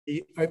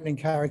the opening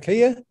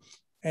karakia,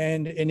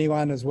 and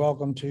anyone is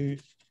welcome to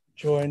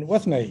join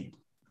with me.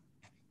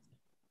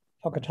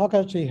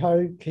 Whakataka te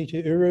hau ki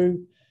te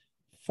uru,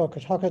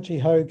 whakataka te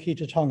hau ki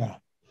te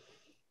tonga.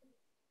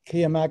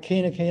 Kia mā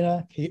kina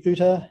kina ki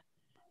uta,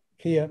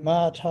 kia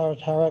mā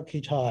taratara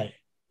ki tai.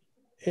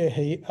 E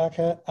hi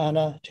aka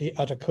ana te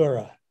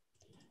atakura.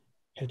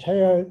 He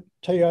teo,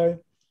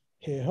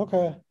 he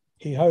hoka,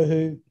 he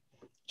hohu,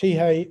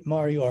 tihei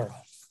mariora.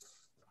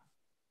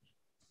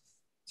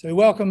 So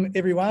welcome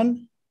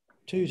everyone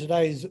to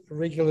today's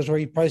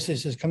Regulatory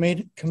Processes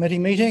Committee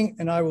meeting,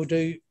 and I will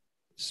do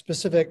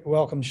specific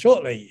welcome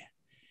shortly.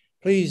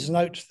 Please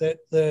note that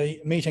the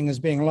meeting is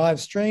being live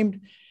streamed,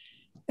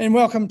 and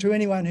welcome to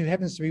anyone who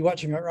happens to be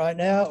watching it right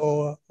now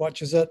or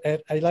watches it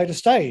at a later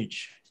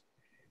stage.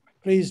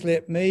 Please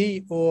let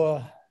me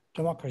or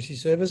Democracy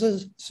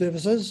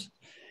Services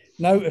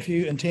know if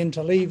you intend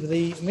to leave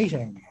the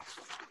meeting.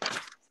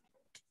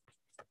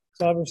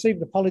 So I've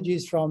received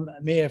apologies from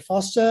Mayor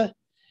Foster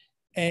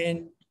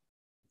and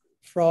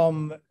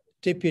from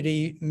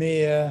Deputy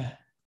Mayor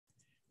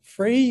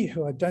Free,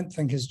 who I don't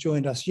think has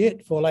joined us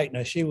yet, for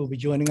lateness. She will be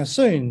joining us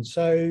soon.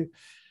 So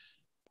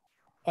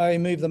I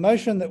move the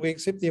motion that we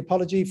accept the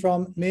apology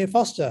from Mayor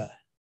Foster.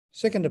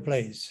 Seconder,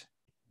 please.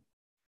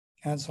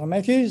 Councillor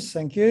Matthews,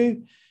 thank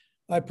you.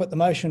 I put the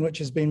motion which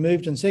has been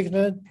moved and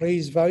seconded.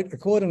 Please vote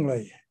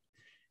accordingly.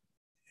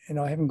 And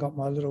I haven't got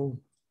my little...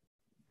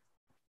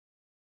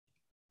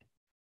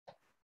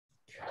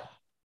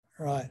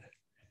 Right.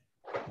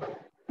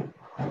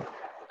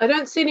 I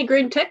don't see any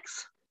green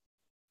ticks.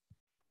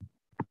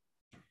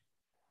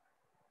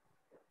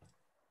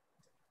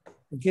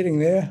 We're getting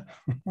there.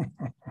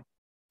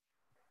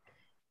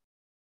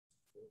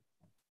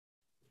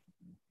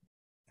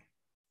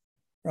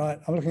 Right,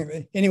 I'm looking at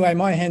the... Anyway,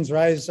 my hand's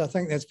raised. I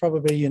think that's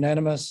probably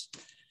unanimous.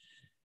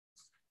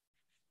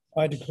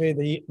 I declare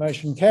the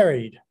motion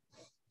carried.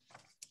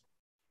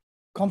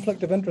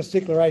 Conflict of interest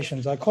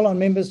declarations. I call on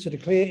members to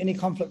declare any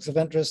conflicts of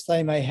interest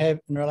they may have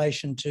in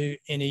relation to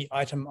any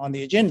item on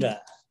the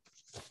agenda.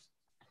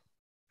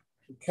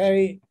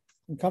 Okay,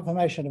 in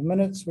confirmation of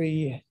minutes,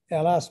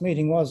 our last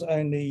meeting was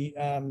only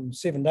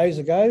 7 days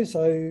ago,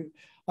 so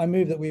I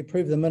move that we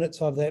approve the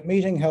minutes of that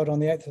meeting held on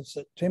the 8th of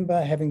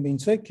September, having been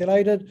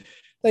circulated.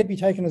 They'd be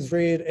taken as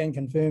read and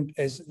confirmed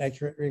as an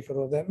accurate record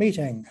of that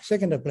meeting.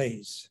 Seconder,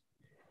 please.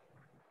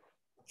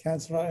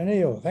 Councillor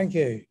O'Neill, thank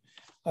you.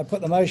 I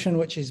put the motion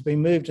which has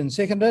been moved and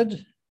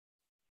seconded.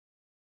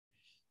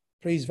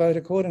 Please vote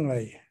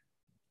accordingly.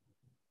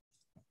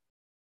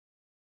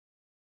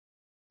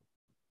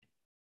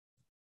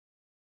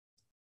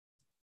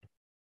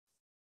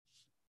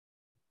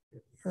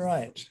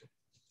 Right,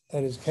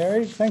 that is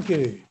carried. Thank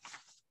you.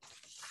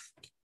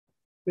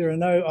 There are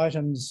no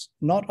items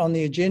not on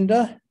the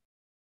agenda.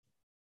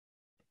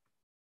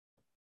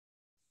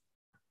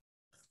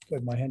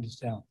 Good, my hand is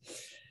down.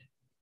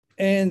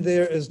 And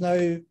there is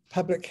no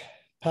public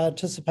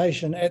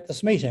participation at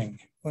this meeting,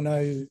 or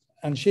no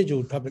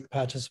unscheduled public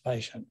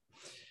participation.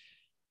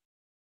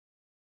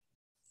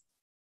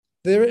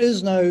 There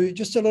is no,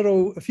 just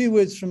a few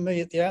words from me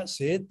at the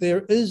outset,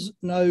 there is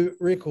no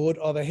record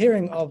of a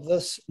hearing of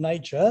this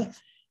nature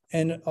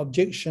and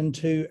objection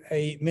to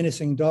a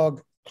menacing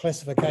dog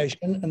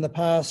classification in the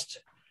past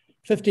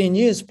 15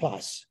 years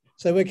plus.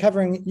 So we're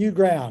covering new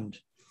ground.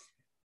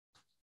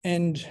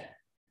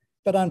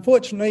 But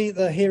unfortunately,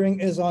 the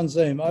hearing is on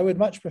Zoom. I would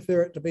much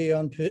prefer it to be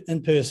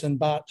in person,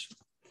 but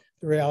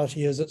the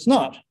reality is it's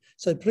not.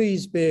 So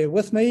please bear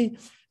with me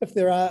if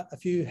there are a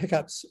few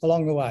hiccups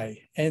along the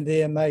way, and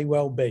there may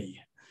well be.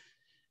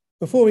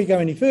 Before we go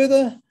any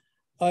further,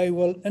 I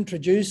will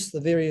introduce the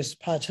various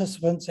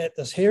participants at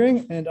this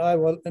hearing, and I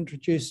will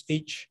introduce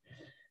each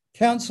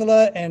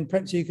councillor, and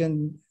perhaps you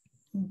can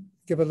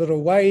give a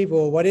little wave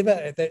or whatever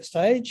at that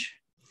stage.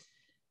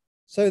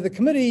 So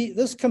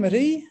this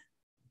committee,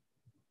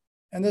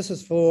 and this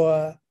is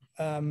for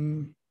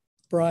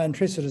Brian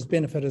Tressiter's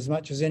benefit as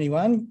much as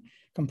anyone,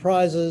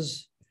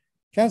 comprises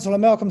Councillor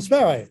Malcolm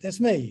Sparrow, that's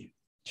me,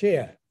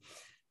 Chair.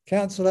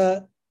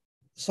 Councillor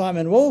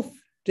Simon Wolfe,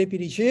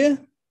 Deputy Chair.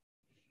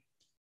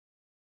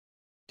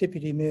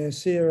 Deputy Mayor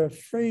Sarah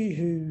Free,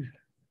 who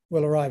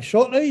will arrive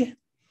shortly.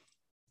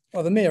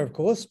 Well, the Mayor, of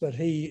course, but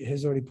he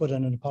has already put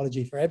in an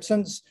apology for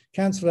absence.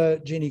 Councillor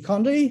Jeannie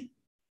Condi.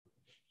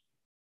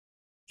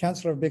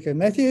 Councillor Rebecca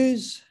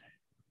Matthews.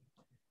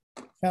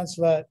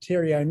 Councillor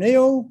Terry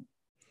O'Neill,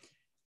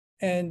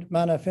 and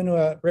Mana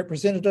Whenua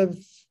Representative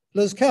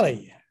Liz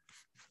Kelly.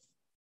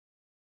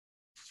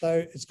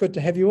 So it's good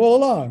to have you all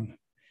along.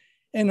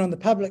 And on the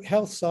public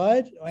health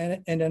side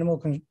and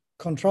animal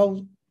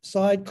control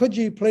side, could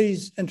you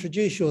please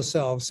introduce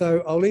yourselves?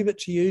 So I'll leave it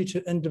to you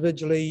to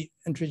individually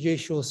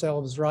introduce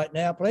yourselves right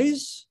now,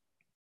 please.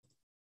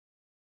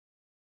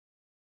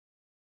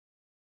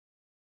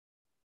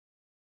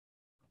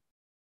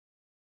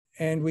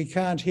 And we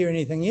can't hear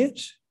anything yet.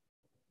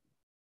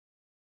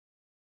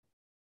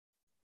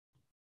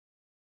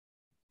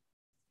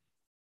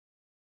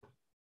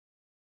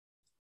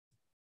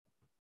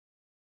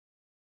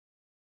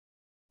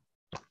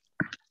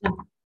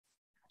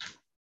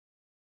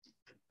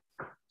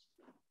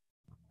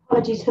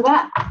 Apologies for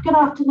that. Good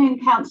afternoon,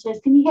 councillors.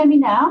 Can you hear me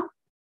now?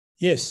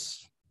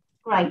 Yes.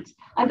 Great.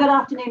 And good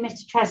afternoon,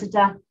 Mr.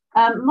 Treasurer.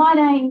 My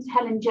name's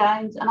Helen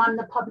Jones and I'm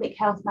the Public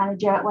Health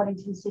Manager at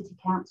Wellington City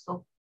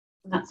Council.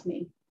 And that's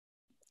me.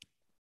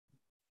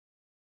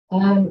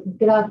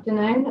 Good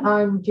afternoon.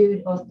 I'm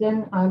Jude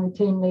Austin. I'm the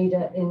team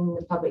leader in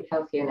the Public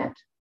Health Unit.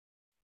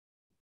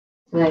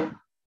 Right.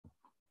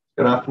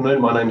 Good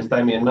afternoon. My name is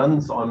Damien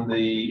Nuns. I'm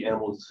the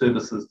Animal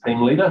Services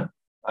team leader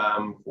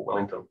for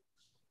Wellington.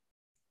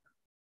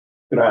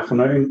 Good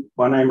afternoon.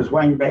 My name is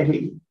Wayne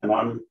Batty and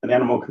I'm an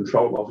Animal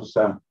Control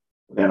Officer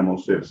with Animal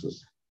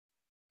Services.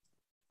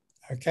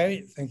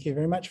 Okay, thank you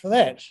very much for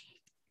that.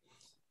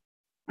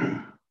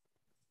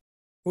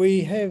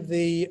 We have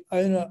the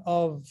owner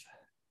of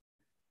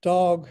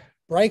Dog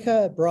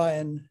Breaker,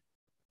 Brian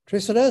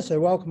Treasurer,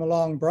 so welcome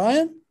along,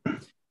 Brian.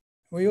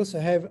 We also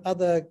have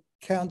other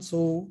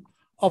council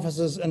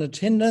officers in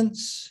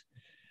attendance.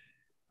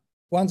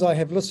 Ones I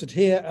have listed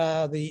here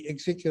are the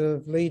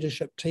Executive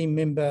Leadership Team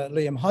member,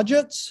 Liam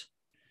Hodgetts,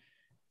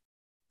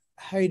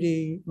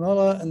 Heidi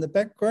Muller in the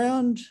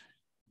background.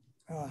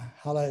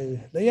 Hello,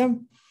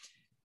 Liam.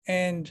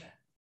 And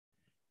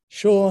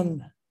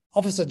Sean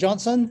Officer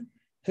Johnson,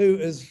 who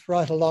is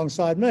right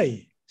alongside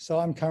me. So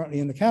I'm currently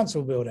in the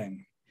council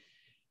building.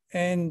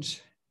 And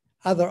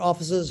other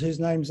officers whose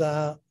names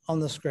are on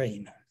the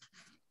screen.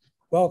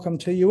 Welcome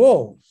to you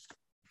all.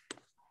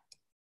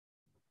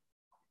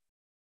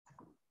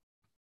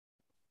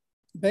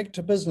 Back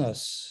to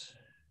business.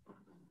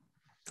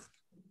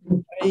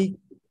 A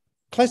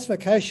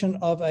classification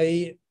of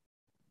a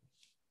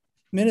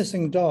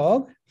menacing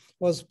dog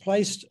was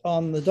placed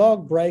on the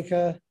dog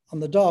Breaker, on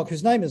the dog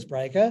whose name is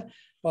Breaker,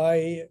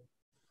 by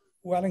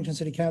Wellington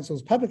City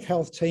Council's public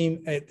health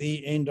team at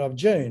the end of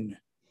June.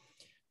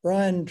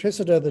 Brian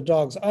Treasurer, the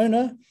dog's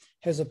owner,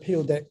 has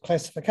appealed that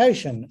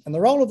classification. And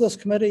the role of this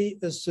committee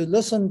is to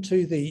listen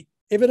to the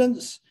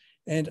evidence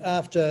and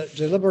after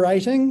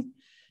deliberating,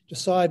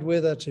 decide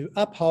whether to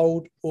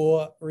uphold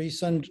or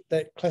rescind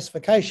that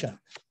classification.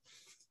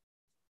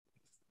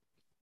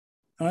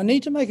 And I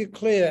need to make it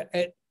clear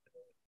at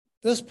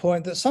this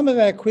point that some of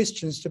our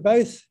questions to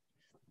both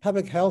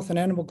public health and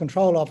animal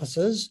control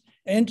officers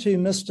and to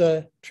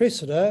Mr.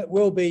 Treasurer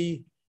will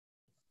be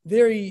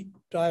very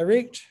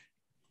direct,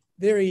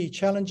 very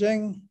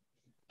challenging,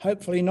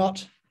 hopefully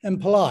not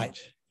impolite.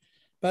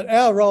 But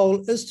our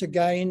role is to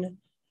gain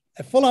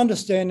a full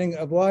understanding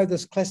of why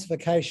this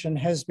classification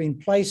has been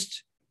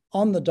placed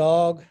on the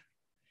dog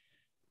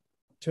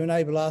to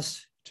enable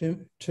us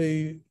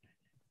to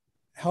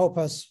help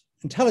us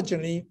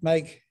intelligently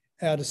make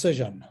our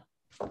decision.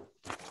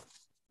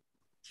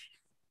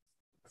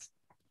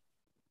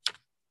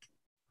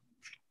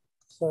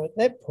 So at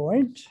that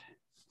point,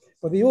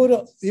 well,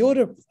 the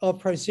order of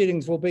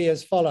proceedings will be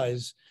as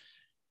follows.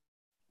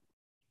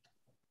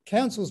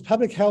 Council's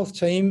public health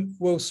team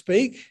will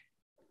speak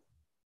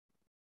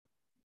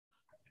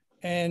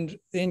and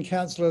then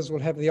councillors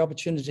will have the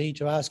opportunity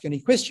to ask any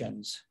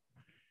questions.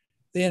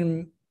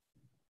 Then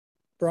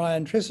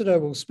Brian Treasurer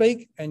will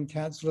speak and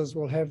councillors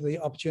will have the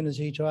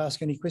opportunity to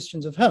ask any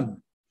questions of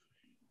him.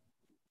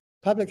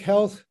 Public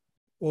health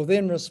will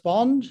then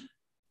respond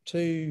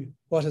to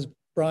what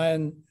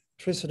Brian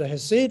Treasurer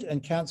has said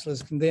and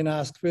councillors can then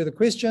ask further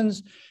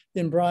questions.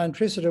 Then Brian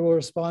Treasurer will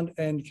respond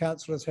and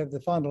councillors have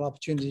the final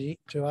opportunity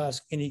to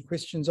ask any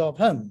questions of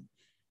him.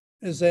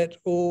 Is that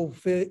all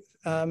fair,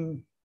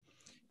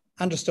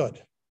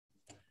 understood?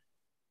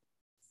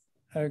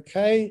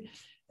 Okay,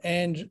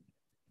 and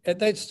at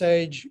that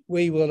stage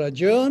we will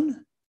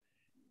adjourn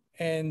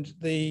and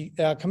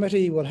our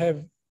committee will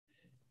have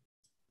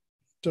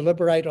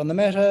deliberate on the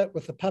matter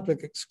with the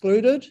public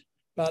excluded,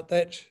 but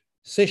that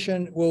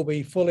session will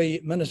be fully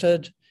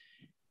minuted,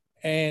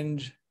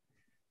 and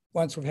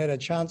once we've had a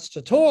chance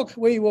to talk,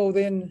 we will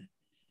then,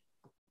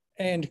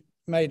 and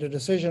made a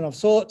decision of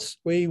sorts,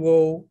 we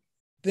will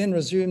then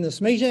resume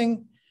this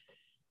meeting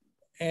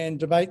and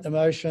debate the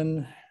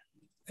motion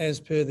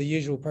as per the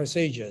usual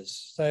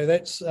procedures. So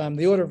that's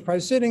the order of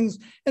proceedings.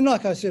 And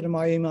like I said in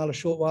my email a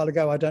short while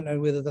ago, I don't know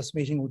whether this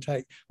meeting will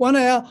take 1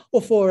 hour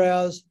or 4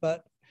 hours,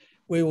 but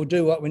we will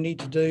do what we need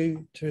to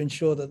do to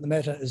ensure that the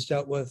matter is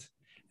dealt with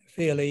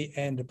fairly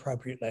and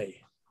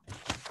appropriately.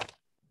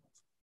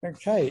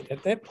 Okay,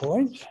 at that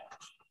point,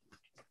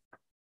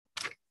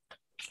 I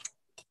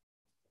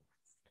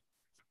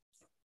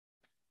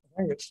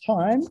think it's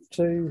time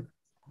to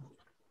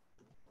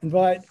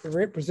invite the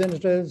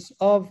representatives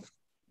of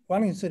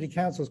Wellington City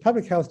Council's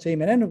Public Health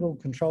Team and Animal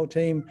Control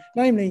Team,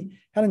 namely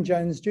Helen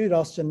Jones, Jude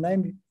Austin,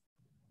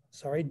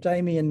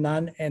 Damien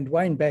Nunn and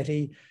Wayne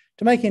Batty,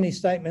 to make any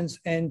statements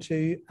and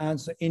to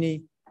answer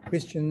any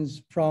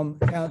questions from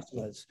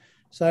councillors.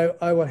 So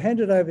I will hand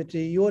it over to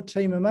your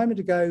team. A moment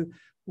ago,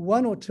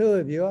 one or two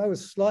of you, I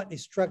was slightly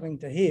struggling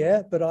to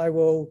hear, but I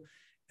will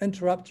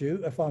interrupt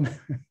you if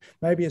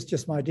maybe it's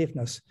just my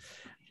deafness.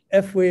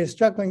 If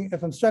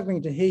I'm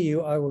struggling to hear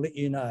you, I will let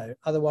you know.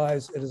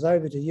 Otherwise, it is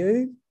over to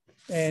you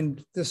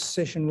and this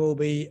session will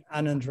be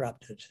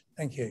uninterrupted.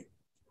 Thank you.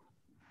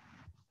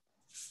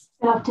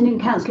 Good afternoon,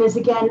 councillors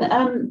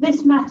again.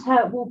 This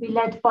matter will be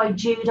led by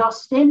Jude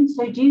Austin.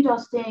 So Jude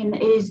Austin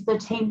is the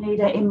team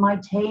leader in my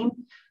team,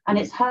 and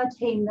it's her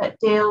team that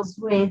deals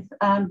with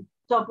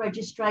dog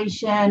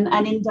registration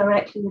and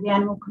indirectly with the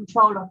animal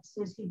control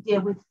officers who deal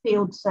with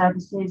field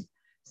services.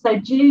 So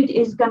Jude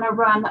is going to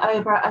run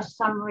over a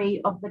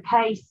summary of the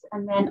case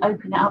and then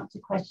open it up to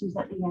questions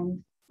at the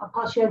end. I'll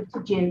pass you over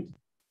to Jude.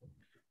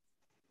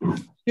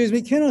 Excuse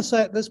me, can I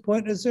say at this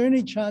point, is there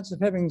any chance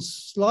of having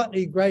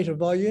slightly greater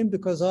volume?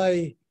 Because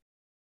I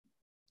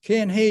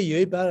can hear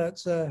you, but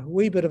it's a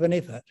wee bit of an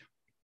effort.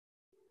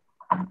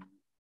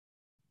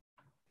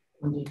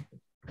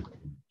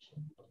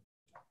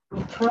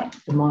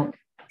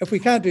 If we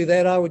can't do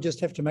that, I would just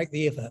have to make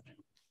the effort.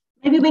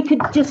 Maybe we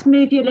could just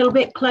move you a little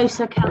bit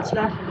closer,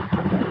 councillor.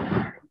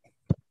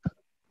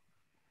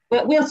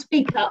 But we'll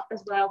speak up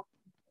as well.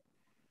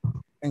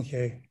 Thank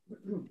you.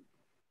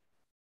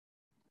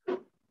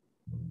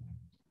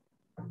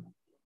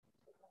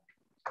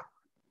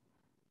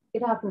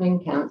 Good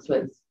afternoon,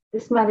 councillors.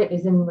 This matter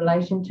is in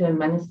relation to a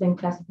menacing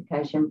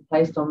classification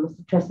placed on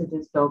Mr.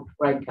 Tressider's dog,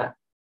 Breaker.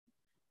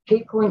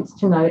 Key points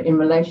to note in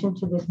relation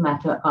to this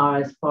matter are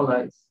as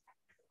follows.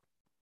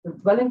 The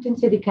Wellington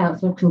City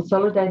Council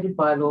consolidated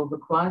bylaw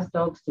requires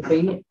dogs to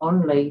be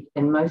on lead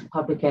in most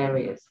public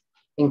areas,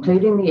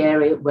 including the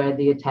area where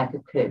the attack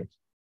occurred,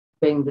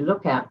 being the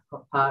lookout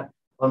part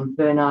on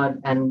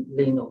Bernard and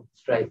Lenore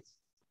Streets.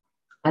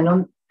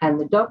 And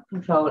the Dog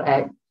Control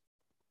Act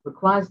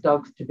requires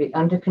dogs to be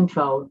under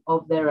control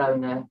of their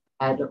owner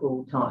at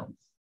all times.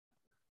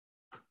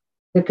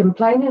 The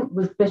complainant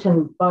was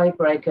bitten by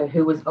Breaker,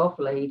 who was off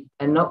lead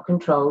and not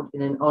controlled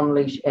in an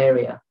on-leash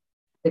area.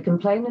 The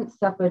complainant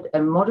suffered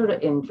a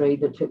moderate injury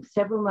that took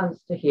several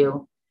months to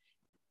heal,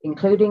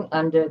 including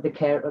under the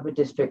care of a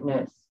district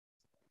nurse.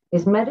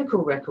 His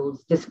medical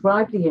records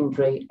describe the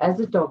injury as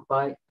a dog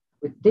bite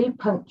with deep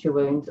puncture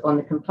wounds on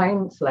the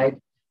complainant's leg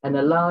and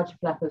a large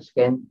flap of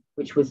skin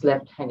which was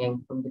left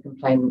hanging from the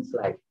complainant's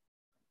leg.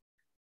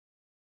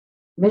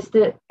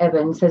 Mr.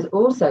 Evans has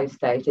also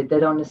stated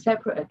that on a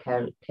separate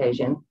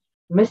occasion,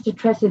 Mr.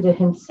 Tressider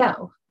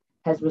himself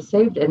has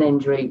received an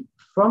injury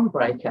from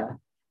Breaker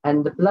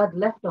and the blood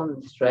left on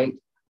the street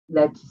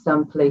led to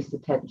some police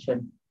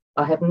attention.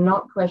 I have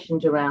not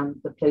questioned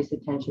around the police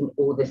attention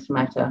or this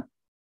matter.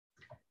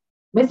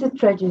 Mr.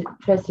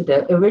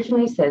 Tressider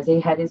originally says he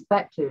had his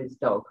back to his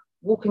dog,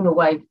 walking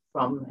away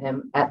from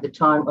him at the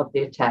time of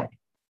the attack,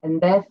 and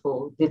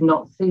therefore did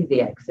not see the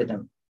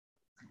accident.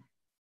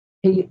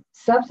 He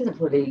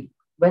subsequently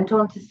went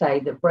on to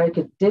say that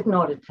Breaker did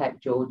not attack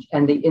George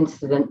and the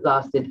incident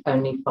lasted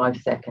only 5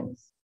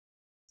 seconds.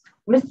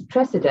 Mr.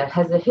 Tressider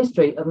has a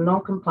history of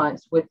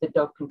non-compliance with the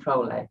Dog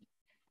Control Act,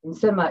 in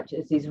so much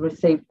as he's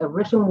received a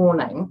written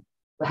warning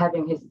for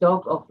having his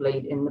dog off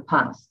lead in the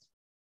past.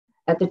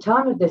 At the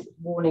time of this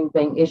warning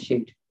being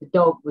issued, the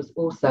dog was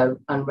also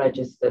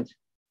unregistered.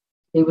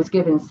 He was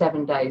given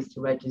 7 days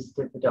to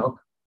register the dog.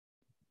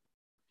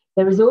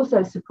 There is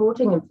also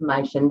supporting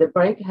information that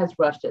Breaker has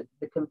rushed at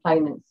the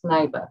complainant's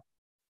neighbour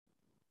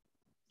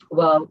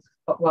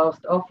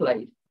whilst off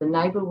lead. The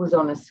neighbour was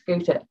on a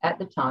scooter at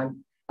the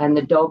time and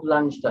the dog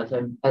lunged at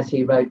him as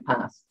he rode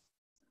past.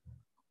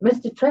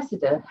 Mr.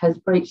 Tressider has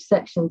breached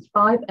sections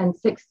 5 and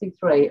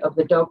 63 of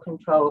the Dog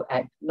Control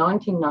Act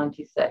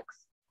 1996,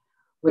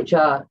 which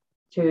are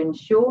to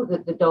ensure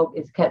that the dog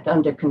is kept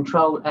under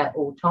control at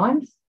all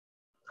times,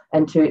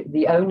 and to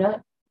the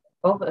owner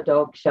of a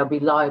dog shall be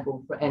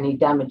liable for any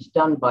damage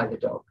done by the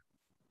dog.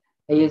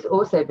 He has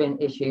also been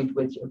issued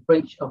with a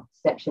breach of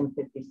section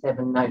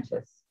 57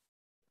 notice.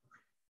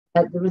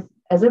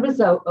 As a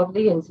result of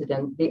the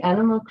incident, the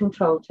animal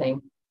control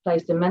team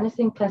placed a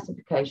menacing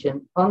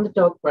classification on the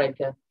dog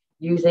Breaker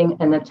using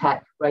an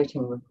attack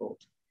rating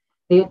report.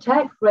 The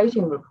attack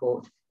rating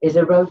report is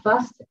a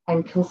robust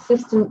and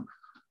consistent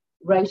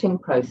rating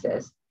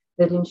process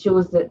that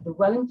ensures that the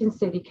Wellington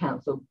City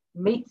Council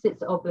meets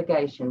its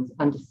obligations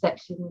under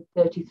section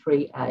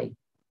 33A.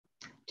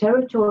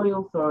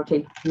 Territorial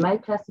authority may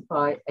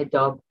classify a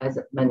dog as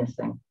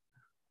menacing.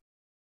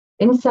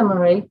 In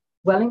summary,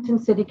 Wellington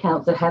City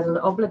Council has an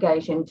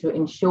obligation to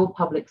ensure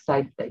public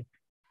safety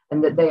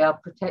and that they are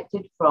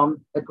protected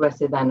from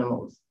aggressive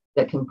animals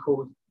that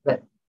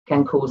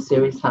can cause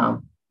serious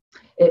harm.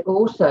 It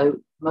also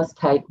must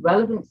take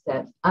relevant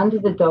steps under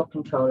the Dog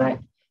Control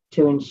Act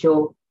to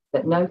ensure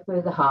that no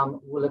further harm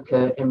will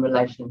occur in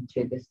relation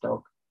to this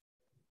dog.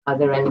 Are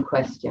there any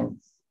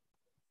questions?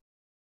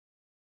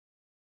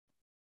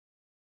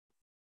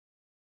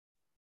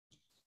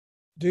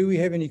 Do we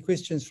have any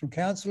questions from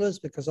councillors?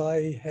 Because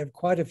I have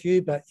quite a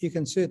few, but you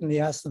can certainly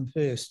ask them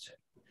first.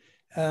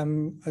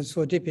 I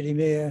saw Deputy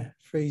Mayor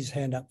Free's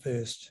hand up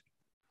first.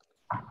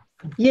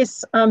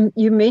 Yes,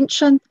 you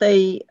mentioned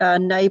the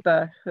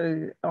neighbour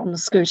who on the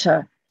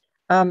scooter.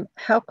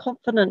 How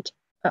confident?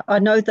 I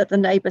know that the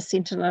neighbour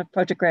sent in a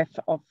photograph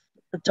of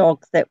the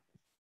dog that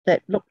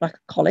looked like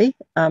a collie,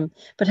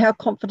 but how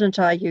confident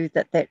are you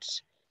that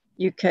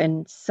you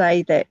can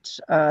say that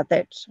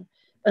that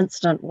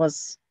incident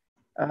was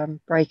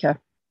Breaker?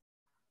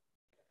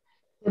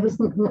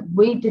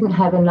 We didn't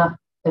have enough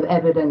of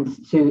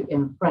evidence to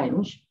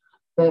infringe,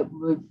 but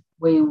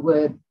we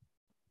were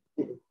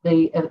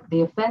the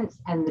offence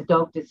and the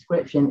dog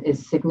description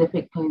is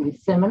significantly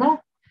similar,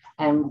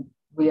 and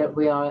we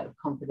are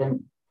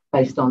confident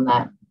based on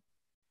that.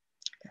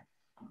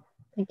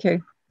 Thank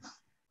you.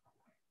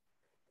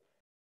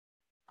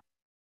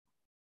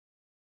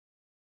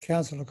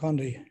 Councillor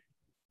Condi.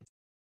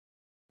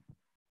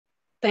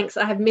 Thanks.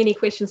 I have many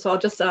questions, so I'll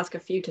just ask a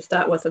few to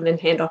start with and then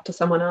hand off to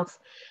someone else.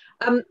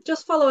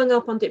 Just following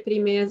up on Deputy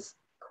Mayor's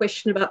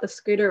question about the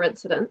scooter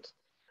incident,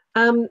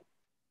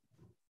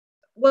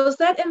 was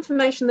that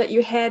information that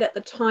you had at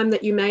the time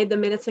that you made the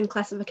menacing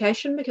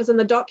classification? Because in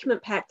the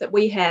document pack that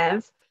we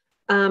have,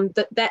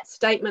 that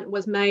statement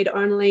was made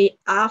only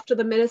after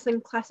the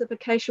menacing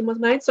classification was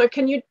made. So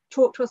can you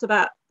talk to us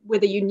about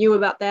whether you knew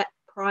about that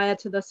prior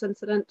to this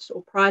incident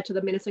or prior to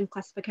the menacing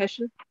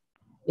classification?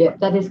 Yeah,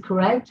 that is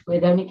correct.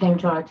 It only came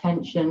to our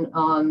attention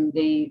on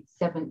the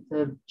 7th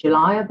of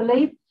July, I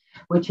believe,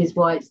 which is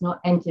why it's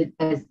not entered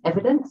as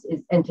evidence,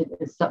 it's entered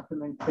as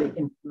supplementary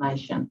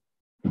information.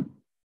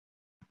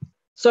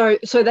 So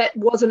that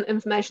wasn't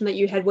information that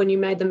you had when you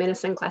made the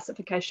menacing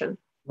classification?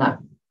 No.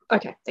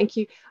 Okay, thank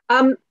you.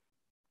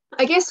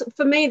 I guess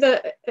for me,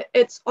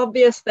 it's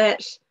obvious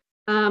that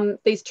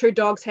these two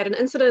dogs had an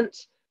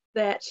incident,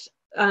 that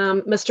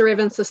Mr.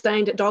 Evans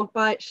sustained a dog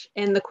bite,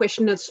 and the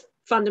question is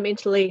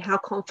fundamentally how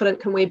confident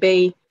can we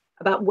be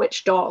about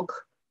which dog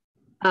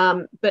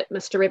bit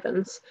Mr.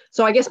 Evans?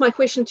 So I guess my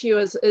question to you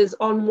is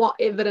on what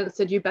evidence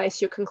did you base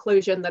your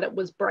conclusion that it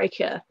was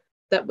Breaker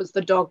that was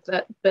the dog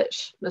that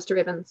bit Mr.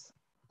 Evans?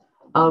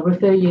 I'll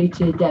refer you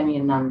to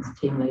Damien Nunn's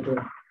team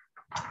leader.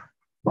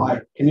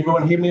 Hi, can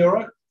everyone hear me all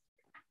right?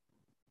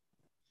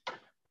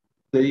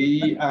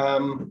 The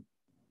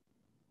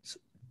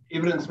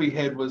evidence we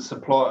had was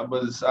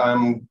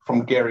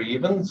from Gary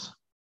Evans.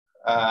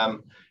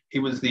 He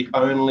was the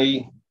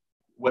only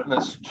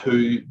witness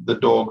to the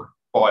dog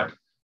bite.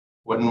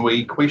 When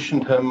we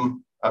questioned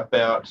him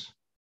about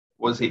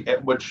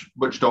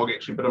which dog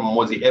actually bit him and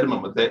was he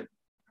adamant with that,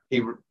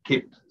 he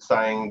kept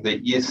saying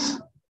that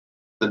yes,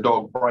 the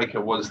dog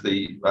Breaker was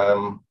the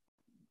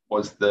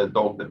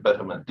dog that bit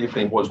him. It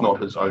definitely was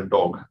not his own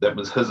dog. That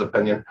was his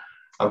opinion.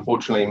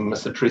 Unfortunately,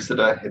 Mr.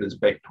 Tressida had his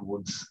back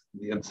towards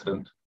the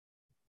incident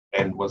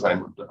and was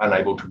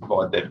unable to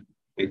provide that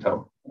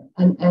detail.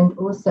 And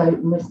also,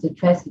 Mr.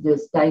 Tressida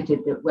stated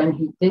that when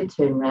he did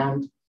turn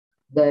around,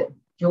 that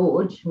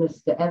George,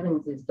 Mr.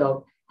 Evans's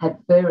dog, had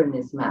fur in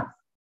his mouth.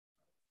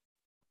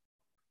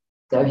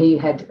 So he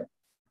had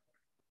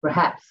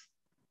perhaps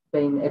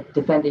been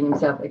defending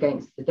himself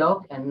against the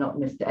dog and not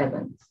Mr.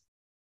 Evans.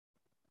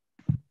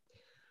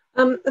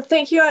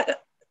 Thank you.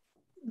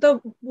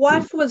 The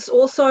wife was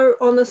also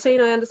on the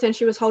scene. I understand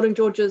she was holding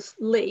George's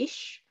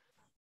leash.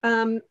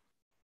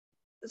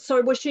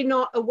 So was she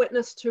not a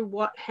witness to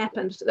what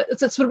happened?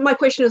 So sort of my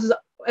question is,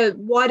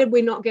 why did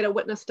we not get a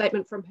witness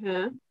statement from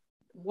her?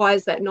 Why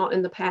is that not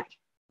in the pack?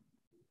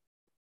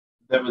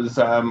 That was,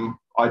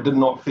 I did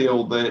not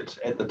feel that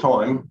at the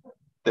time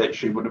that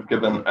she would have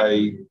given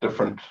a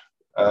different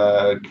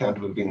count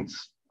of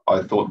events.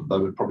 I thought they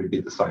would probably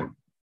be the same.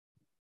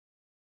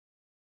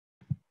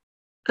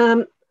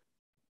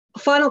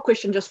 Final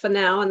question just for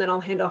now, and then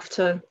I'll hand off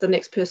to the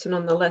next person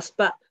on the list.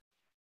 But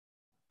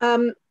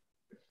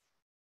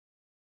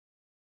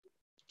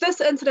this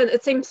incident,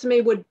 it seems to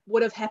me, would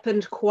have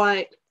happened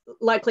quite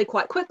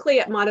quickly.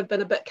 It might have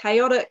been a bit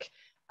chaotic.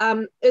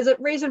 Is it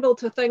reasonable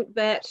to think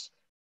that,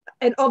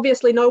 and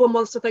obviously no one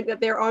wants to think that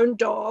their own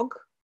dog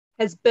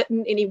has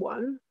bitten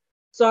anyone.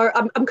 So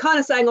I'm kind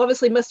of saying,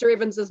 obviously, Mr.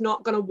 Evans is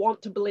not going to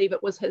want to believe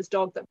it was his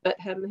dog that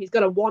bit him. He's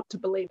going to want to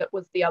believe it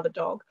was the other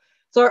dog.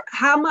 So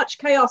how much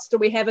chaos do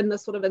we have in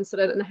this sort of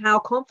incident, and how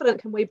confident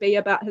can we be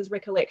about his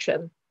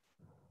recollection?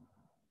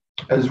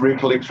 His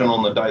recollection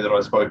on the day that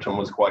I spoke to him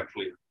was quite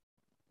clear.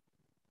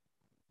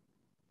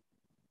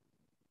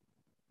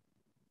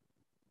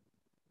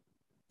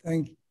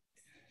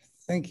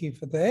 Thank you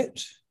for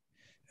that.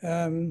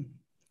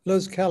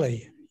 Liz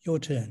Kelly, your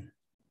turn.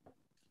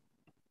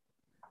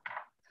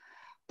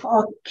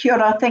 Oh, kia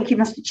ora. Thank you,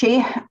 Mr.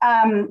 Chair.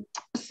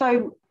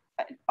 So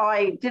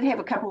I did have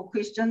a couple of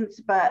questions,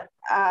 but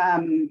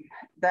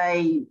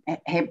they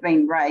have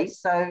been raised.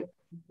 So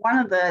one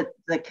of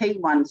the key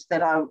ones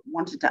that I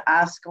wanted to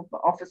ask of the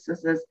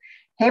officers is,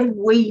 have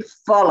we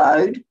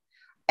followed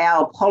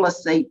our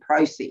policy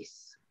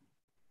process?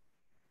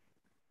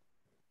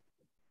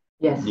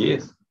 Yes.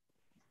 Yes.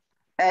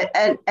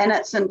 In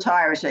its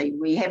entirety.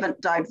 We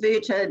haven't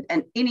diverted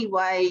in any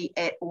way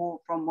at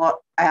all from what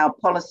our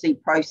policy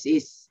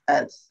process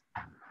is.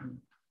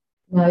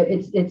 No,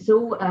 it's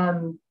all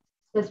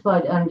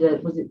specified under,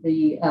 was it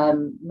the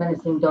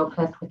menacing dog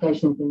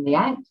classifications in the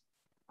Act,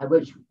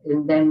 which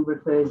then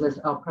refers us,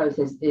 our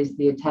process is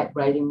the attack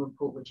rating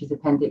report, which is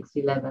Appendix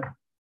 11.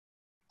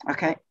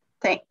 Okay,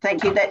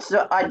 thank you.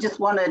 I just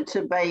wanted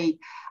to be,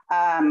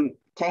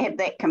 to have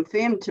that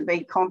confirmed, to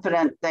be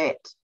confident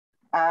that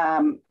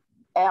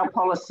our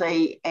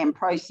policy and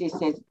process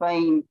has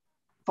been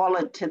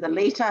followed to the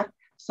letter,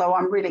 So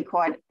I'm really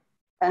quite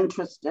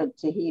interested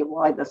to hear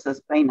why this has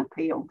been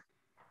appealed.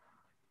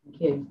 Thank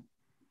you.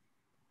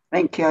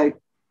 Thank you.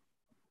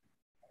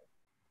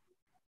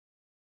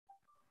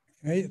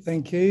 Okay,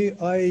 thank you.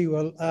 I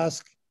will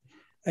ask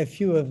a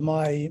few of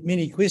my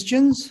many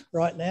questions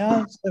right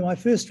now. So my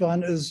first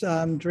one is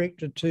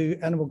directed to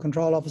Animal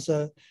Control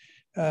Officer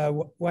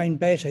Wayne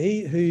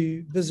Batty,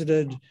 who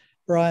visited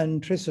Brian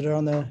Tressida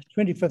on the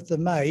 25th of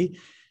May.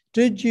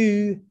 Did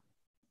you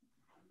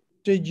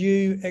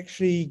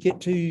actually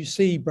get to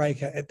see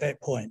Breaker at that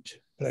point,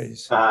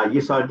 please?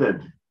 Yes, I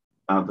did.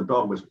 The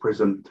dog was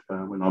present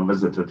when I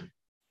visited.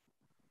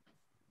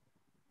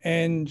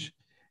 And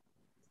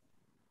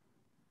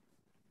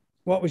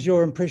what was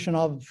your impression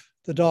of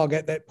the dog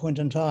at that point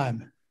in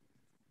time?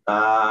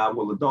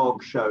 Well, the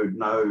dog showed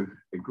no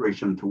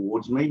aggression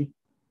towards me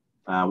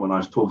when I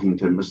was talking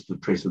to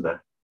Mr.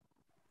 Tressida.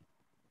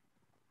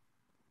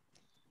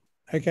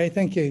 Okay,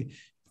 thank you.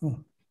 Oh.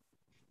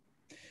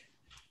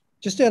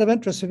 Just out of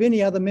interest, have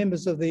any other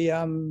members of the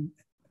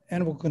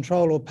animal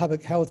control or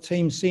public health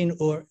team seen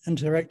or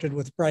interacted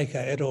with Breaker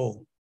at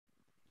all?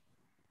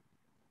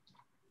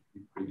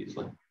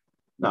 Previously?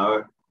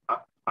 No,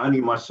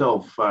 only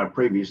myself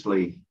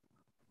previously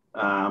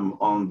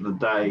on the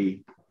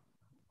day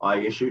I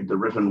issued the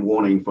written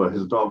warning for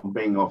his dog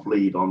being off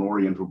lead on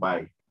Oriental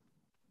Bay.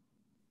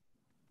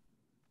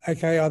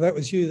 Okay, oh, that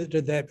was you that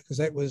did that because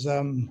that was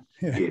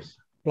Yes.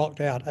 blocked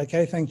out.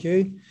 Okay, thank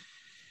you.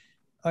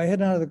 I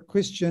had another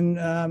question,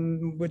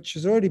 which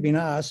has already been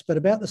asked, but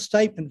about the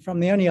statement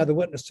from the only other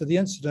witness to the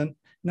incident,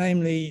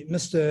 namely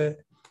Mr.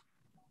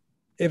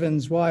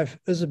 Evans' wife,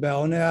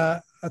 Isabel.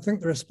 Now, I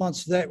think the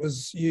response to that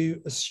was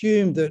you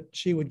assumed that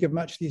she would give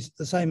much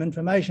the same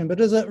information, but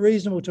is it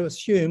reasonable to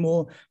assume,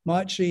 or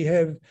might she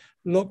have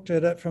looked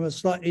at it from a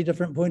slightly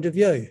different point of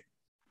view?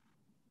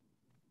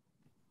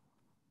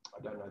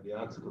 I don't know the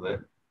answer to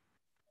that.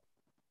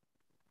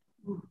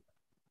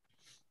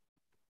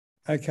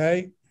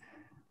 Okay,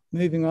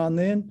 moving on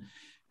then.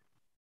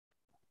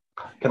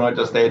 Can I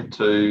just add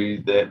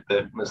to that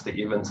Mr.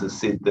 Evans has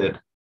said that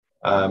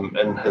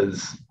in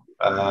his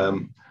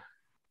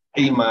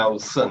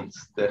emails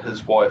since, that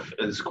his wife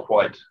is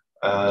quite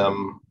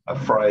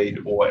afraid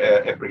or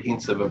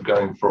apprehensive of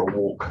going for a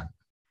walk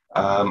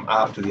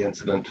after the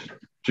incident,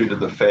 due to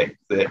the fact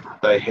that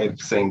they have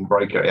seen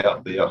Breaker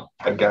out there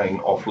again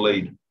off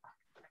lead.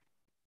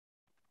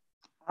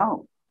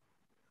 Oh.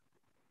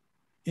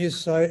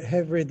 Yes, I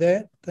have read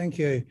that. Thank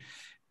you.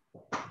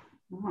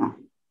 Oh.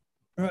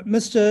 Right,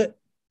 Mr.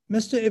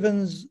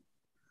 Evans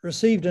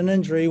received an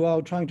injury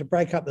while trying to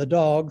break up the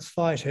dogs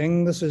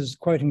fighting. This is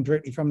quoting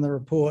directly from the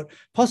report,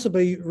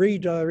 possibly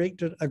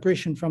redirected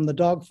aggression from the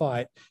dog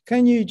fight.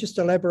 Can you just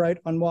elaborate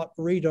on what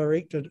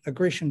redirected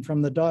aggression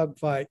from the dog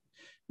fight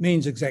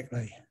means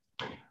exactly?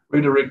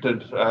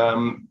 Redirected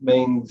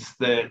means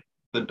that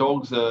the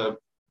dogs are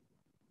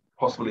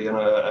possibly in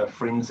a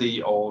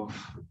frenzy of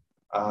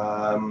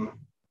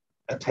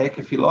attack,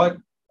 if you like.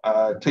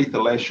 Teeth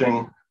are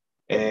lashing,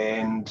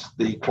 and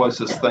the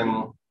closest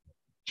thing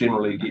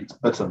generally gets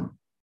bitten,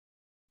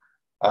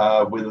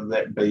 whether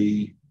that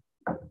be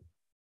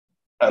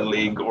a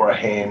leg or a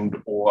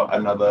hand or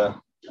another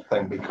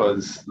thing,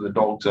 because the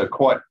dogs are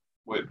quite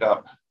worked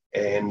up,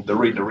 and the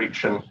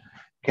redirection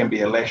can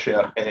be a lash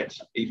out at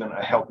even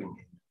a helping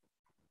hand.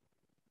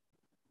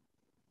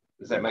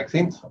 Does that make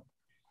sense?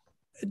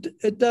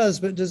 It does,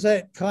 but does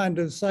that kind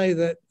of say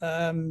that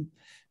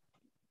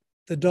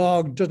the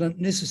dog didn't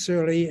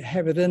necessarily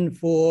have it in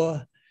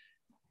for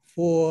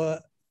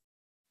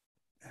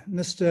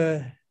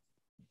Mr.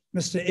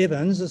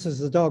 Evans? This is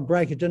the dog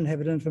Breaker, didn't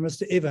have it in for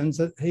Mr. Evans,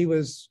 that he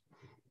was,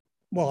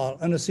 well,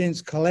 in a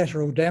sense,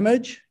 collateral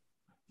damage,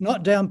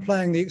 not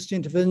downplaying the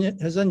extent of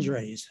his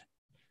injuries.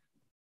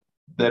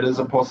 That is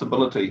a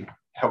possibility.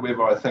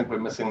 However, I think we're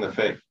missing the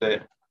fact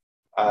that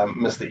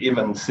Mr.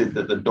 Evans said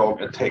that the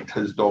dog attacked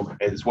his dog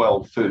as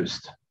well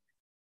first.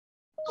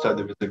 So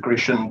there was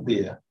aggression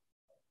there.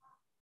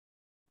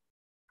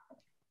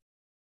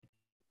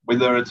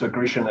 Whether it's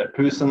aggression at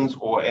persons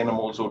or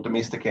animals or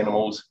domestic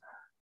animals,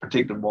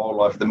 protected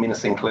wildlife, the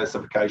menacing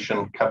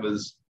classification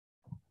covers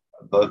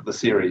the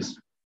series.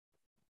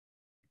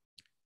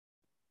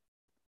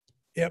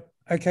 Yep.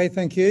 Okay,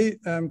 thank you.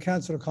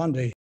 Councillor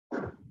Condi.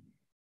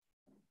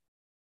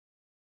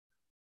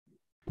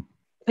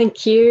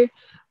 Thank you.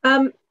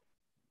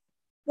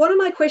 One of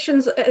my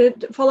questions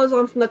follows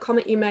on from the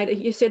comment you made.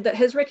 You said that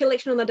his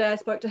recollection on the day I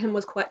spoke to him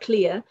was quite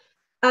clear.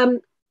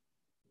 Can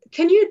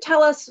you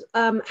tell us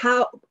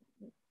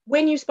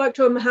when you spoke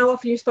to him, how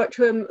often you spoke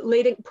to him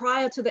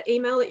prior to the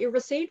email that you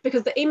received?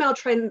 Because the email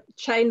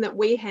chain that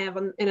we have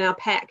in our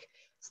pack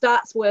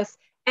starts with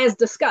 "as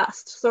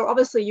discussed." So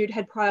obviously you'd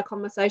had prior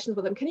conversations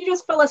with him. Can you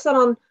just fill us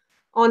in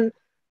on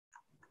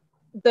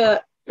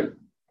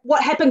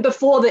what happened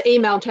before the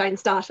email chain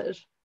started?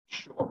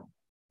 Sure.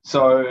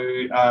 So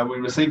we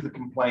received the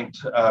complaint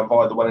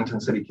via the Wellington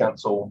City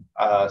Council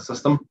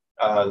system,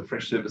 the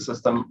Fresh Service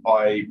system.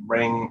 I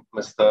rang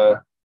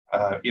Mr.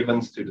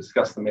 Evans to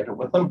discuss the matter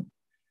with him.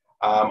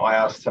 I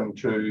asked him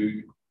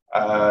to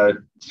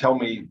tell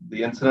me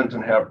the incident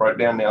and how it broke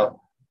down.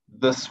 Now,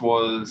 this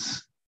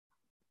was,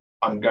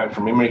 I'm going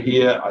from memory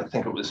here, I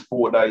think it was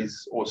 4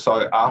 days or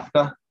so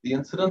after the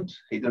incident.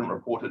 He didn't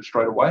report it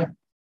straight away.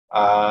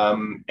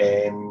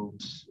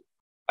 And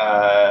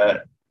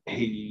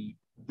he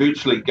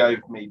virtually gave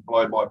me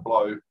blow by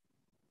blow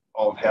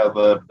of how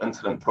the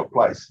incident took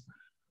place.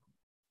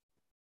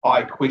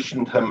 I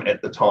questioned him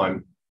at the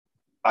time,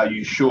 are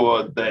you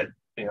sure that,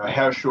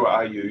 how sure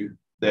are you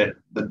that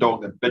the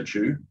dog that bit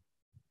you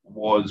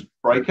was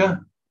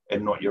Breaker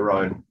and not your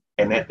own?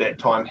 And at that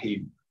time,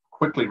 he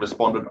quickly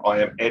responded,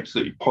 I am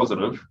absolutely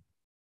positive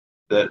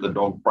that the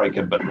dog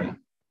Breaker bit me.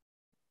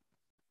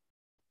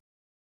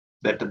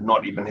 That did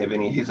not even have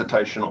any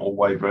hesitation or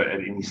waver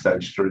at any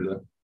stage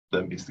through the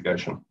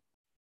investigation.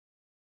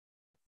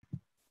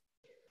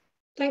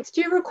 Thanks.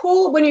 Do you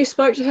recall when you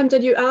spoke to him,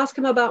 did you ask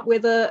him about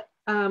whether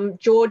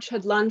George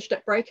had lunged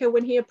at Breaker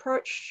when he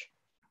approached?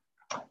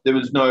 There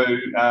was no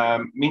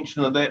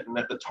mention of that, and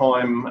at the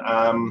time,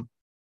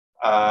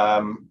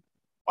 I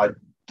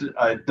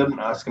didn't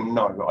ask him.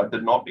 No, I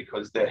did not,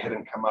 because that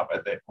hadn't come up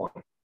at that point.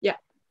 Yeah,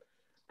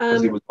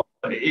 because he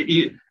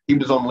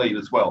was on leave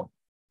as well.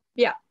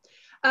 Yeah.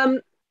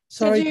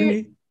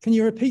 Sorry, can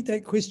you repeat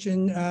that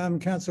question,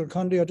 Councillor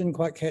Condi? I didn't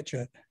quite catch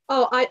it.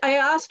 Oh, I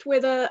asked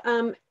whether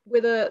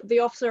the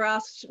officer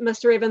asked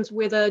Mr. Evans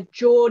whether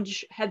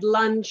George had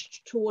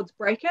lunged towards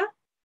Breaker.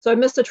 So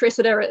Mr.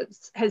 Tressida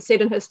has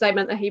said in his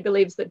statement that he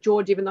believes that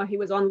George, even though he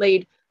was on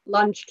lead,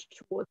 lunged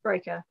towards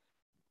Breaker.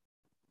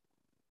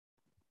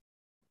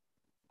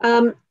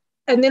 And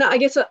then I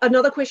guess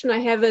another question I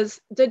have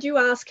is, did you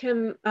ask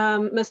him,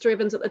 Mr.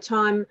 Evans, at the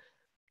time,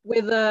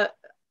 whether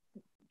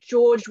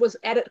George was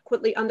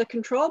adequately under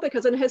control?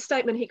 Because in his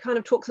statement, he kind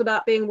of talks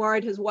about being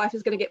worried his wife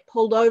is going to get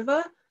pulled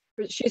over.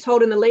 She's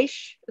holding a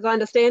leash, as I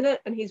understand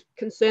it, and he's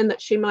concerned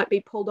that she might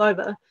be pulled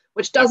over,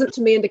 which doesn't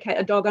to me indicate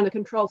a dog under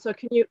control. So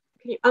can you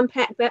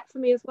unpack that for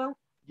me as well?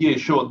 Yeah,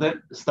 sure. That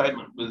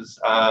statement was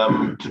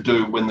to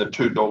do when the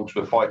two dogs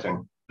were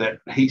fighting, that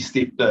he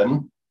stepped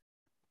in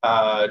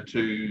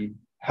to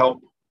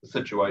help the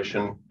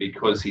situation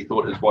because he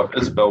thought his wife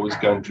Isabel was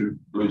going to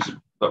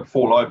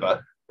fall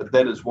over, but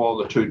that is while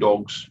the two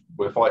dogs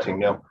were fighting.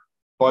 Now,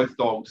 both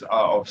dogs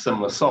are of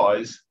similar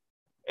size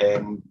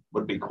and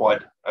would be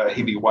quite a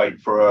heavy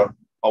weight for an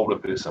older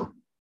person.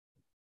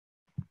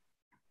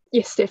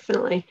 Yes,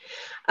 definitely.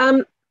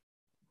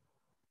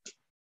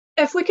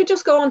 If we could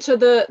just go on to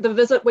the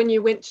visit when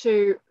you went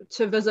to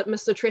visit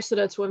Mr.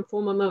 Tressida to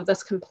inform him of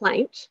this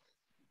complaint.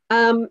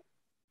 Can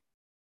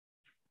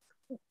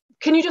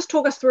you just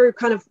talk us through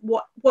kind of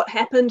what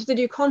happened? Did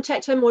you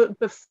contact him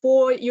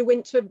before you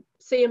went to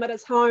see him at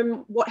his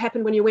home? What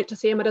happened when you went to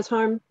see him at his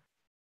home?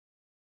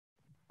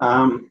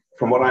 From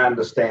what I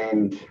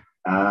understand,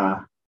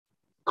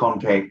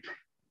 contact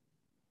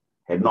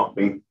had not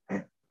been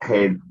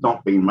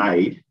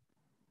made.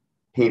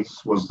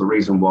 Hence was the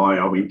reason why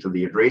I went to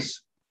the address,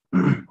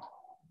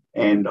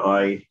 and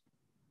I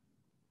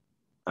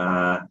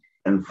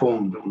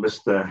informed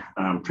Mr.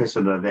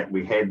 Tressida that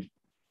we had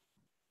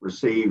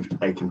received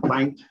a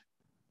complaint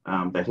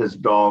that his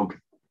dog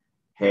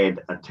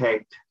had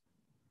attacked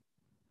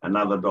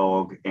another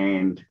dog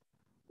and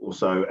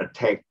also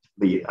attacked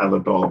the other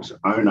dog's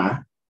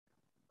owner,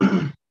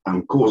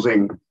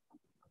 causing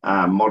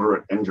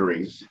moderate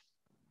injuries.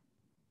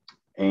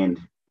 And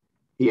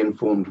he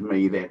informed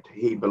me that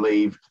he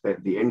believed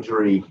that the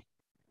injury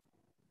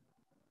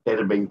that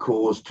had been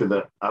caused to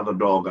the other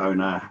dog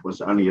owner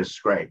was only a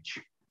scratch.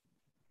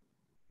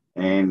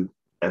 And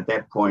at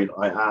that point,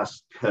 I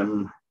asked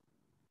him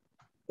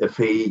if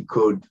he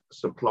could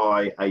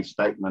supply a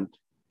statement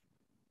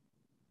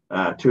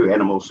to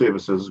Animal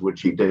Services,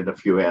 which he did a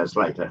few hours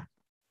later.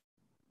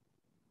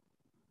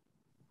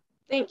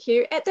 Thank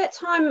you. At that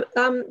time,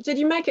 did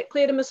you make it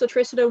clear to Mr.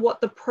 Tressida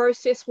what the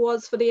process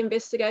was for the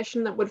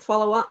investigation that would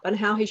follow up and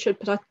how he should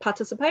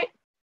participate?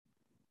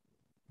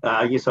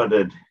 Yes, I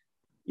did.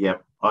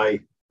 Yep.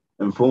 I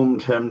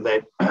informed him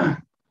that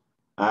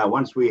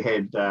once we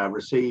had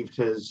received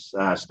his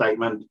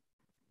statement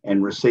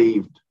and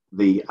received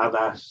the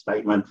other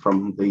statement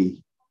from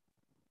the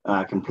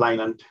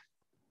complainant,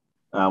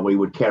 we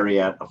would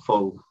carry out a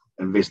full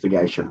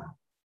investigation.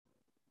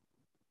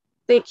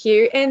 Thank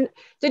you. And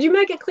did you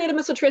make it clear to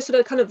Mr.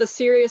 Tressida kind of the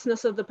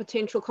seriousness of the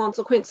potential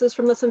consequences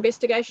from this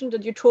investigation?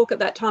 Did you talk at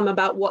that time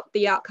about what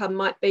the outcome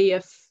might be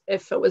if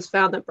it was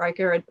found that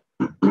Breaker had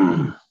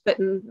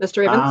bitten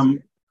Mr. Evans?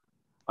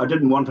 I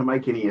didn't want to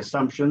make any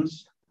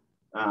assumptions.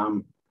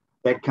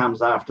 That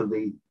comes after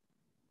we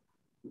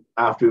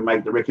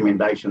make the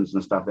recommendations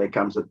and stuff. That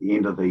comes at the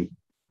end of the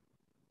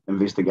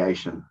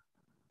investigation.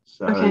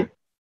 So, okay.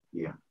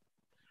 Yeah.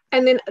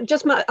 And then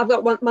I've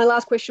got my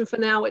last question for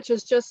now, which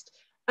is just,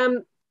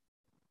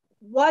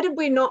 why did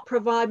we not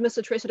provide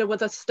Mr. Tressida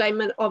with a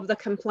statement of the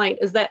complaint?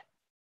 Is that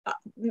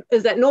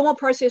normal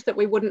process that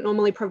we wouldn't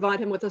normally provide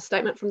him with a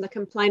statement from the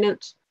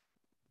complainant?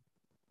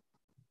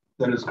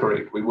 That is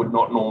correct. We would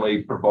not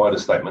normally provide a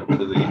statement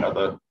to the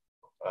other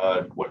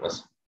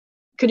witness.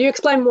 Could you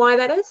explain why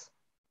that is?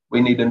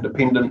 we need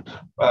independent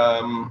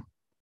and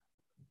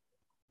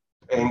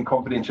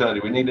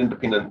confidentiality. We need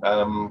independent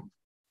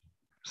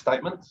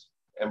statements,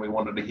 and we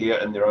wanted to hear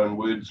in their own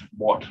words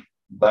what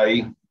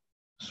they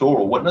saw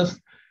or witnessed,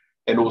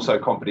 and also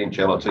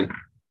confidentiality.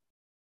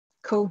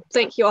 Cool,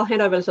 thank you. I'll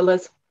hand over to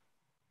Liz.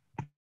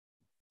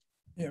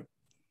 Yeah,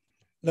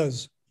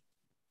 Liz.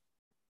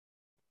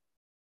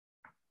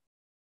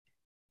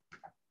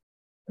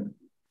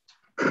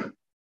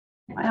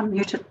 I am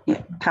muted.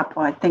 Yeah,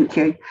 Tapai, thank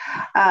you.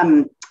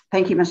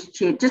 Thank you, Mr.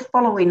 Chair. Just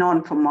following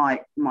on from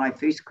my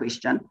first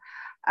question,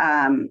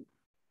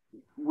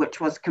 which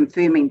was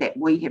confirming that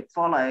we have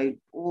followed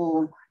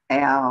all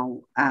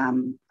our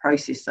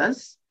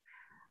processes.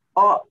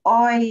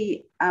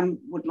 I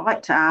would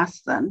like to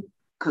ask them,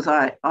 because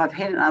I've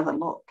had another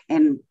look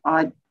and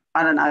I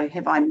don't know,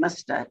 have I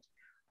missed it?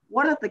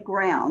 What are the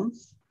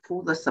grounds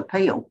for this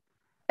appeal?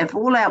 If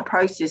all our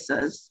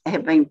processes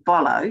have been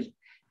followed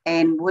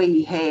and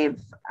we have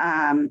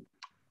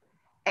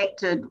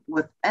acted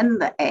within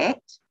the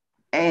Act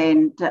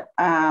and,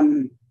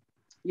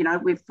 you know,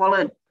 we've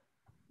followed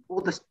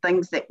all the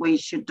things that we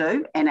should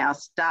do and our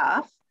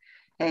staff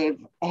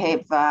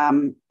have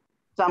done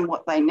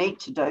what they need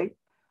to do,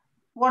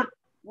 what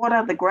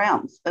are the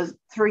grounds?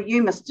 Through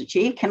you, Mr.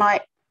 Chair, can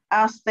I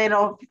ask that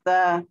of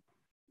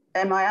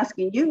am I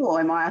asking you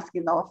or am I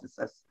asking the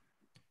officers?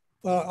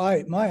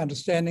 Well, my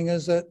understanding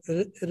is that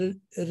it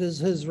is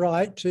his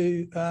right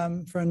to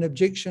for an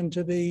objection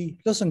to be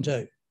listened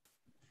to.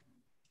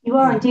 You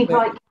are indeed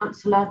right,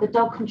 Councillor. The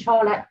Dog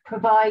Control Act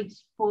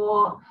provides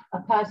for a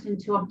person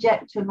to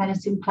object to a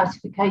menacing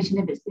classification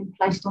if it's been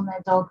placed on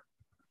their dog.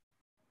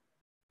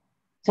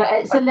 So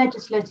it's a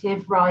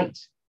legislative right.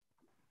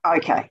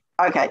 Okay.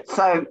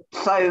 So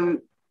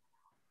that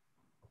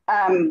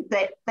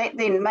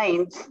then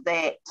means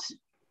that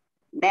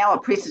now a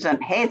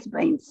precedent has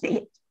been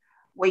set.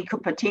 We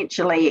could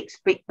potentially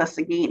expect this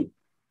again.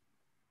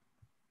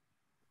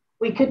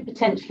 We could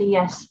potentially,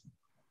 yes.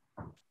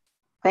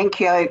 Thank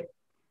you.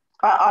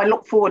 I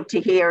look forward to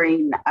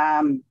hearing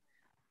from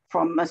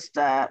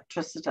Mr.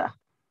 Tressida.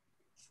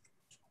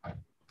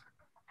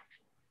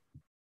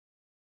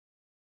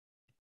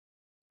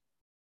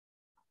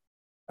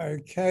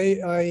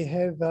 Okay, I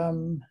have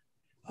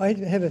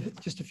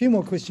just a few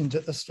more questions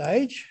at this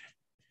stage,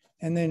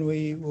 and then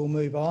we will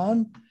move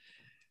on.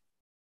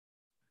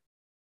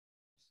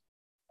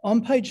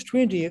 On page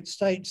 20, it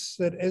states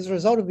that as a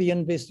result of the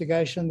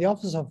investigation, the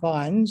officer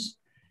finds,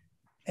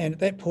 and at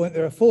that point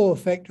there are 4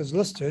 factors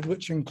listed,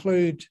 which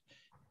include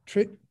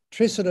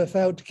Tressida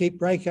failed to keep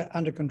Breaker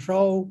under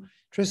control,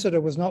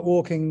 Tressida was not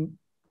walking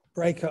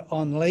Breaker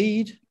on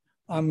lead.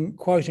 I'm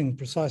quoting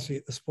precisely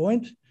at this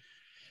point.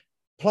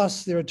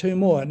 Plus there are 2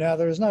 more. Now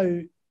there is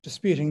no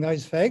disputing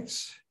those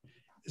facts.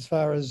 As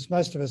far as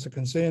most of us are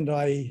concerned,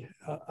 I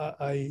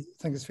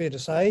think it's fair to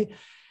say.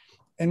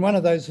 And one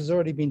of those has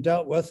already been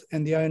dealt with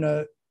and the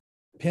owner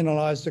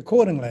penalised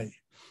accordingly.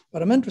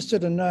 But I'm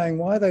interested in knowing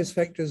why those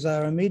factors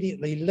are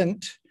immediately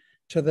linked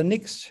to the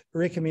next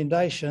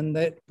recommendation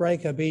that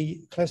Breaker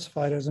be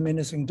classified as a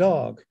menacing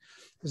dog.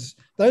 Because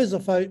those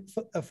are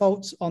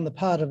faults on the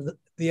part of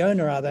the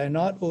owner, are they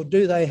not? Or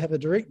do they have a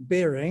direct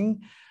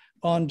bearing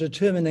on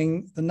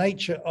determining the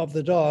nature of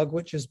the dog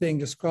which is being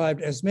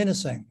described as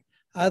menacing?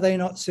 Are they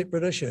not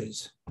separate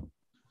issues?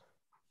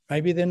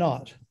 Maybe they're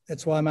not.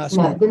 That's why I'm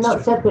asking. No, they're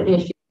not separate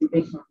issues.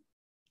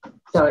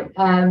 Sorry,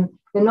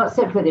 they're not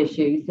separate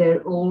issues.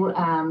 They're all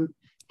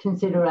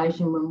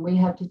consideration when we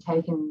have to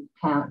take into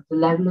account the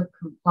level of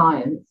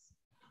compliance.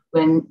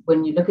 When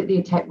you look at the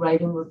attack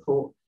rating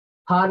report,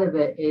 part of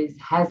it is,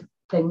 has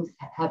things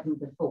happened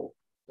before?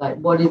 Like,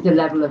 what is the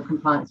level of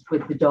compliance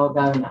with the dog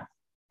owner?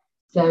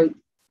 So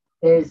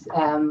there's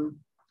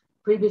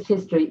previous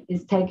history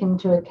is taken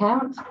into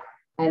account,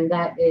 and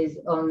that is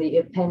on the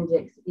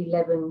appendix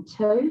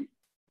 11.2.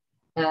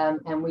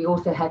 And we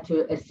also had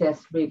to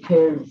assess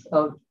recurrence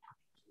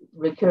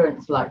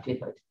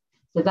likelihood.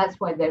 So that's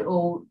why they're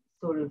all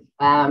sort of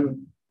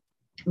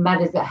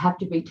matters that have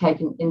to be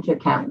taken into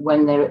account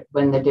when they're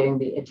doing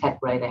the attack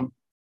rating.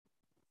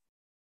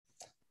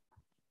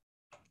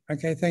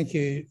 Okay, thank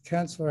you.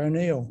 Councillor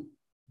O'Neill.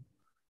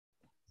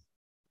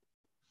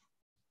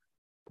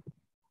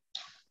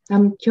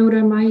 Kia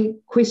ora, my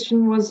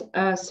question was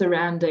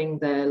surrounding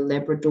the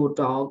Labrador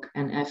dog,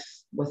 and if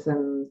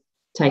within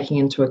taking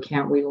into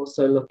account we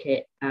also look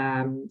at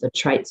the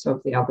traits of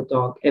the other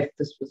dog. If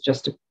this was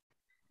just a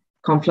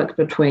conflict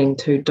between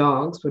 2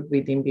 dogs, would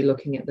we then be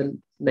looking at the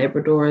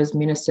Labrador as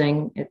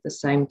menacing at the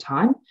same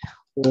time,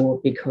 or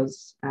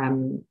because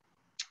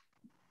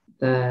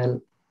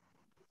the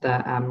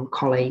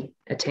collie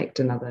attacked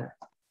another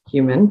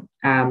human?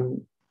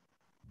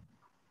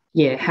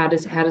 Yeah, how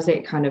does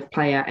that kind of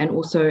play out? And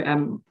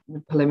also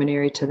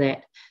preliminary to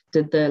that,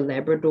 did the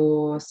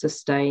Labrador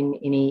sustain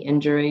any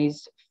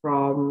injuries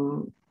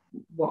from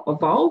what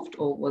evolved,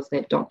 or was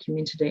that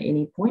documented at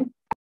any point?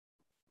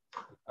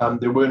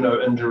 There were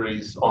no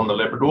injuries on the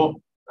Labrador,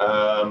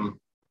 and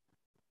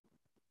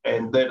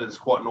that is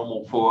quite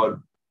normal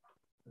for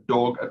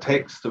dog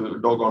attacks, to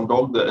dog on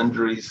dog, the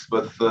injuries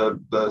with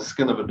the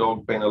skin of a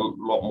dog being a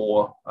lot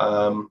more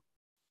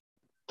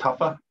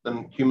tougher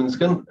than human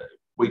skin.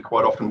 We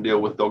quite often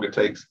deal with dog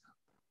attacks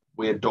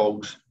where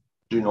dogs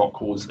do not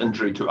cause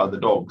injury to other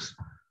dogs.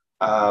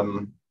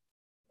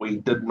 We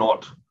did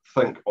not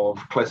think of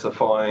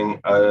classifying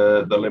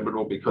the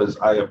Labrador because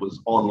A, it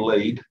was on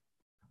lead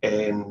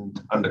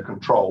and under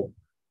control.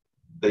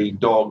 The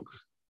dog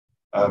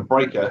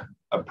breaker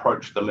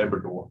approached the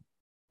Labrador.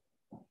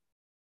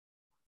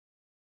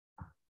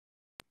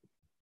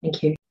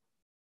 Thank you.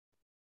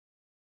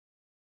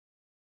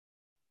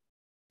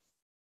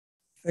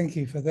 Thank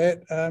you for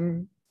that.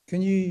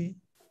 Can you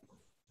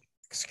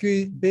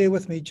bear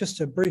with me just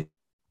a brief?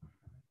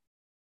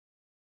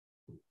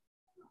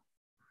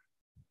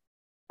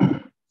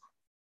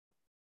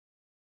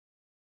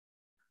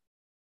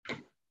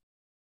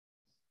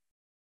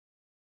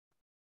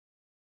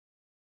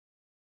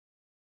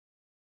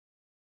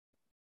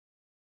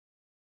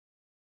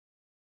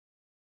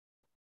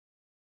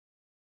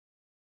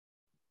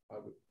 I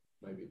would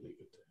maybe leave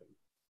it to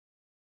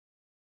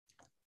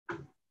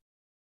him.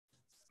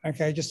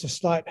 Okay, just a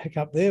slight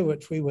hiccup there,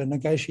 which we were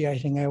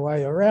negotiating our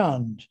way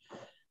around.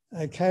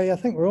 Okay, I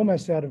think we're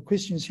almost out of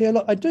questions here.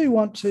 Look, I do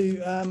want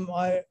to,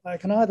 I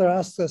can either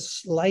ask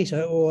this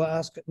later or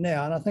ask it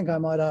now, and I think I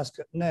might ask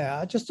it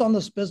now, just on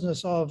this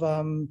business of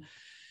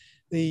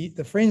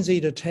the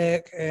frenzied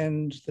attack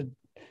and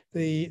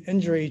the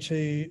injury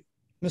to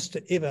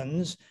Mr.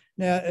 Evans.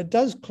 Now, it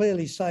does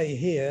clearly say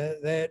here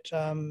that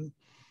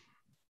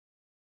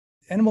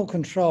Animal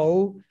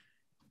Control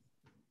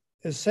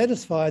is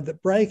satisfied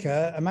that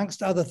Breaker,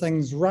 amongst other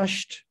things,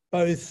 rushed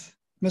both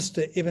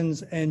Mr.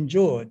 Evans and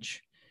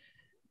George.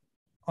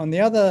 On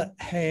the other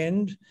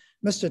hand,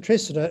 Mr.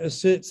 Tressida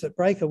asserts that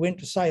Breaker went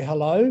to say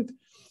hello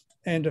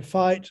and a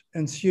fight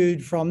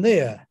ensued from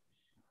there.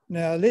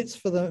 Now, let's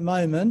for the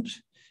moment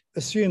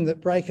assume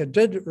that Breaker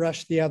did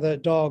rush the other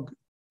dog,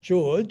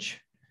 George.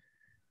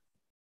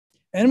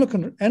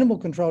 Animal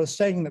Control is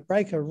stating that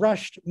Breaker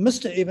rushed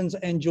Mr. Evans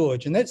and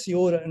George, and that's the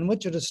order in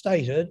which it is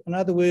stated. In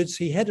other words,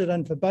 he had it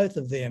in for both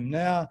of them.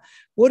 Now,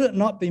 would it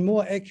not be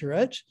more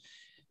accurate,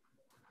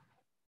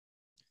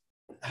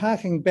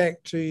 harking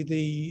back to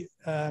the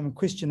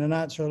question and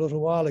answer a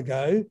little while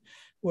ago,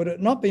 would it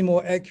not be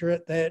more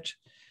accurate that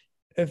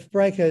if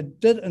Breaker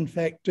did in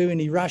fact do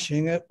any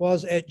rushing, it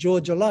was at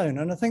George alone?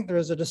 And I think there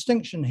is a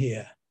distinction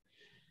here.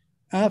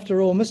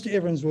 After all, Mr.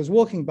 Evans was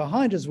walking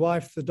behind his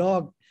wife, the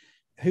dog,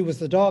 who was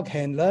the dog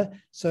handler.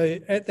 So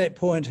at that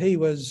point, he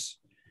was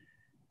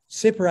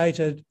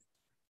separated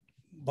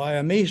by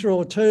a metre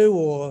or two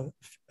or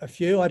a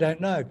few, I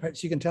don't know,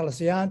 perhaps you can tell us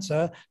the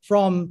answer,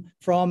 from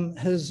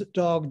his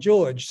dog,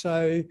 George.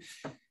 So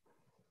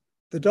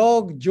the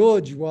dog,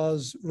 George,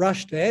 was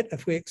rushed at,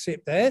 if we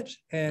accept that,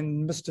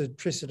 and Mr.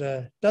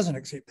 Tressida doesn't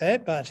accept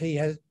that, but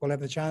will have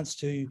the chance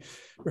to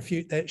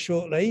refute that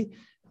shortly.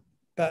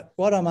 But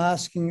what I'm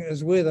asking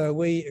is whether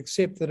we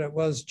accept that it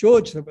was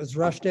George that was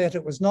rushed at,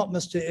 it was not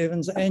Mr.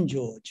 Evans and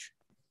George.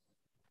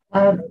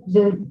 The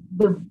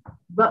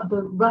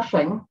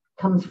rushing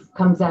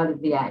comes out of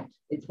the act.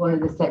 It's one of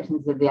the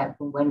sections of the act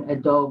from when a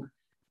dog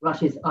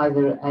rushes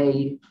either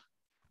a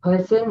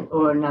person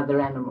or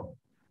another animal.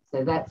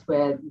 So that's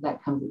where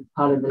that comes as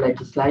part of the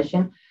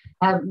legislation.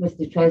 How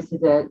Mr.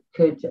 Tressida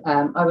could,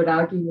 I would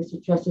argue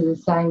Mr. Tressida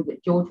is saying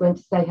that George went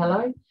to say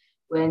hello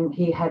when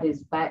he had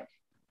his back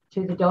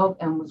to the dog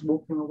and was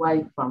walking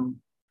away from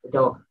the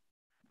dog.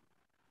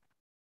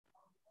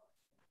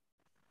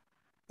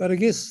 But I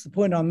guess the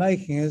point I'm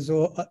making is,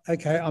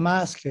 I'm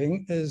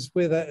asking is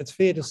whether it's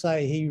fair to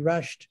say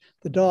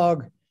the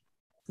dog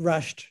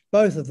rushed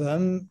both of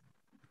them.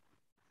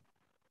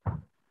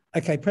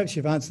 Okay, perhaps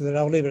you've answered that.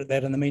 I'll leave it at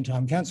that in the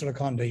meantime. Councillor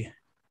Condi.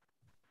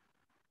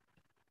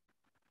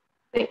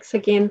 Thanks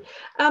again.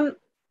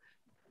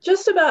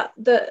 Just about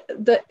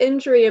the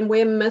injury and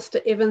where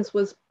Mr. Evans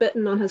was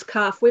bitten on his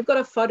calf, we've got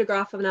a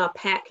photograph in our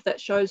pack that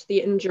shows the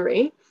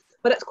injury,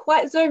 but it's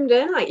quite zoomed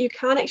in. Like you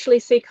can't actually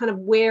see kind of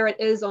where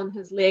it is on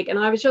his leg. And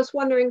I was just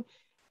wondering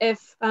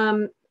if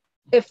the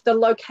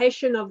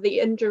location of the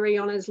injury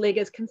on his leg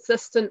is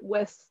consistent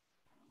with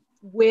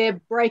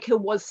where Breaker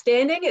was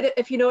standing,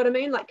 if you know what I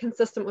mean, like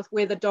consistent with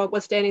where the dog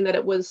was standing,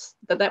 that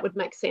would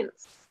make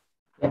sense.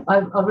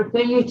 I'll refer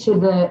you to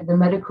the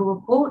medical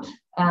report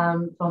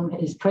from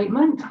his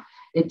treatment.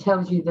 It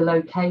tells you the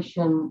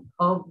location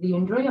of the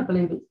injury. I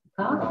believe it's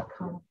the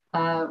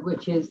calf,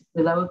 which is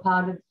the lower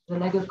part of the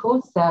leg, of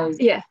course. So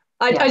yeah,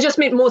 I just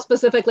meant more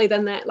specifically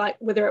than that, like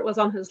whether it was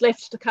on his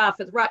left calf,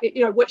 his right,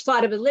 which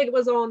side of his leg it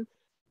was on.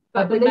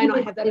 But we may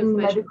not have that information.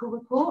 In the medical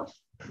report,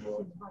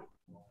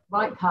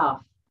 right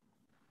calf.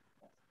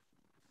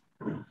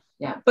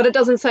 Yeah, but it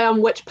doesn't say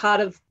on which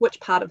part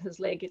of his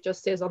leg. It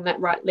just says on that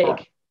right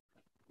leg.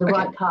 The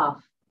right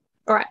calf.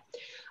 All right.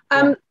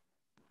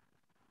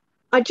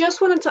 I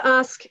just wanted to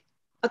ask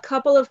a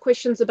couple of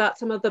questions about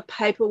some of the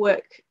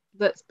paperwork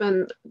that's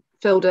been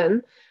filled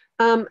in.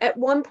 At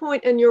one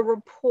point in your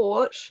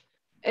report,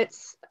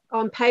 it's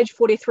on page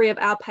 43 of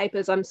our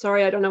papers. I'm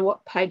sorry, I don't know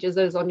what pages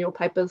it is on your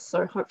papers,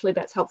 so hopefully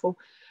that's helpful.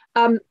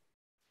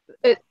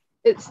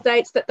 It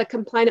states that the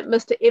complainant,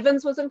 Mr.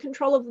 Evans, was in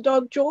control of the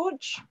dog,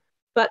 George,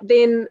 but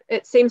then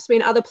it seems to be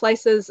in other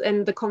places,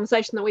 and the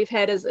conversation that we've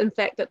had is, in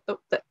fact, that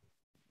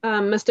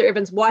Mr.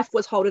 Evans' wife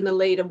was holding the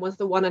lead and was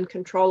the one in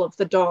control of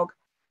the dog.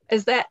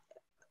 Is that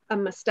a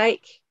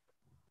mistake?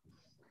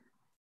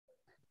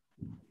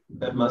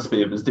 That must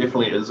be. It was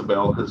definitely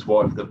Isabel, his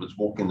wife, that was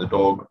walking the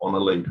dog on a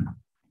lead.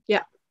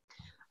 Yeah.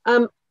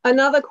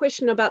 Another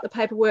question about the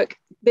paperwork.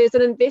 There's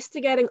an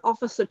investigating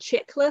officer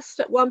checklist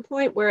at one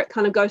point where it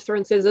kind of goes through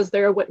and says, is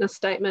there a witness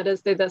statement?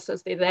 Is there this?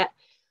 Is there that?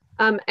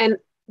 And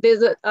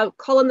there's a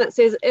column that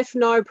says, if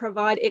no,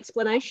 provide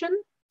explanation.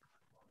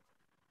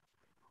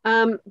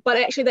 But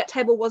actually that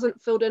table wasn't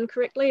filled in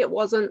correctly. It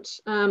wasn't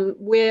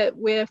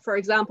where, for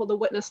example, the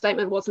witness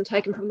statement wasn't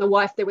taken from the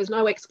wife. There was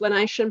no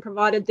explanation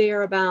provided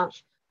there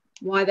about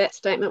why that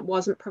statement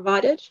wasn't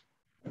provided.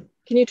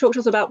 Can you talk to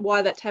us about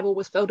why that table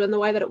was filled in the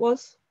way that it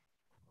was?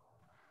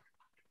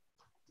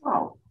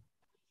 Oh.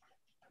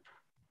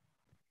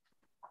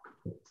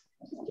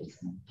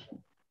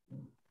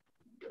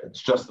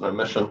 It's just an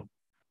omission.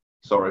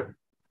 Sorry.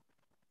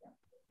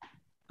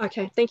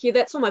 Okay, thank you.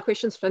 That's all my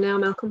questions for now,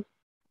 Malcolm.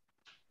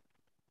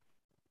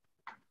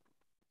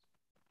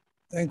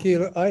 Thank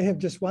you. I have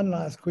just one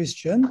last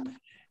question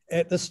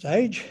at this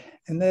stage,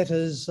 and that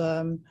is,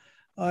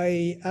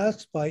 I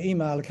asked by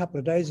email a couple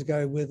of days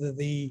ago whether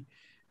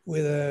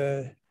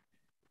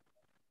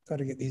got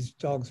to get these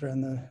dogs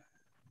around the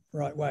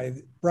right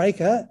way,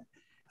 breaker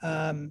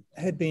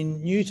had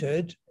been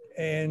neutered,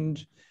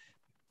 and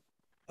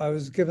I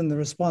was given the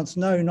response,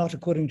 no, not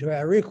according to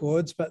our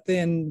records. But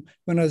then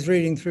when I was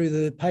reading through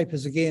the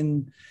papers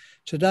again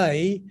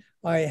today,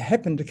 I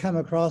happened to come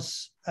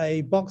across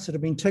a box that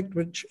had been ticked,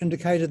 which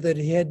indicated that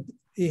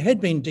he had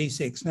been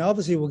desexed. Now,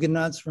 obviously, we'll get an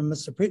answer from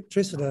Mr.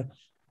 Tressida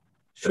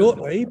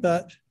shortly,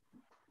 but...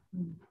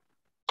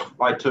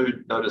 I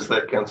too noticed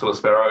that, Councillor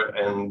Sparrow,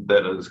 and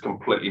that is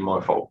completely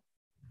my fault.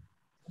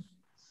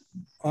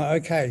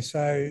 Okay,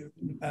 so...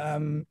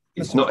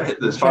 it's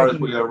not, as far as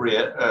we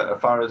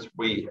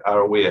are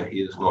aware,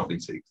 he is not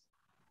desexed.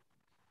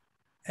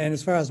 And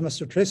as far as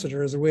Mr.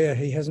 Tressida is aware,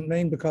 he hasn't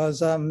been, because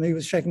he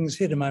was shaking his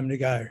head a moment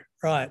ago.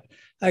 Right.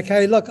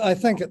 Okay, look, I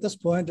think at this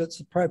point it's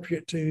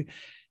appropriate to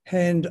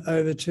hand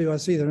over to, I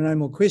see there are no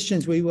more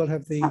questions. We will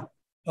have the,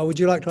 would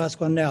you like to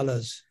ask one now,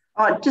 Liz?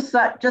 Just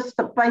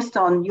based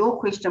on your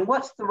question,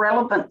 what's the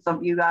relevance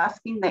of you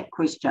asking that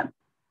question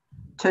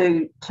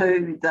to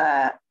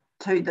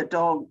the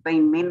dog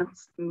being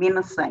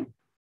menacing?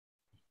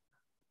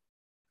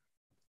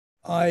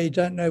 I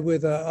don't know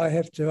whether I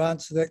have to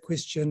answer that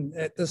question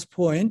at this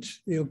point.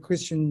 Your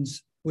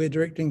questions, we're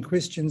directing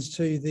questions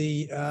to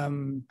the...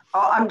 I'm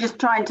just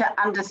trying to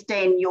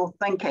understand your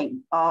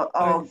thinking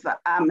of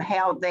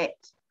how that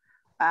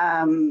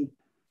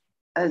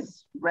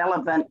is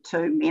relevant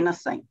to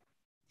menacing.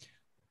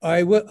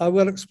 I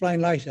will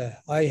explain later.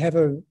 I have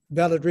a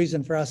valid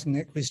reason for asking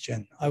that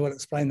question. I will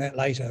explain that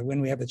later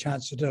when we have a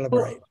chance to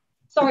deliberate.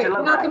 Sorry,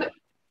 Malcolm,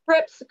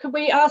 perhaps could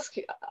we ask,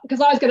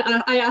 because I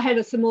had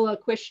a similar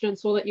question and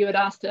saw that you had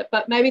asked it,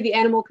 but maybe the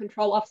animal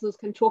control officers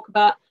can talk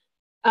about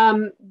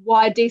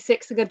why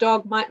desexing a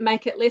dog might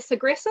make it less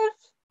aggressive,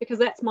 because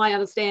that's my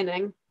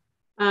understanding.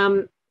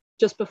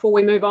 Just before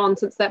we move on,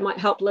 since that might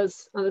help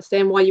Liz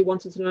understand why you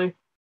wanted to know.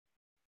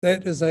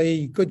 That is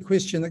a good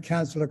question that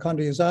Councillor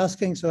Condi is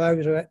asking. So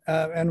over to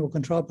Animal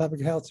Control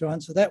Public Health to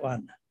answer that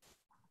one.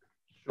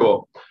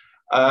 Sure.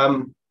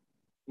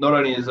 Not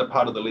only is it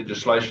part of the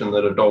legislation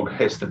that a dog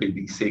has to be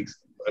desexed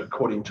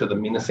according to the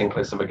menacing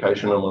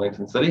classification in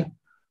Wellington City,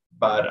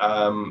 but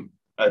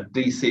a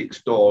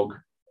desexed dog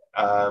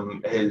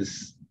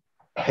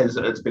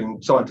it's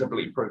been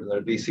scientifically proven that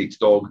a desexed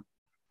dog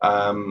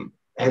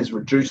has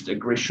reduced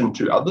aggression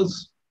to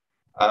others,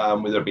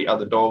 whether it be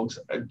other dogs,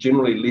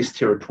 generally less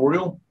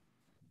territorial,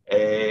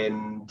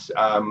 and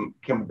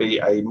can be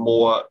a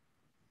more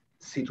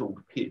settled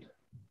pet,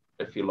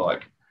 if you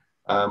like.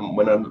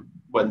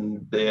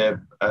 When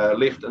they're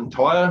left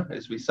entire,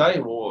 as we say,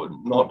 or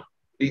not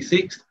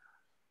desexed,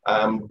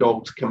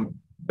 dogs can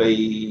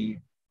be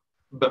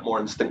a bit more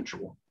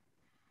instinctual.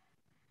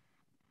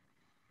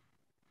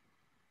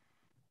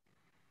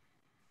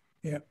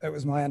 Yeah, that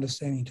was my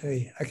understanding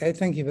too. Okay,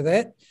 thank you for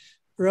that.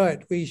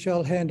 Right, we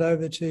shall hand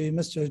over to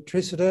Mr.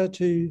 Tressida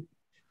to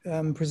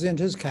present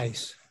his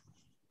case.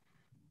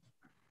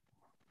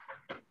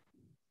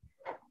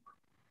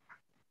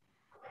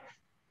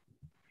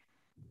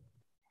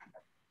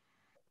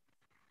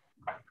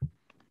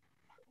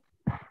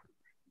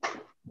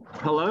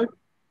 Hello?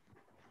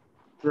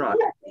 Right.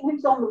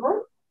 Who's on the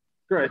road?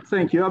 Great,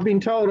 thank you. I've been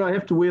told I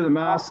have to wear the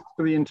mask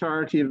for the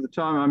entirety of the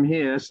time I'm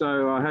here,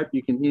 so I hope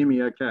you can hear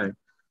me okay.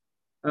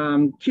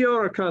 Kia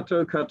ora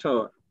koutou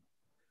katoa.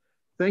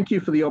 Thank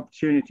you for the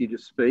opportunity to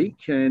speak.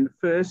 And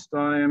first,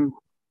 I am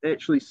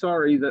actually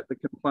sorry that the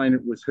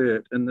complainant was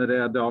hurt and that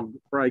our dog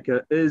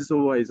Breaker is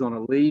always on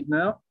a lead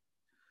now.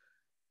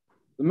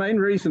 The main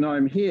reason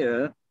I'm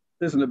here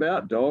isn't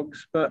about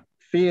dogs, but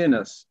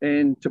fairness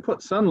and to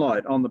put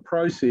sunlight on the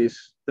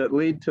process that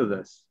led to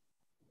this.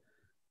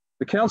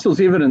 The council's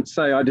evidence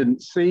say I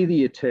didn't see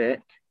the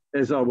attack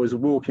as I was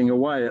walking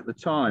away at the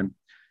time.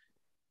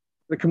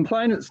 The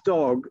complainant's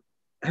dog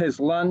has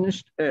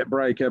lunged at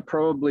Breaker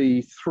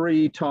probably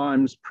 3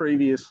 times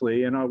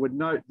previously, and I would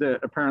note that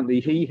apparently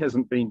he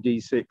hasn't been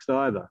desexed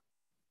either.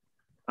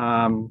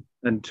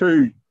 And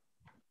 2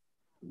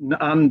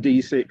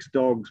 undesexed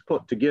dogs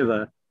put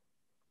together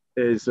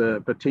is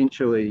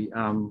potentially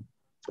a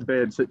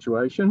bad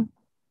situation.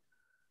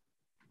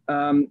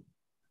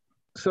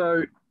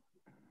 So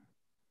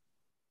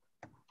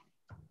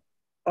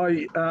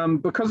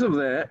because of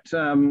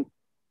that,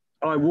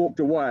 I walked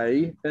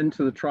away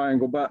into the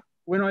triangle, but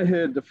when I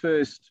heard the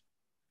first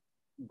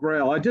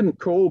growl, I didn't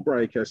call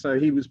Breaker, so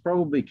he was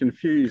probably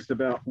confused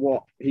about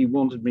what he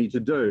wanted me to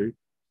do.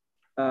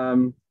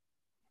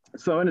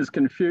 So in his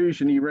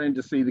confusion, he ran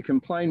to see the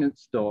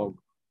complainant's dog,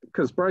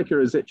 because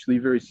Breaker is actually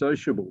very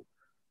sociable.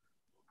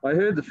 I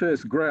heard the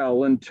first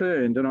growl and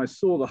turned, and I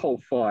saw the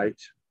whole fight,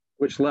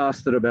 which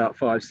lasted about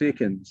 5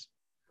 seconds.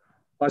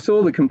 I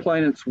saw the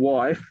complainant's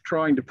wife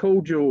trying to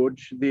pull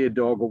George, their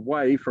dog,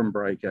 away from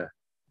Breaker.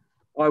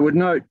 I would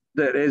note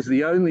that as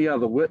the only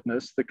other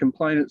witness, the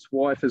complainant's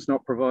wife has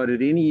not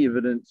provided any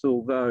evidence,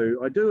 although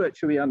I do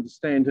actually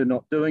understand her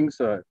not doing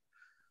so.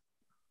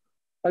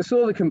 I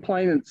saw the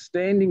complainant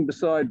standing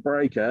beside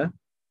Breaker,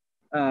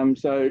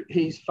 so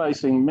he's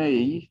facing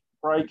me.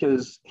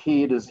 Breaker's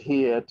head is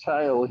here,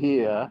 tail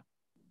here,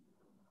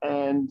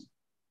 and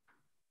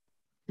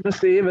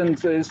Mr.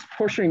 Evans is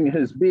pushing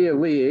his bare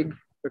leg,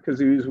 because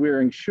he was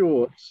wearing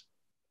shorts,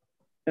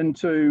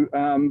 into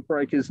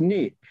Breaker's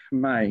neck,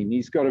 mane.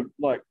 He's got a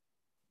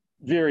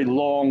very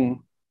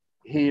long,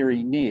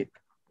 hairy neck.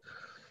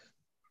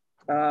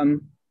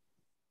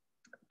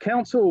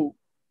 Council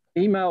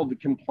emailed the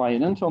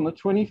complainant on the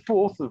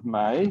 24th of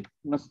May,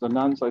 Mr.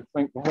 Nuns, I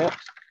think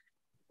perhaps,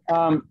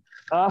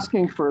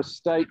 asking for a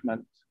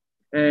statement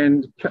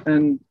and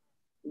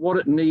what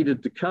it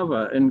needed to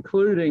cover,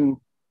 including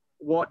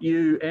what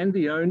you and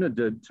the owner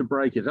did to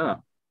break it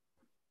up.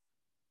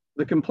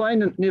 The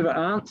complainant never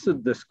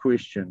answered this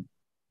question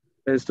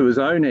as to his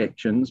own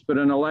actions, but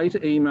in a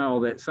later email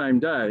that same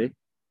day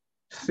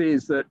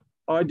says that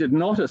I did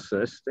not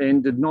assist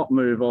and did not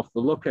move off the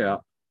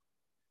lookout.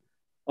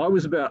 I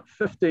was about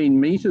 15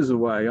 metres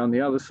away on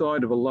the other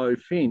side of a low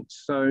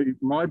fence, so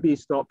my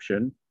best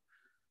option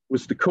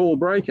was to call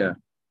Breaker,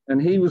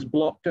 and he was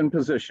blocked in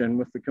position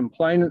with the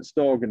complainant's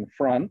dog in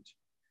front,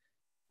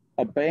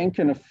 a bank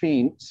and a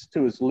fence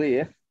to his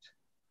left,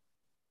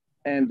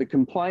 and the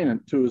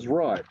complainant to his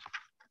right.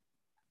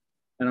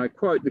 And I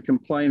quote the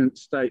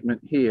complainant's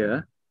statement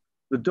here: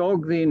 "The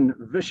dog then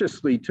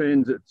viciously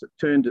turned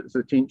its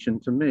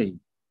attention to me.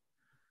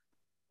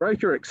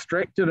 Breaker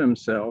extracted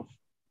himself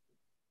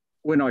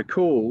when I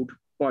called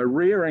by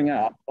rearing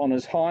up on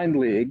his hind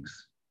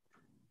legs,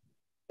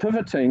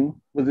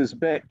 pivoting with his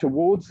back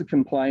towards the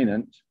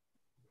complainant,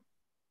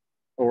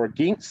 or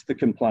against the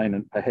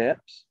complainant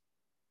perhaps,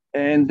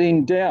 and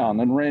then down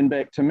and ran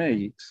back to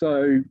me."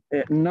 So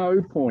at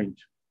no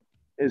point,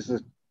 as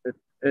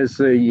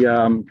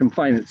the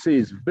complainant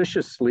says,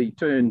 viciously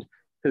turned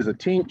his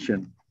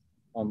attention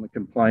on the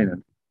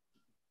complainant.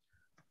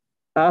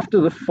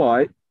 After the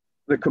fight,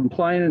 the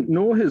complainant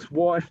nor his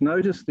wife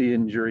noticed the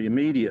injury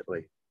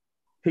immediately.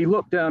 He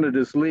looked down at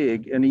his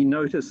leg and he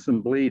noticed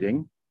some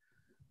bleeding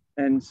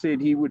and said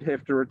he would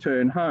have to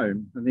return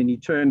home. And then he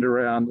turned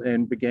around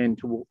and began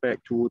to walk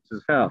back towards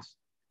his house.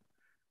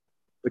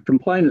 The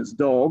complainant's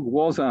dog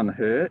was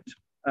unhurt,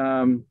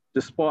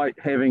 despite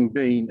having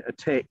been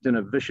attacked in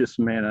a vicious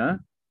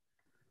manner.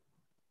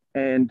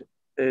 And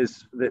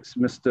that's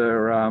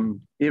Mr.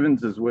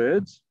 Evans's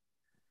words.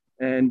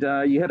 And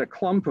he had a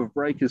clump of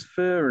Breaker's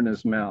fur in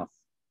his mouth.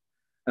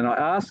 And I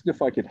asked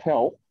if I could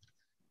help,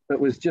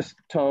 but was just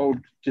told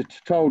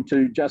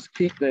to just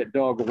keep that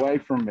dog away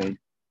from me.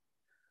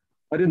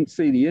 I didn't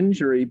see the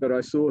injury, but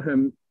I saw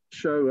him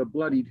show a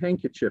bloodied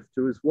handkerchief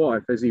to his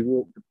wife as he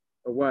walked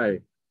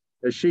away,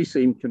 as she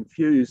seemed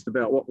confused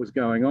about what was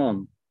going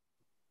on.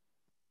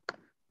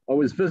 I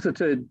was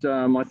visited,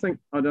 I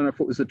don't know if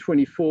it was the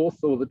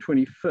 24th or the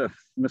 25th,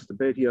 Mr.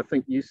 Batty, I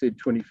think you said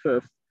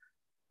 25th,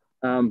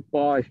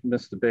 by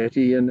Mr.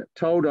 Batty, and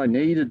told I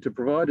needed to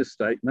provide a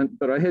statement,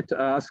 but I had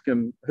to ask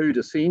him who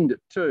to send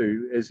it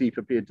to as he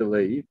prepared to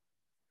leave.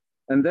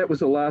 And that was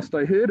the last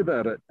I heard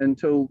about it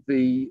until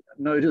the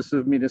notice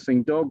of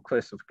menacing dog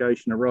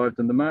classification arrived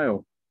in the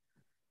mail.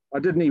 I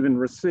didn't even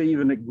receive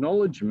an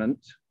acknowledgement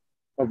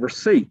of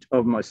receipt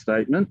of my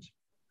statement.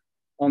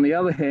 On the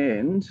other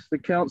hand, the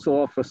council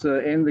officer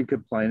and the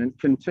complainant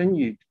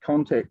continued to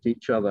contact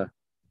each other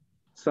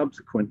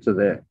subsequent to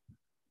that.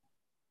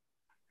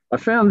 I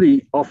found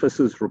the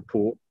officer's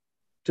report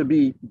to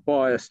be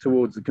biased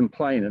towards the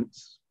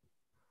complainant's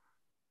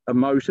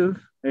emotive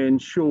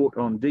and short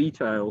on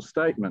detail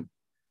statement.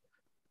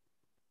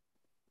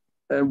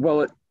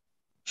 Well, it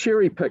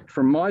cherry-picked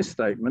from my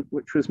statement,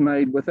 which was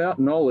made without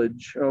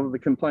knowledge of the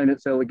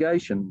complainant's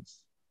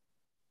allegations.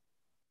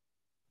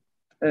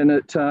 and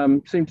it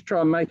seemed to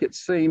try and make it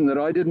seem that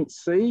I didn't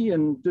see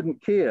and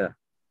didn't care.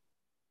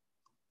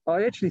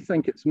 I actually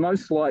think it's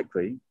most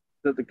likely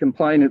that the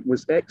complainant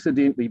was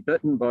accidentally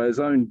bitten by his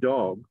own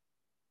dog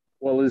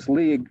while his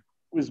leg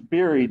was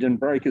buried in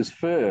Breaker's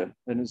fur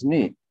in his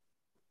neck.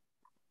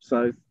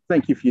 So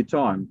thank you for your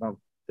time. Well,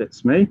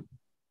 that's me.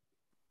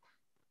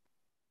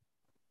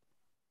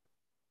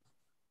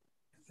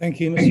 Thank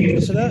you,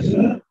 Mr.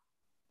 Tressida.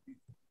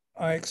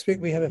 I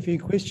expect we have a few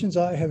questions.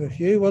 I have a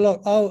few. Well,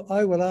 look,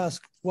 I will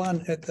ask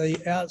one at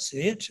the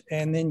outset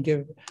and then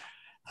give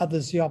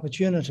others the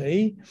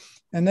opportunity.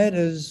 And that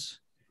is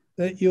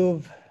that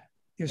you've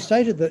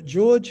stated that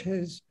George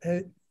has,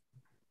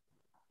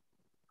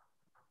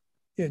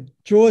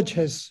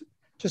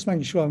 just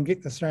making sure I'm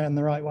getting this around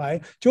the right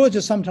way. George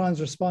has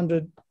sometimes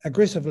responded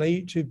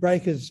aggressively to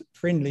Breaker's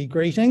friendly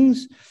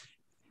greetings,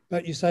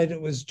 but you say that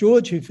it was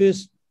George who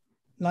first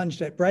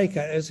lunged at Breaker,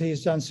 as he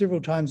has done several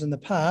times in the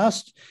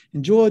past,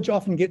 and George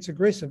often gets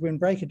aggressive when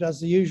Breaker does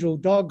the usual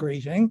dog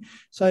greeting.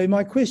 So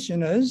my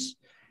question is,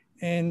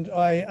 and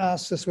I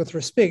ask this with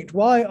respect,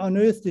 why on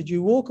earth did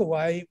you walk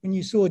away when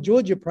you saw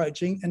George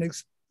approaching and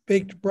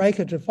expect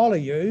Breaker to follow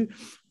you?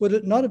 Would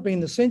it not have been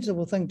the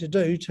sensible thing to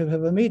do to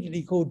have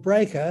immediately called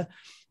Breaker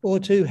or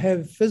to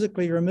have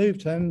physically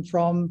removed him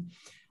from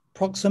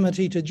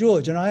proximity to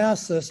George? And I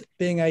ask this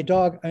being a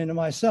dog owner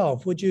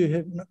myself, would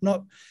you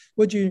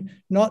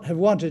not have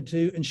wanted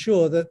to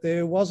ensure that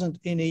there wasn't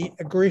any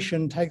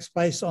aggression takes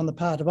place on the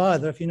part of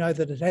either, if you know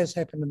that it has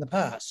happened in the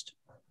past?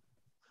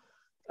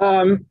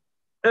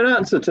 In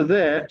answer to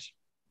that,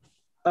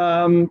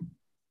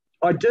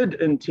 I did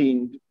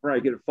intend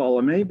Breaker to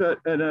follow me, but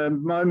in a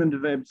moment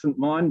of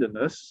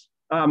absent-mindedness,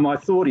 I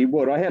thought he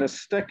would. I had a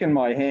stick in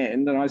my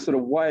hand and I sort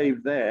of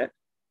waved that.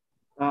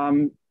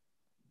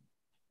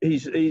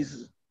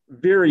 He's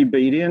very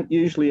obedient,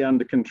 usually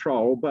under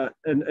control, but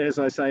as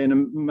I say,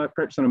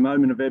 perhaps in a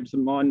moment of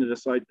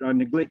absent-mindedness, I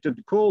neglected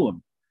to call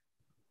him.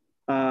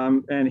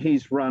 And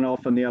he's run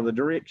off in the other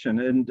direction.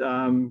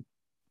 And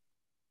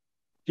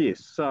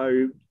yes,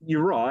 so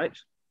you're right.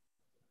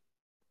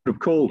 I could have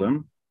called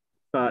him,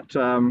 but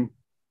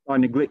I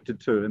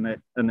neglected to in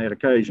that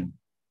occasion.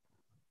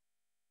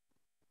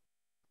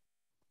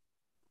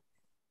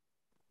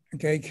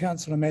 Okay,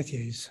 Councillor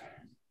Matthews.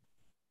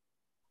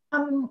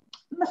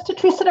 Mr.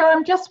 Tressida,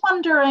 I'm just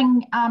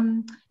wondering,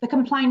 the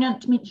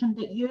complainant mentioned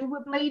that you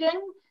were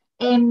bleeding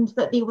and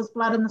that there was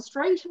blood in the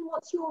street, and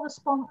what's your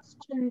response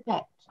to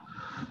that?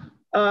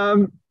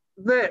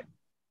 That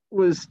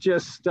was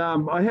just,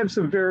 I have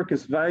some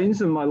varicose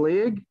veins in my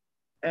leg,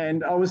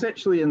 and I was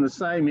actually in the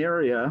same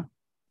area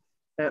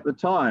at the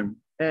time.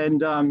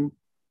 And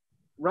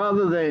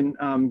rather than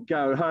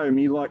go home,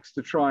 he likes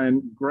to try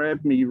and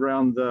grab me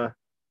around the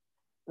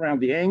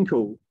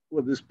ankle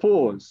with his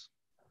paws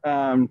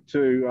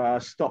to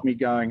stop me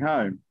going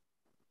home.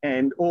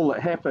 And all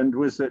that happened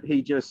was that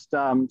he just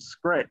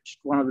scratched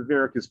one of the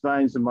varicose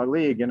veins in my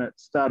leg and it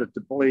started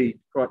to bleed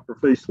quite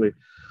profusely.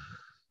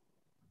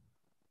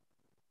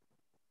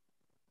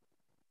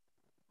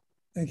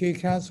 Thank you,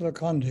 Councillor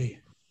Condi.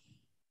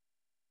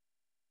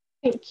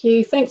 Thank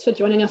you. Thanks for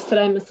joining us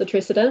today, Mr.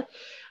 Tressida.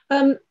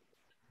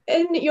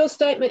 In your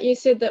statement, you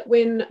said that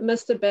when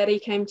Mr. Batty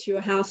came to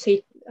your house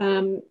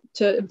to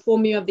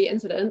inform you of the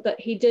incident, that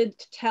he did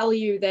tell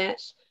you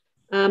that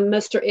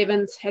Mr.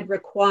 Evans had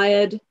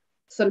required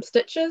some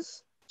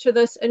stitches to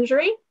this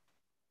injury.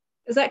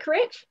 Is that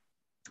correct?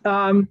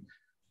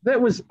 That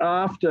was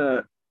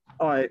after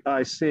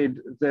I said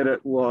that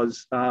it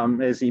was,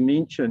 as he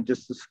mentioned,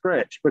 just a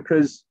scratch,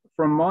 because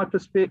from my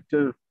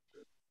perspective,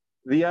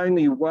 the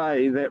only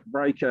way that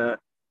Breaker,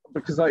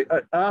 because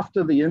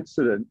after the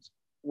incident,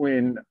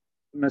 when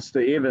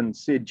Mr.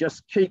 Evans said,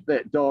 just keep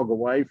that dog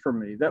away from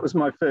me, that was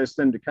my first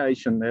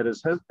indication that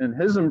in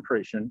his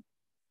impression,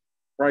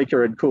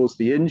 Breaker had caused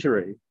the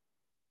injury.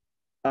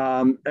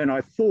 And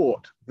I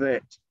thought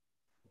that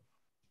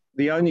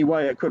the only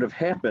way it could have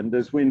happened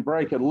is when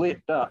Breaker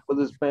leapt up with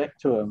his back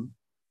to him,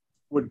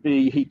 would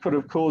be he could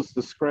have caused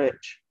the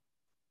scratch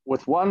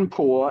with one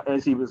paw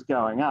as he was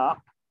going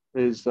up,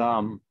 his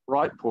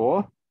right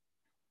paw,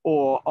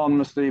 or on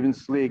Mr.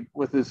 Evans' leg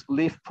with his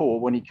left paw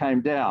when he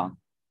came down.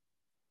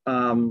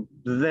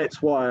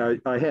 That's why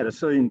I had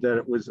assumed that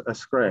it was a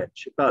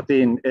scratch. But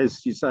then,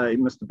 as you say,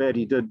 Mr.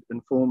 Batty did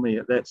inform me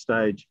at that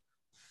stage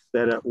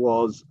that it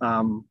was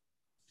a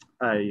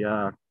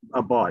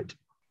bite.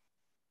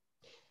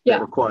 Yeah,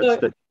 that required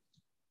stitches.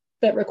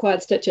 That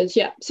required stitches,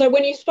 yeah. So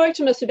when you spoke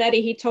to Mr.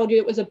 Batty, he told you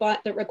it was a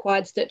bite that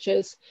required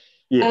stitches.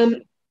 Yes.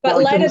 But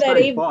well, later that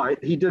evening,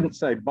 he didn't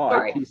say bite.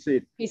 Sorry. He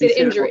said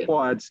injury. It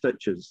required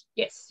stitches.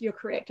 Yes, you're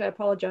correct. I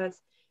apologise.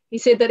 He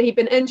said that he'd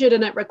been injured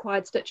and it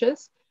required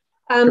stitches.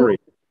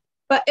 Correct.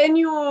 But in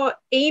your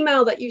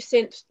email that you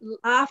sent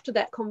after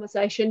that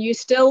conversation, you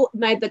still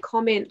made the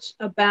comment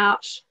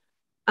about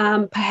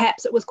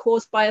perhaps it was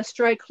caused by a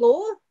stray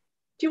claw.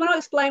 Do you want to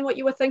explain what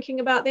you were thinking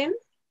about then?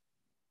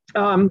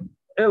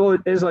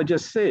 As I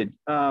just said,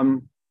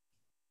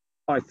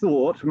 I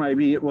thought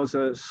maybe it was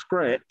a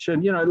scratch,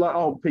 and like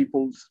old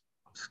people's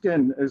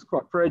skin is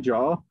quite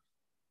fragile,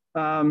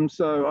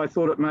 So I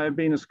thought it may have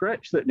been a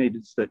scratch that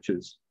needed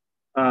stitches.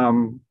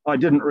 I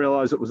didn't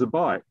realise it was a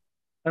bite.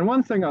 And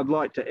one thing I'd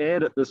like to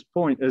add at this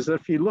point is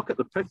if you look at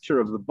the picture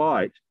of the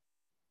bite,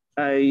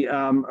 a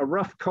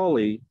rough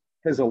collie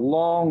has a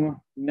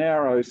long,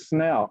 narrow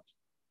snout.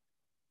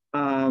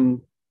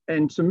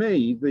 And to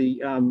me,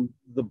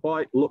 the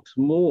bite looks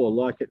more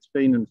like it's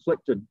been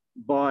inflicted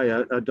by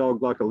a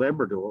dog like a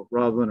Labrador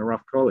rather than a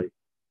rough collie.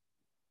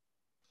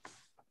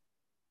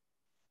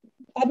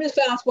 I'm just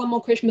going to ask one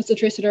more question, Mr.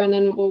 Tressida, and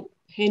then we'll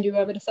hand you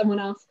over to someone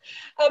else.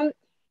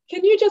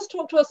 Can you just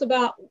talk to us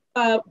about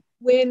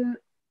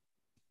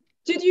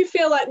did you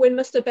feel like when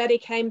Mr. Batty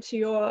came to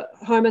your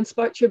home and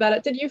spoke to you about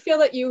it, did you feel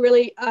that you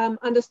really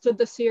understood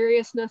the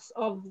seriousness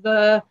of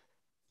the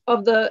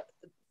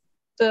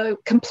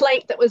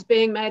complaint that was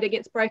being made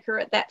against Breaker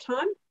at that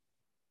time?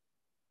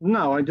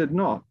 No, I did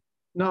not.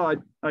 No,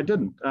 I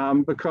didn't,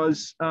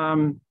 because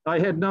I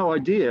had no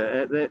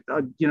idea that,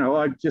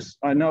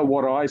 I know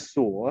what I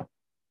saw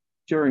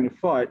during the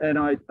fight, and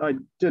I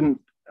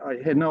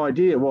had no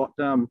idea what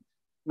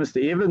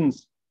Mr.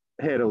 Evans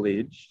had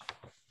alleged.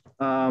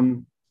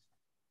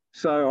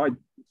 So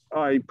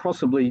I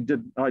possibly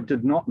did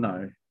not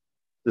know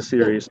the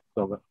seriousness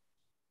of it.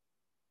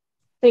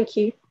 Thank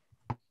you.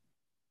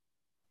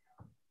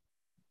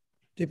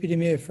 Deputy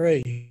Mayor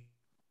Free.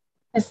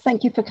 Yes,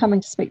 thank you for coming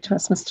to speak to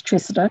us, Mr.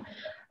 Tressida.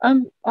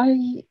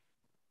 I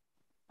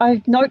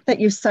note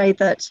that you say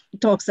that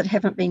dogs that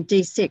haven't been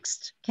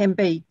desexed can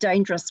be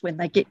dangerous when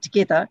they get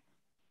together.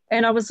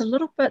 And I was a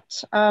little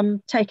bit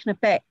taken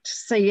aback to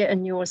see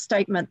in your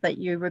statement that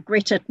you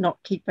regretted not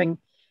keeping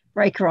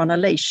Breaker on a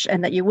leash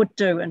and that you would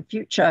do in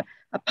future,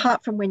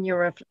 apart from when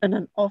you're in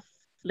an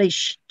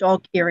off-leash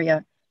dog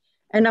area.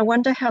 And I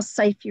wonder how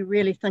safe you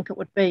really think it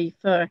would be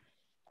for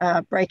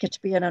Breaker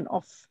to be in an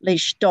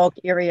off-leash dog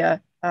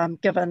area,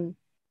 given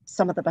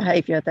some of the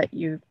behaviour that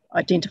you've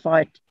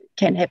identified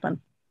can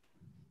happen.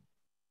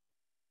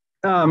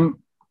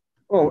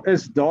 Well,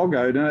 as dog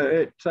owner,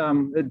 it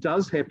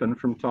does happen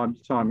from time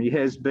to time. He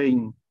has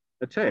been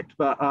attacked,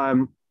 but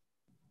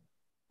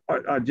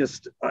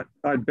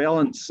I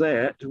balance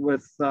that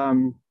with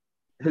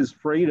his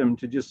freedom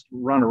to just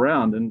run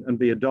around and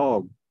be a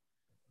dog.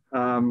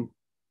 And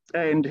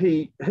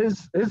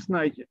his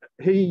nature,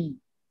 he's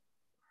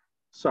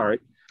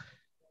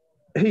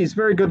a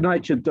very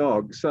good-natured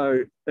dog,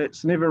 so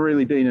it's never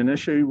really been an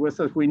issue with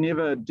us. We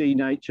never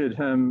denatured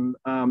him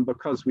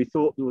because we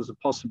thought there was a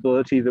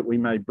possibility that we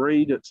may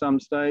breed at some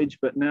stage,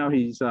 but now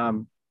he's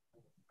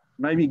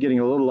maybe getting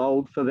a little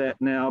old for that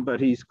now, but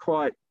he's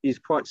quite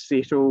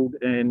settled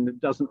and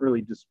doesn't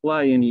really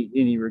display any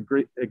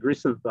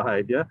aggressive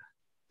behaviour.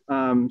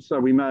 So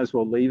we may as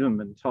well leave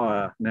him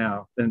entire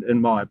now, in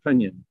my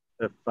opinion,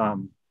 if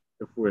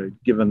we're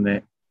given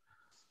that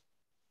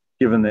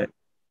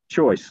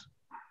choice.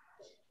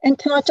 And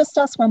can I just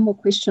ask one more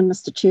question,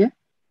 Mr. Chair?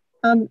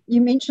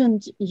 You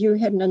mentioned you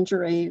had an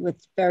injury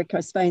with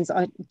varicose veins.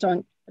 I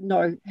don't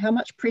know, how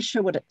much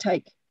pressure would it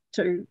take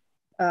to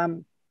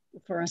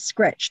for a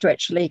scratch to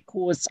actually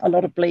cause a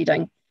lot of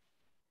bleeding?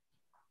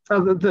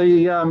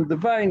 The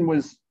vein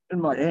was in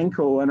my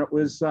ankle, and it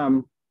was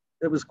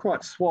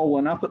quite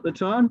swollen up at the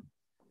time.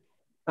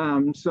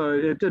 So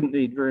it didn't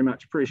need very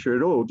much pressure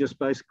at all. Just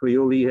basically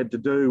all he had to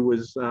do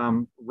was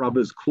rub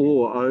his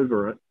claw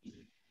over it,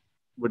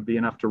 would be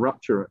enough to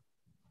rupture it.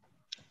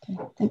 Okay,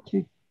 thank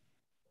you.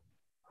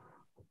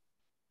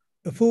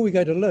 Before we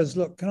go to Liz,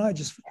 look, can I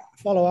just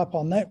follow up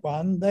on that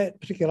one?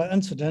 That particular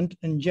incident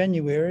in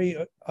January,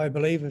 I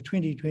believe, of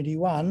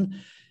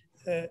 2021,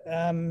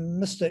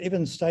 Mr.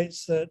 Evans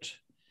states that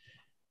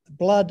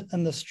blood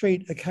in the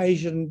street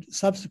occasioned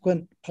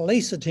subsequent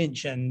police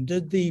attention.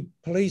 Did the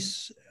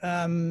police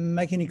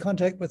make any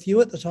contact with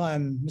you at the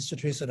time, Mr.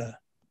 Tressida?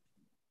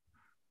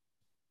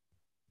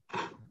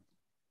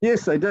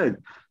 Yes, they did.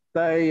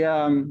 They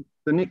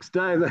the next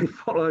day they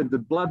followed the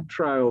blood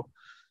trail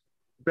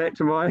back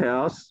to my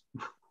house,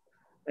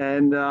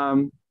 and I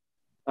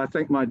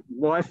think my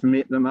wife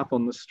met them up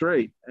on the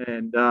street,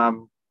 and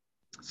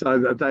so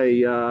that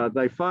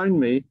they phoned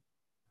me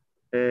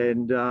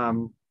and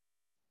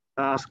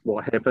asked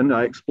what happened.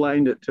 I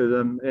explained it to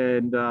them,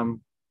 and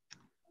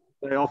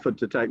they offered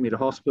to take me to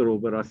hospital,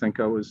 but I think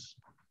I was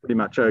pretty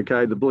much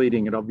okay. The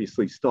bleeding had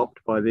obviously stopped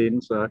by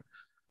then, so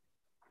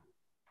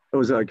it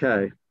was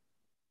okay.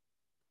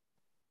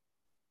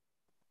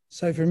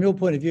 So from your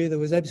point of view, there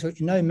was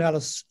absolutely no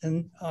malice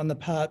on the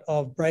part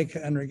of Breaker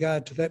in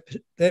regard to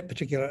that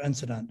particular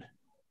incident?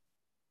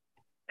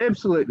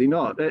 Absolutely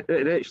not.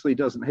 It actually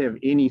doesn't have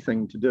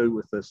anything to do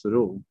with this at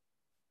all.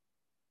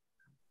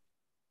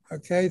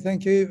 Okay,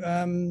 thank you.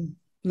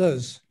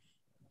 Liz.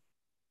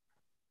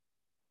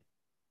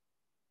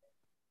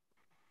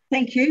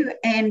 Thank you,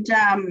 and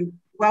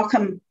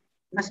welcome,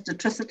 Mr.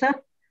 Tressida.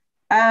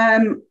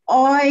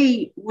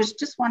 I was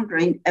just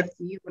wondering if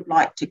you would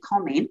like to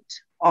comment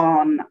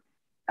on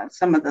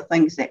some of the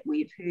things that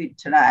we've heard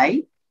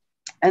today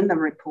in the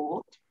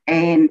report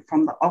and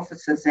from the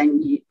officers,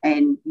 and you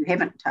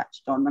haven't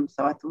touched on them,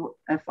 so I thought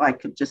if I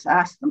could just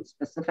ask them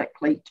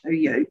specifically to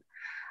you.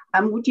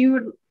 Would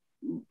you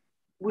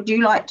would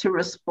you like to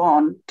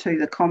respond to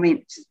the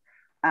comments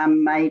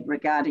made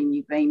regarding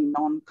you being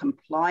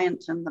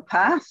non-compliant in the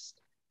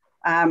past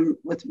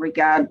with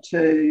regard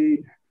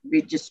to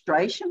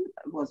registration?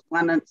 It was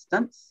one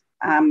instance,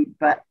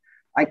 but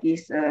I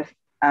guess if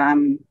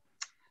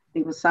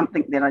there was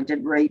something that I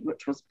did read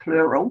which was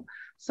plural,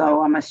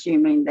 so I'm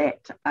assuming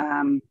that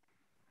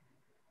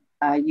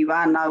you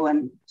are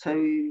known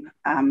to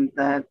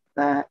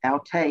our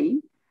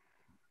team.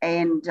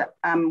 And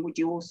would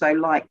you also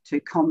like to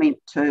comment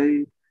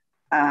to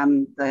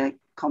the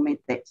comment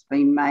that's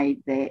been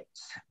made that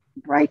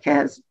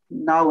Breaker is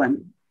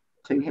known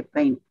to have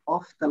been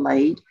off the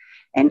lead,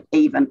 and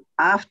even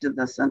after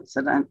this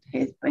incident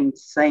has been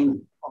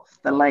seen off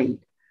the lead?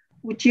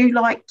 Would you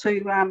like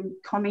to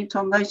comment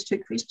on those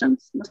two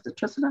questions, Mr.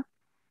 Tressida?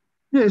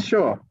 Yeah,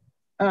 sure.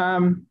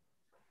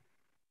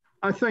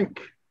 I think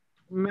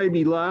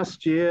maybe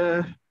last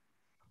year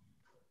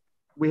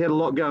we had a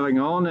lot going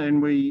on,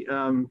 and we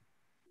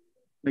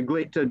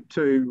neglected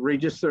to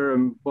register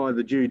him by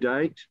the due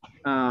date.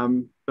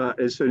 But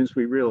as soon as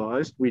we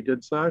realised, we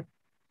did so.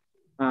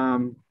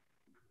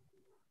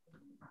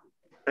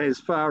 As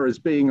far as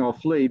being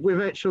off lead,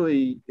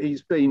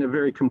 he's been a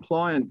very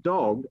compliant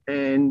dog,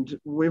 and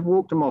we've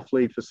walked him off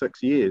lead for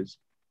 6 years,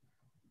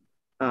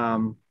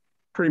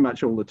 pretty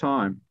much all the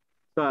time.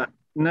 But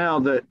now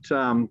that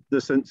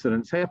this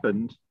incident's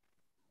happened,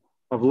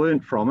 I've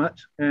learned from it,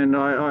 and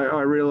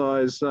I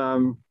realise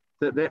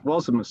that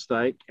was a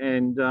mistake,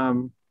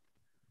 and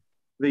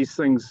these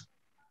things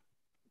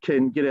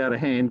can get out of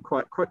hand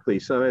quite quickly.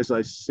 So as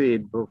I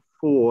said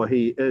before,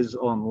 he is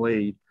on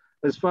lead.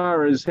 As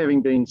far as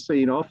having been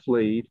seen off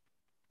lead,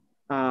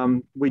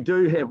 we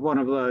do have one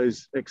of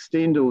those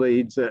extender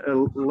leads that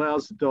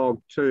allows the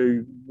dog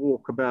to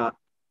walk about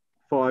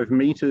 5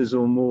 metres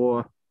or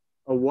more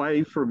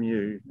away from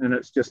you, and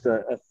it's just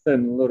a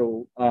thin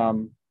little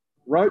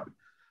rope.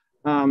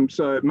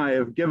 So it may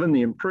have given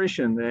the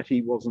impression that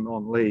he wasn't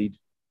on lead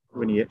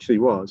when he actually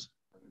was.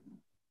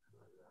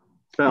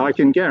 So I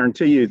can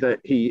guarantee you that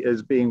he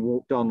is being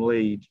walked on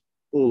lead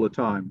all the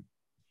time.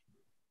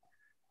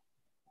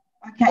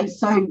 Okay,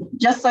 so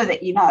just so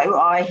that you know,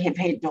 I have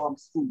had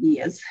dogs for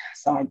years,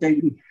 so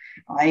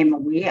I am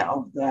aware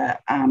of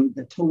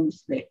the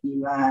tools that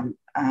you are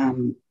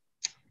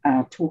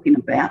talking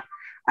about.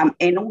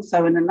 And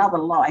also in another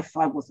life,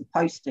 I was a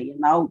postie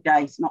in the old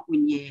days, not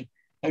when you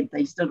had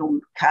these little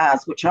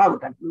cars, which I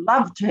would have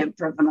loved to have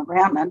driven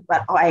around in,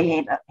 but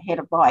I had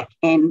a bike.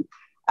 And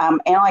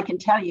I can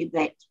tell you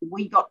that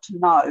we got to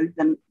know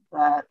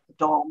the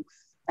dogs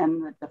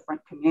in the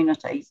different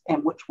communities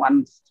and which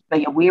ones to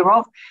be aware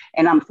of.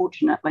 And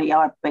unfortunately,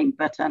 I've been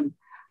bitten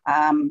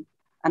a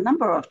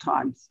number of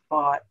times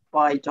by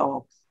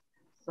dogs.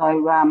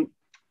 So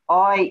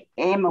I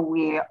am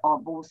aware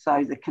of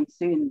also the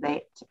concern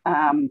that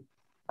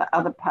the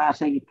other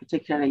party,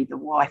 particularly the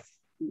wife,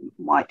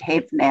 might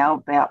have now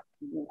about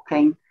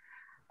walking,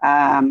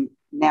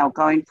 now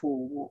going for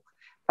a walk.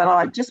 But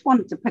I just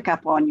wanted to pick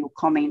up on your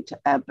comment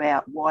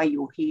about why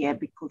you're here,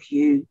 because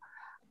you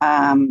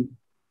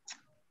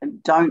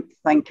don't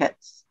think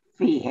it's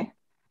fair,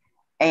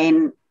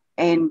 and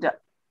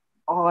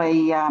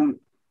I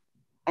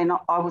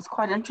was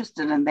quite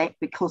interested in that,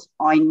 because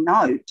I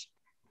note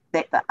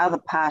that the other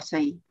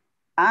party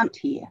aren't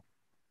here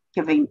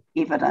giving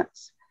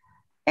evidence,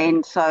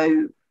 and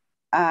so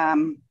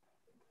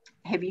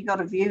have you got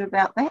a view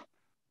about that?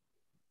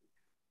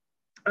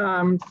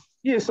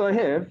 Yes, I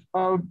have.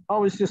 I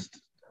was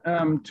just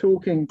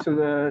talking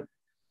to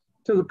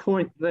the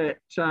point that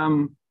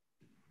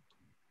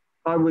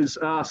I was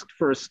asked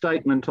for a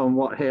statement on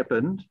what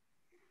happened,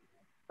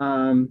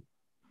 and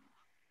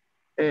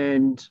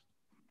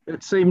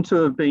it seemed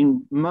to have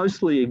been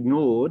mostly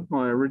ignored,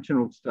 my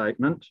original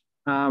statement,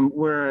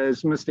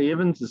 whereas Mr.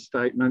 Evans's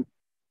statement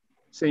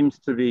seems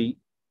to be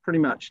pretty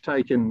much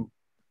taken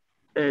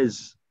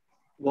as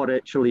what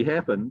actually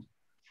happened.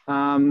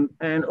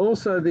 And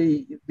also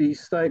the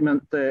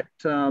statement that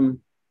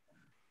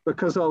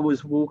because I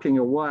was walking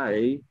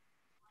away,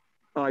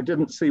 I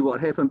didn't see what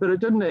happened, but it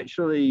didn't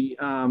actually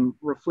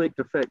reflect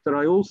the fact that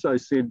I also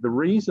said the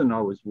reason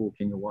I was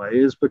walking away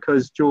is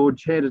because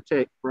George had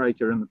attacked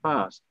Breaker in the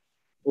past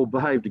or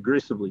behaved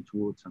aggressively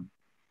towards him.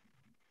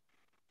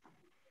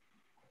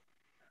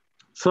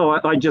 So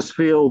I just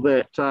feel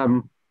that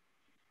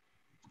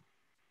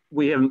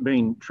we haven't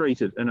been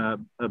treated in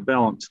a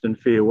balanced and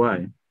fair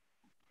way.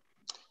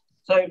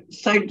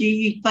 So do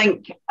you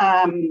think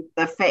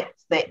the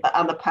fact that the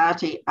other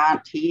party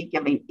aren't here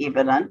giving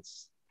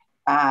evidence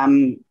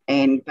and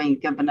being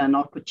given an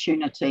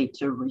opportunity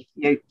to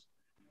refute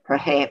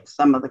perhaps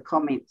some of the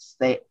comments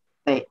that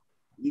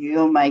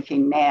you're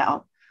making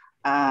now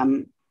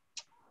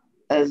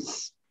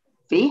is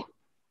fair?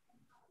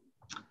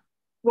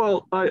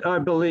 Well, I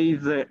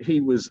believe that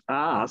he was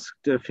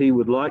asked if he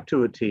would like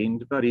to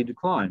attend, but he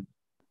declined.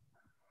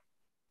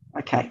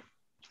 Okay.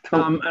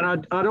 Cool.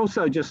 And I'd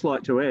also just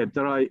like to add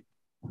that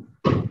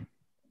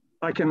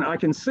I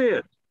can see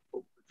it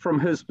from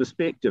his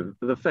perspective,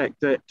 the fact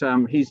that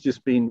he's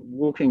just been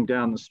walking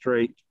down the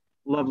street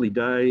lovely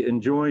day,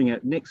 enjoying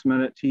it. Next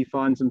minute, he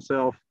finds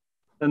himself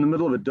in the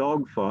middle of a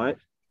dog fight.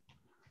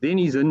 Then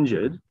he's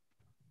injured.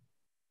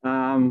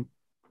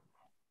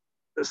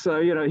 So,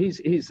 you know,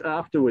 he's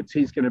afterwards,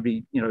 he's going to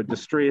be, you know,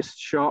 distressed,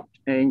 shocked,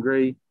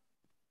 angry.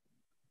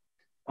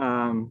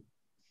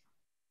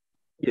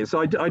 Yes,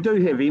 I do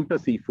have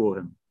empathy for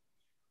him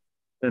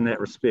in that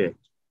respect.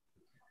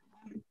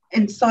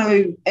 And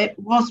so it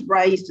was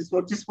raised as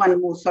well, just one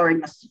more, sorry,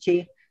 Mr.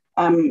 Chair.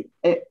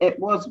 It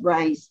was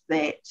raised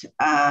that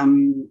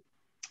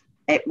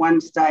at one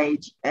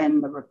stage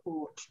in the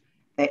report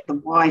that the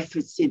wife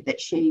had said that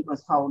she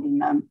was holding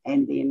them,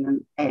 and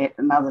then at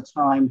another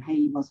time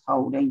he was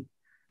holding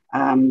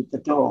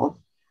the dog.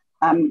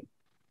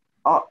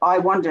 I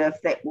wonder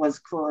if that was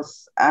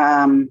because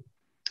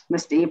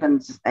Mr.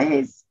 Evans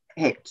has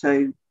had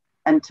to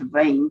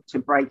intervene to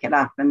break it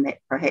up, and that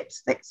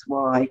perhaps that's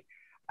why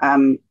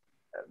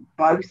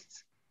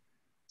both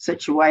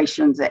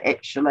situations are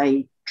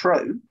actually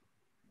true.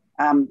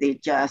 They're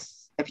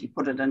just, if you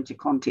put it into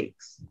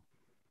context.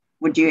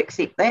 Would you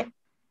accept that?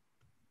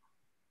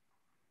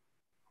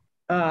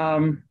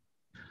 No,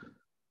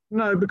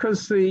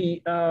 because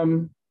the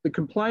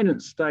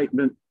complainant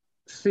statement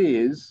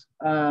says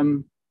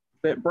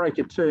that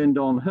Breaker turned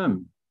on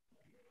him,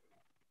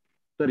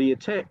 that he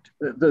attacked.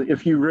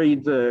 If you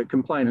read the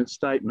complainant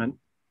statement,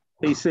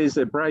 he says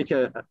that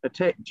Breaker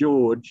attacked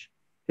George,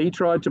 he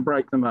tried to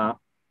break them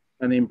up,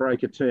 and then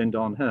Breaker turned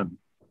on him.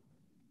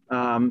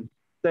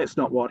 That's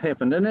not what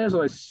happened. And as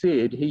I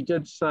said, he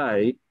did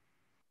say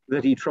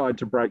that he tried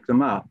to break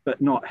them up, but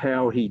not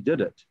how he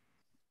did it.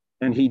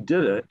 And he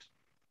did it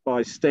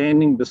by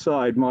standing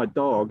beside my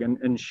dog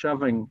and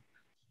shoving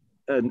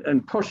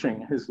and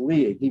pushing his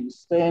leg. He was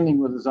standing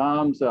with his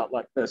arms out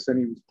like this, and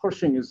he was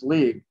pushing his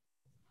leg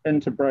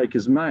into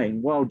Breaker's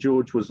mane while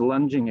George was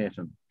lunging at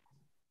him.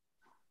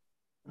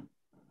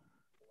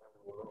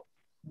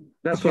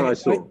 That's what I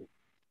saw.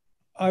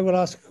 I will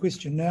ask a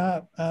question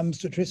now,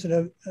 Mr.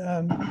 Tressida.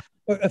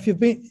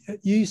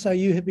 You say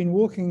you have been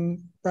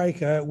walking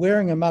Breaker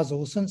wearing a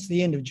muzzle since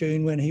the end of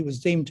June when he was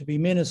deemed to be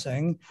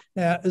menacing.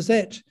 Now,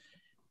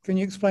 can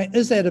you explain,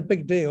 is that a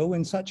big deal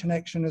when such an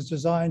action is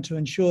designed to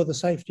ensure the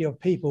safety of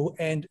people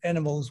and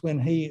animals when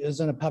he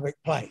is in a public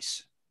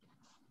place?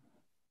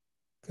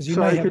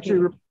 Sorry, could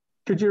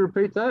you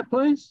repeat that,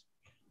 please?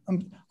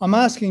 I'm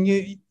asking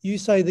you, you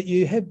say that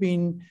you have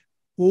been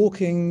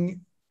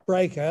walking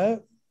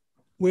Breaker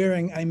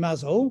wearing a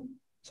muzzle.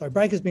 So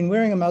Breaker's been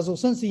wearing a muzzle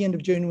since the end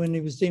of June when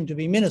he was deemed to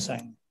be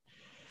menacing.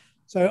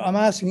 So I'm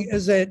asking,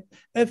 is that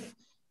if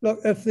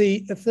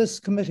this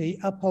committee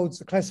upholds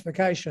the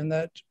classification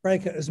that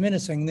Breaker is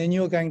menacing, then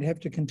you're going to have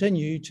to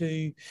continue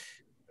to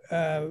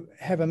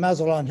have a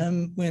muzzle on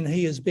him when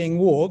he is being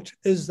walked.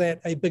 Is that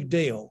a big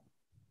deal?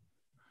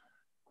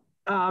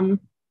 Well,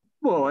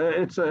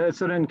 it's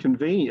an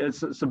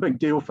inconvenience. It's a big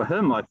deal for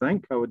him, I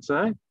think, I would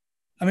say.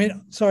 I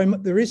mean, sorry,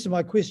 the rest of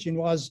my question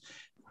was,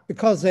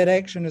 because that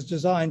action is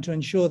designed to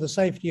ensure the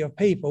safety of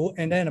people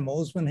and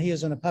animals when he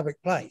is in a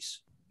public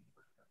place.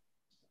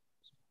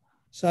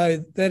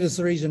 So that is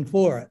the reason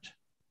for it.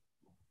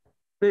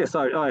 Yes,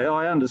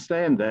 I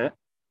understand that.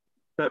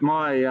 But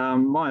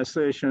my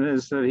assertion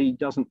is that he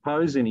doesn't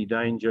pose any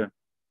danger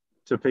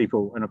to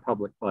people in a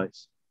public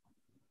place.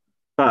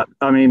 But,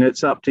 I mean,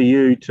 it's up to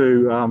you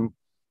to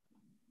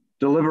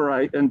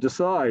deliberate and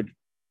decide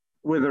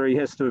whether he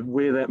has to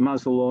wear that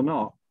muzzle or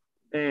not.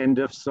 And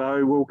if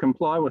so, we'll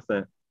comply with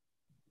that.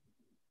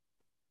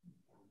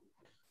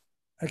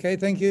 Okay,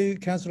 thank you.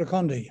 Councillor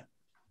Condi.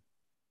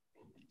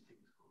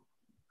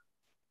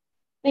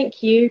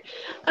 Thank you.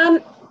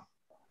 Mr.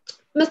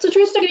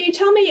 Tressida, can you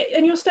tell me,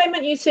 in your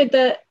statement you said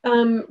that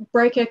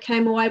Breaker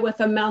came away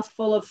with a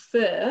mouthful of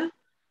fur.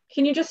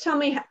 Can you just tell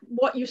me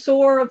what you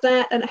saw of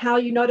that and how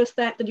you noticed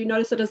that? Did you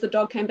notice it as the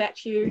dog came back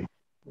to you?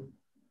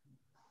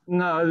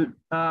 No,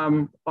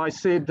 I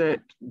said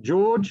that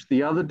George,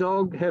 the other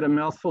dog, had a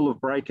mouthful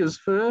of Breaker's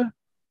fur.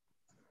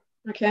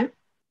 Okay.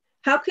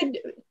 How could,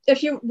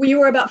 if you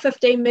were about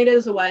 15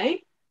 metres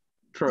away,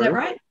 True. Is that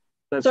right?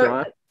 That's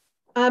right.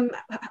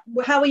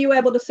 How were you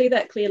able to see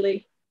that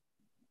clearly?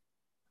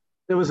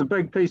 There was a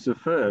big piece of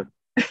fur.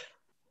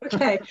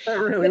 Okay. That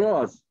really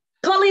was.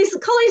 Collies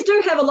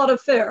do have a lot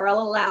of fur,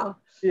 I'll allow.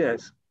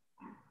 Yes.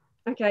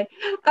 Okay.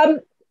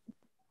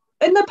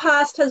 In the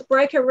past, has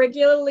Breaker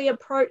regularly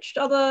approached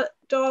other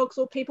dogs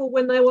or people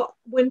when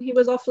he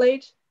was off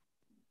lead?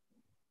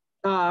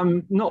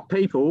 Not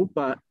people,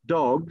 but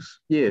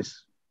dogs,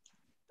 yes.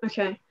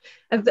 Okay.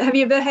 Have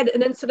you ever had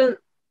an incident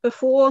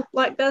before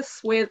like this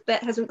where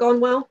that hasn't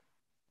gone well?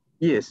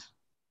 Yes.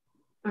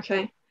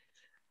 Okay.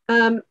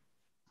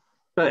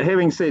 But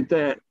having said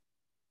that,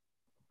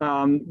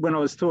 when I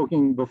was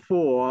talking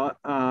before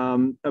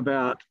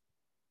about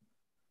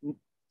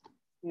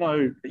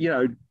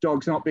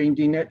dogs not being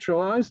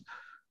denaturalized,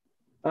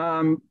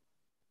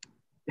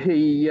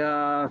 he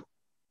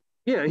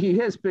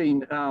has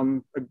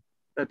been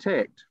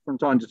attacked from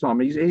time to time.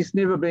 He's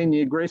never been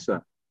the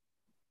aggressor.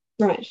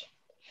 Right.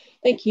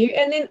 Thank you.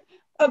 And then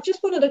I've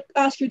just wanted to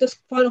ask you this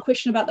final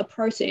question about the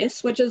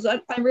process, which is, I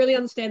really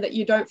understand that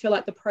you don't feel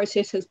like the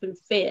process has been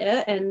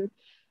fair. And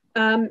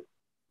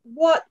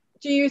what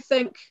do you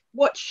think,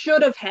 what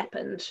should have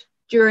happened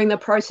during the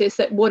process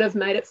that would have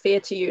made it fair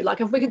to you?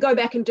 Like, if we could go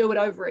back and do it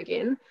over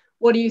again,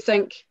 what do you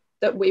think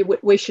that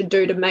we should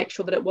do to make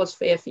sure that it was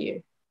fair for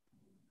you?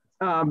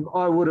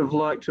 I would have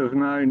liked to have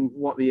known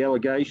what the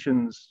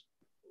allegations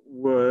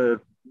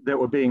were that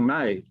were being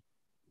made.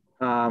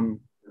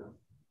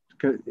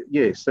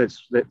 Yes,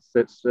 that's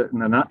it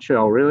in a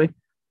nutshell, really.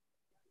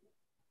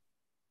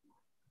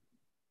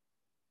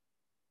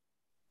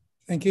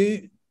 Thank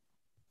you.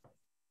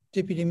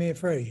 Deputy Mayor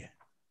Free.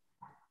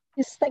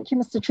 Yes, thank you,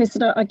 Mr.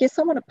 Tressida. I guess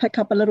I want to pick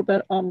up a little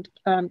bit on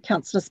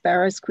Councillor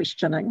Sparrow's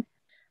questioning.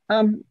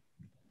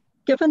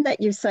 Given that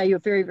you say you're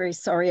very, very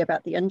sorry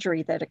about the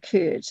injury that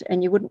occurred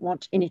and you wouldn't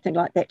want anything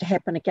like that to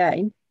happen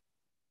again,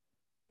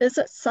 is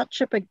it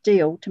such a big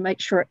deal to make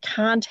sure it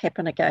can't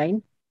happen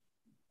again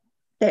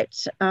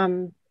that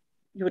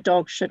your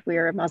dog should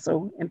wear a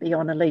muzzle and be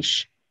on a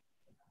leash?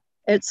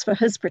 It's for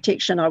his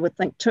protection, I would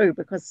think, too,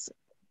 because,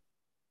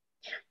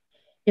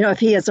 you know, if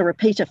he is a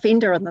repeat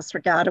offender in this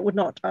regard, it would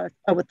not,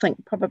 I would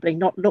think, probably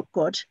not look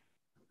good.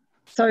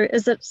 So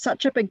is it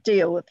such a big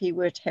deal if he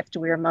were to have to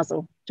wear a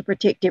muzzle to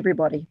protect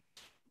everybody?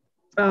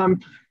 We're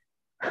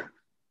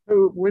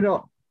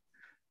not,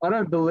 I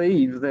don't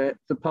believe that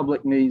the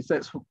public needs,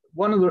 that's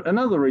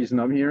another reason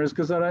I'm here is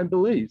because I don't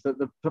believe that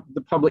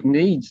the public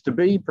needs to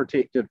be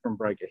protected from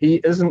Breaker. He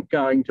isn't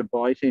going to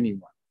bite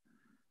anyone.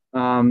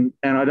 And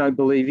I don't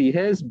believe he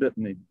has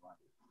bitten anyone.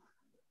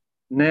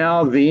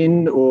 Now,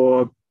 then,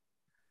 or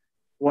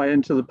way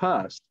into the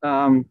past.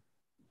 I've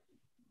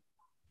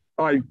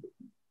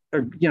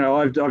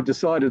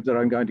decided that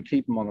I'm going to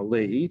keep him on a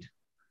lead.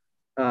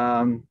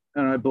 And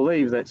I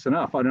believe that's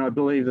enough. I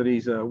believe that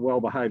he's a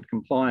well-behaved,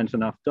 compliant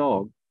enough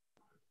dog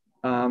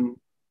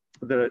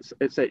that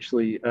it's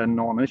actually a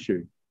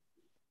non-issue.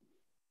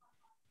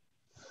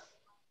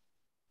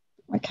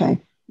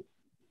 Okay,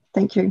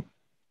 thank you.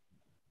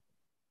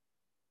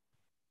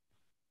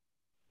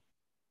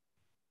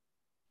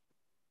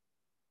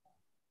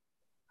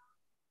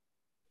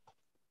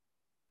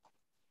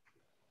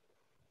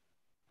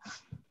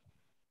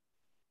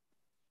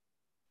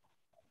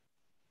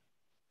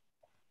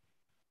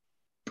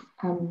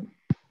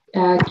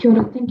 Kia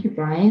ora, thank you,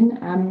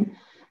 Brian.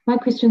 My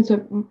questions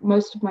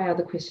most of my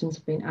other questions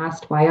have been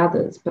asked by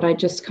others, but I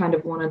just kind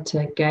of wanted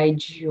to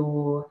gauge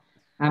your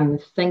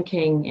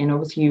thinking, and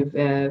obviously you've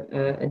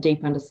a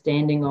deep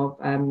understanding of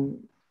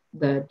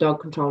the Dog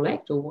Control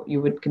Act, or what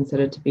you would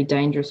consider to be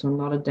dangerous or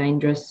not a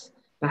dangerous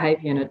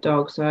behaviour in a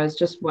dog. So I was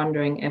just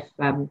wondering if,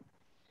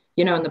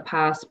 you know, in the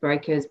past,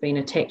 Breaker has been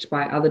attacked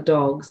by other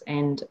dogs,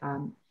 and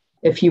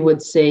if you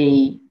would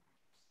see,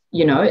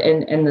 you know,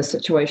 in the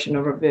situation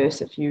of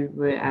reverse, if you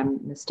were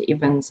Mr.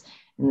 Evans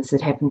and this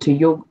had happened to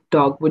your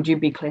dog, would you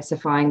be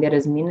classifying that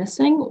as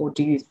menacing, or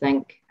do you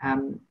think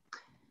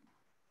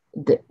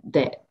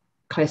that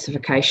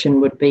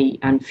classification would be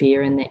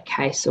unfair in that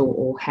case,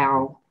 or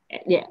how?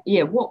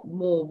 Yeah. What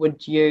more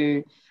would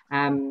you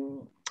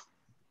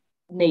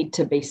need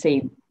to be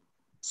seen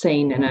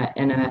in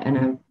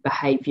a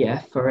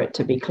behaviour for it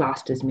to be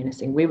classed as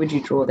menacing? Where would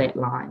you draw that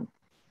line?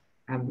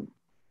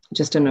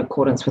 Just in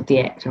accordance with the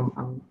Act,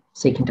 I'm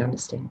seeking to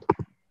understand.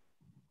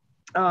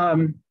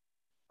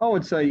 I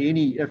would say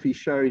if he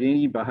showed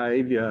any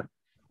behaviour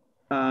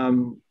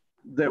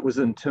that was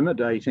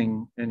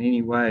intimidating in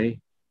any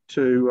way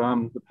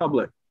to the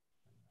public,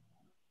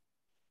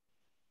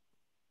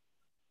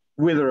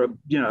 whether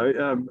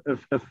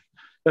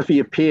if he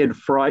appeared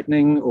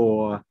frightening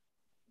or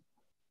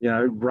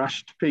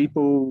rushed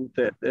people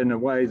that in a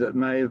way that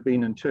may have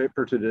been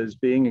interpreted as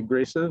being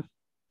aggressive.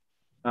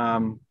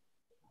 I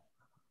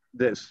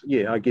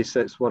guess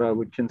that's what I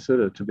would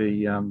consider to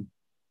be,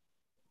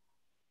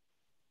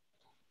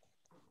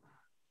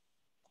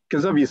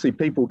 because obviously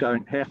people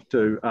don't have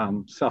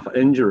to suffer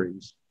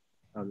injuries,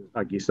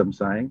 I guess I'm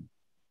saying.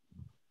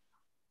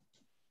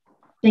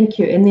 Thank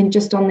you. And then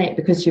just on that,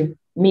 because you've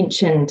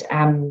mentioned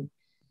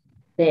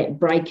that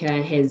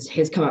Breaker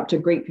has come up to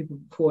greet people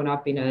before, and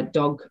I've been a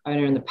dog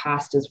owner in the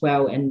past as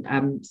well,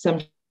 and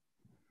sometimes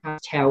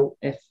tell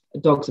if a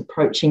dog's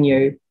approaching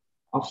you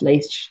off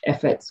leash,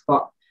 if it's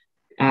got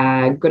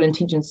good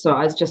intentions. So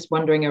I was just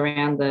wondering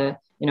around if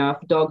a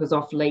dog is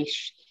off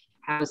leash,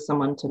 how is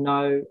someone to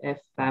know if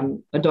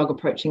a dog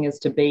approaching is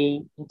to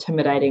be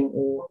intimidating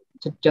or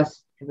to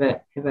just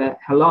have a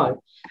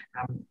hello,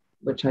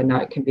 which I know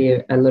it can be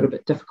a little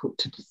bit difficult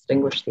to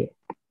distinguish there.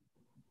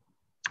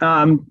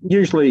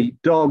 Usually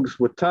dogs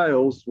with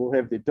tails will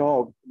have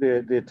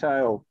their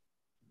tail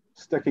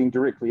sticking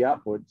directly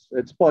upwards.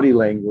 It's body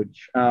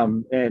language,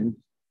 and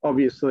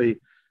obviously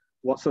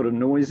what sort of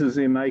noises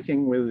they're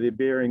making, whether they're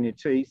baring their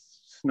teeth,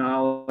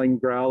 snarling,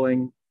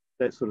 growling,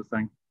 that sort of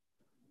thing.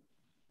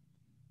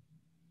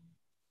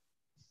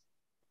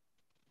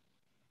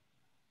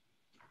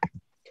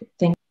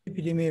 Thank you.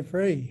 Deputy Mayor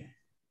Free.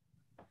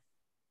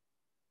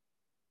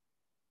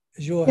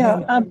 Is your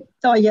Yeah. hand?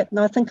 Oh, yeah.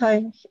 No, I think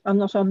I'm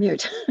not on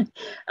mute.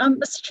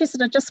 Mr.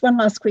 Tresidder, just one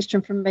last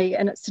question from me,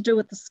 and it's to do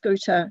with the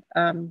scooter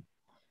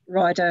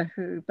rider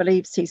who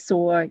believes he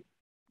saw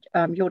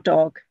your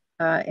dog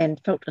and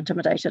felt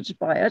intimidated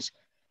by it.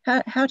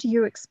 How do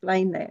you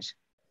explain that?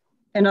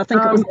 And I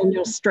think it was on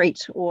your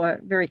street or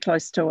very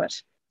close to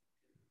it.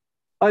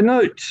 I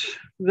note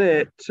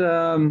that,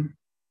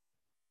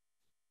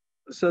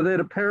 so that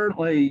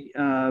apparently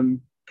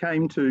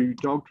came to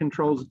dog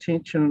control's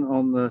attention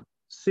on the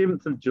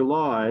 7th of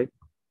July.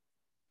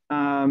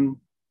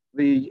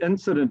 The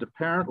incident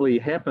apparently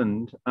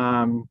happened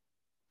in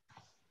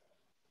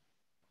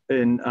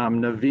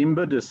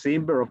November,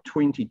 December of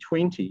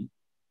 2020,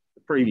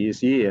 the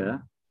previous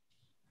year.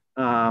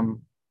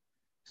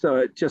 So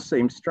it just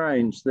seems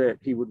strange that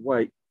he would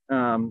wait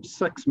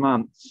 6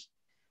 months.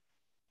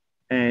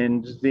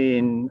 And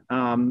then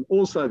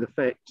also the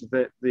fact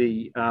that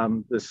the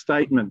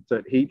statement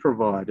that he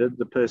provided,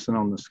 the person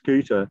on the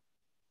scooter,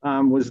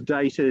 was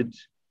dated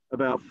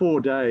about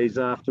 4 days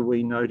after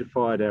we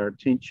notified our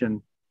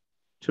intention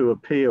to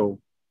appeal.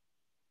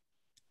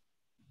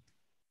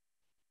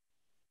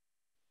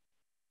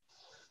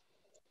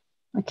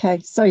 Okay,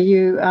 so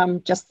you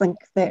just think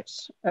that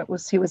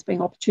he was being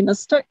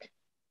opportunistic?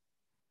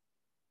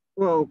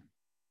 Well,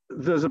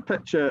 there's a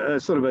picture,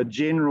 sort of a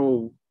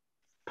general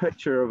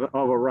picture of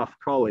a rough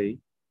collie.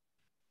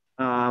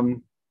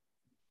 It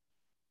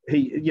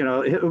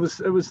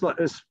was like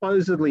it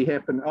supposedly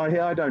happened.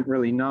 I don't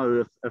really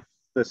know if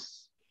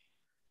this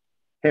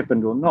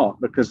happened or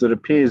not, because it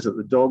appears that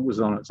the dog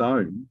was on its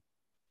own.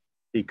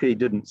 He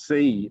didn't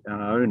see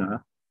an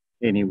owner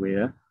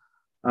anywhere.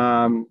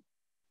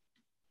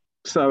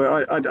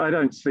 So I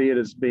don't see it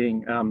as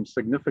being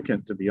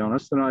significant, to be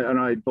honest. And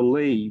I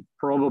believe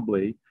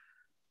probably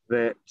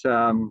that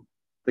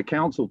the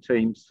council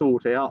team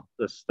sought out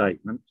this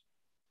statement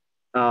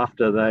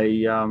after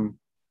they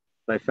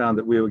found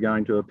that we were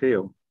going to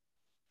appeal.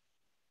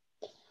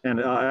 And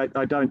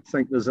I don't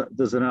think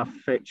there's enough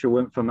factual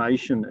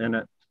information in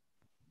it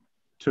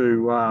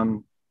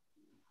to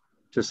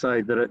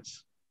say that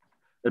it's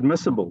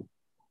admissible,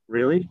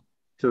 really,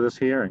 to this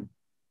hearing.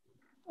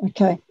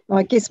 Okay, well,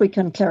 I guess we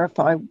can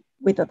clarify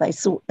whether they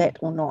sought that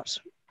or not,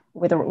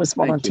 whether it was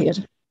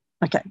volunteered.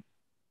 Okay.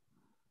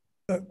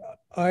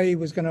 I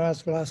was going to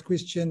ask the last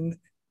question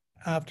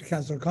after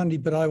Councillor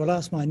Condi, but I will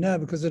ask mine now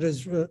because it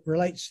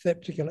relates to that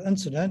particular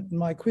incident. And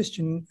my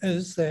question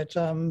is that,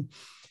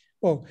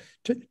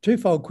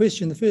 twofold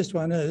question. The first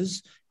one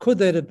is, could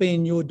that have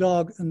been your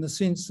dog in the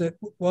sense that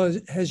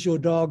has your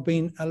dog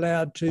been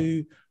allowed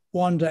to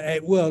wander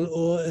at will,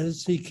 or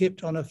is he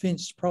kept on a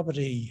fenced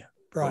property?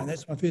 Brian,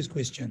 that's my first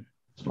question.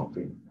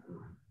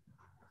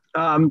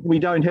 We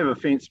don't have a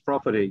fenced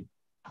property,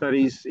 but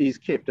he's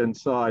kept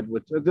inside.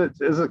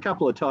 There's a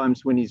couple of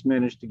times when he's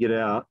managed to get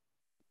out.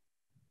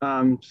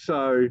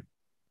 So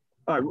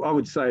I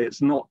would say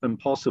it's not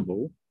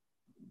impossible,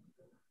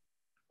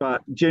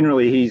 but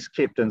generally he's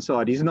kept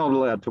inside. He's not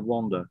allowed to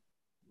wander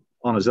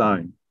on his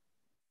own.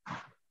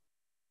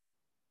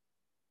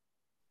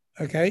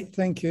 Okay,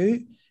 thank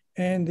you.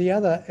 And the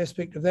other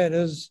aspect of that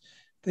is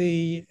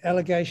the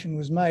allegation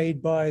was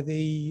made by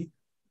the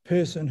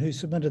person who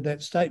submitted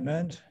that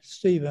statement,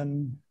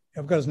 Stephen,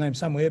 I've got his name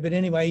somewhere, but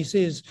anyway, he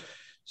says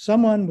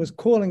someone was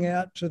calling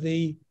out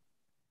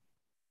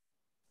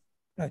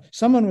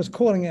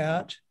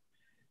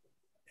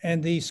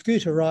and the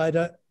scooter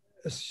rider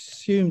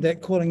assumed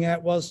that calling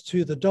out was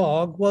to the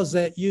dog. Was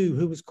that you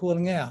who was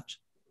calling out?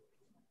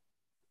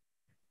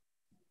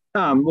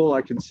 All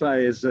I can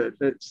say is that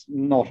it's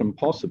not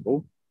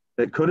impossible.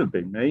 It could have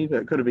been me.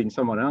 That could have been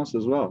someone else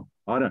as well.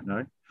 I don't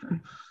know.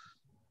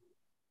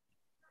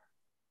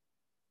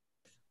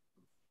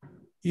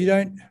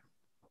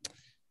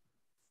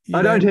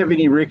 I don't have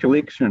any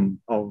recollection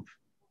of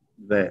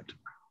that.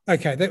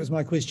 Okay, that was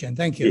my question.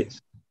 Thank you.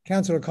 Yes.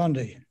 Councillor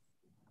Condi.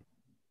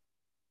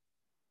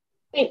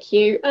 Thank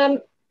you.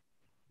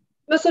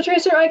 Mr.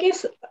 Treasurer, I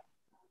guess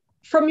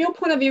from your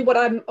point of view, what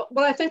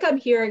I think I'm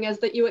hearing is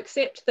that you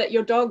accept that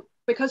your dog,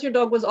 because your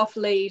dog was off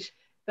lead,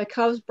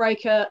 because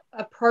Breaker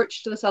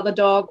approached this other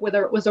dog,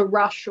 whether it was a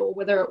rush or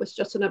whether it was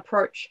just an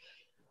approach,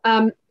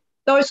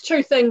 those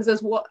two things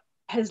is what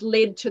has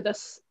led to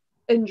this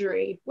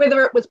injury.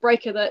 Whether it was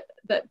Breaker that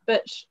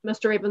bit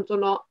Mr. Evans or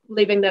not,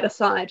 leaving that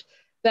aside,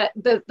 that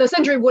this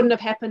injury wouldn't have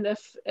happened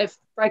if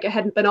Breaker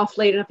hadn't been off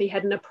lead and if he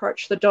hadn't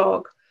approached the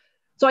dog.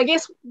 So I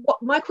guess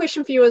my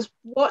question for you is,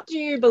 what do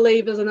you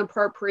believe is an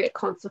appropriate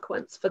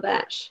consequence for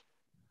that,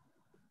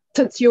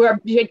 since you are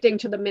objecting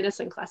to the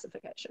menacing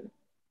classification?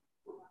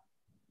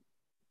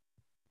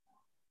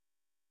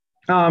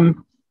 I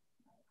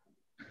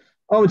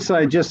would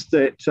say just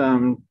that,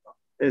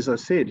 as I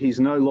said, he's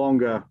no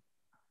longer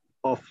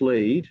off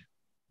lead.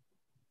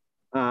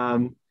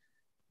 And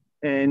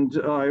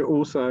I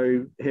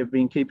also have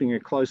been keeping a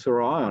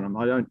closer eye on him.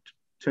 I don't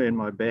turn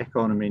my back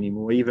on him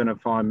anymore, even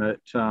if I'm at,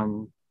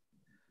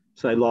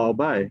 say, Lyell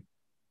Bay,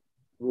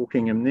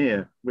 walking him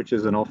there, which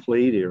is an off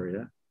lead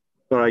area.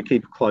 But I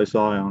keep a close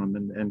eye on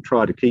him and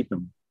try to keep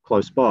him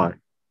close by.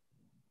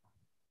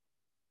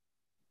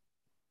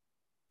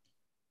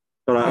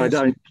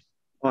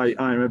 But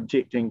I'm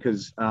objecting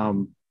because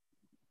I've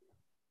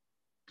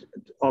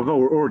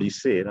already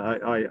said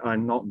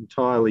I'm not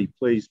entirely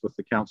pleased with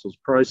the council's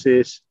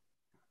process,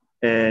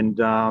 and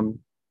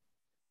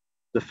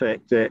the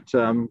fact that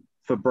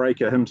for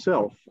Breaker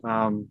himself,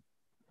 I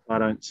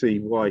don't see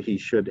why he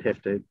should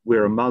have to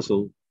wear a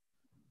muzzle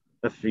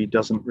if he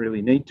doesn't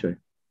really need to.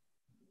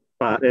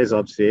 But as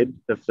I've said,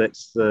 if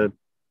that's the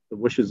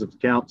wishes of the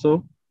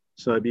council,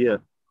 so be it.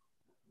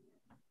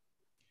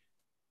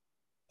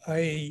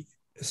 I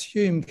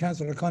assume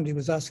Councillor Condi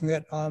was asking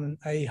that on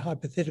a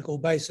hypothetical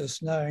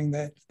basis, knowing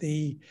that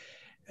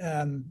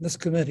this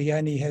committee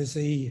only has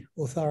the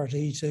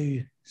authority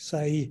to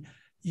say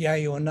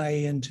yay or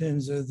nay in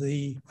terms of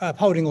the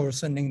upholding or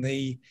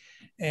rescinding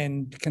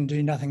and can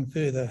do nothing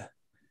further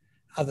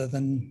other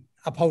than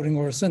upholding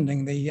or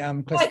rescinding the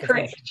classification. Quite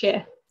correct,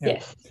 Chair. Yeah.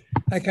 Yes.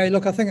 Okay,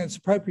 look, I think it's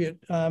appropriate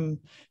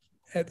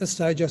at this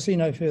stage. I see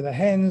no further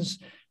hands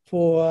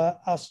for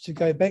us to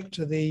go back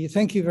to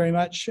thank you very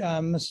much,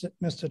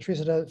 Mr.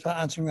 Tressida, for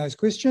answering those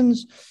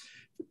questions.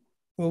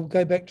 We'll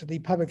go back to the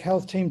public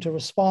health team to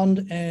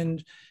respond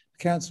and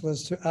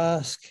councillors to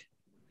ask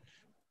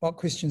what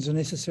questions are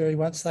necessary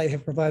once they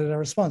have provided a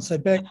response. So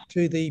back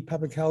to the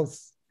public health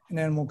and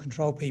animal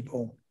control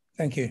people.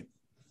 Thank you.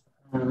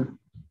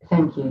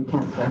 Thank you,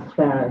 Councillor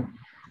Farrow.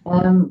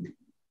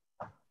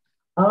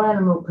 Our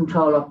animal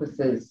control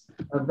officers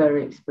are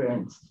very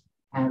experienced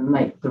and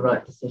make the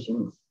right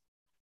decisions.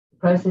 The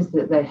process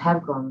that they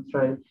have gone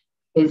through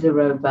is a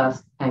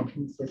robust and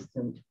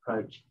consistent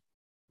approach.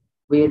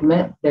 We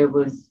admit there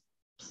was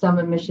some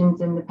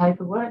omissions in the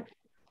paperwork,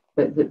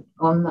 but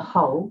on the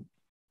whole,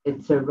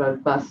 it's a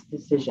robust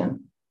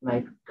decision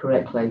made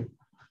correctly.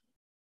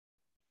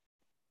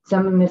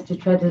 Some of Mr.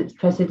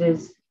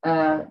 Tressida's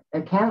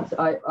accounts,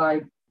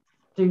 I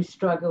do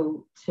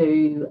struggle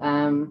to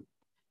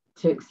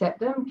accept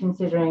them,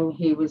 considering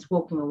he was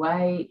walking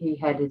away, he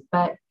had his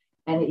back,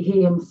 and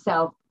he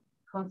himself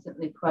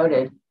constantly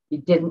quoted, he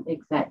didn't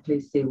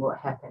exactly see what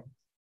happened.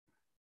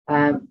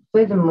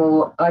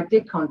 Furthermore, I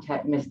did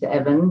contact Mr.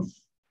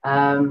 Evans,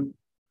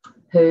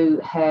 who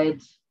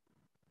had,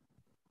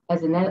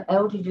 as an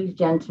elderly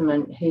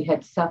gentleman, he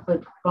had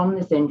suffered from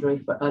this injury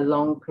for a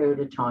long period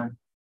of time.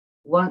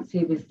 Once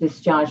he was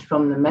discharged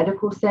from the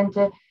medical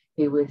centre,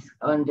 he was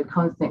under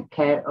constant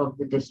care of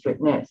the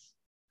district nurse.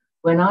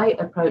 When I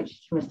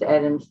approached Mr.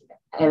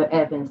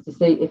 Evans to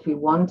see if he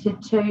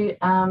wanted to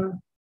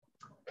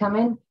come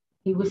in,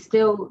 he was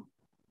still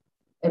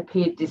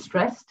appeared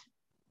distressed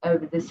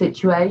over the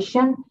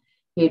situation.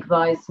 He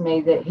advised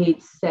me that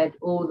he'd said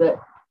all that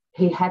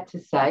he had to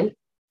say.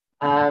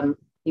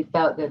 He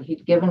felt that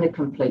he'd given a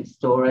complete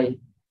story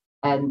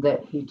and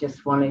that he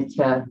just wanted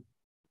to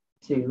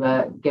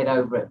get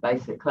over it,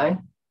 basically.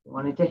 He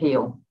wanted to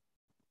heal.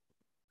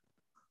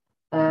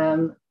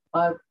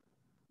 I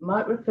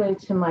might refer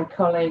to my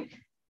colleague,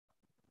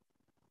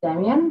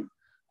 Damien,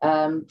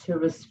 to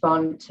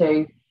respond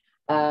to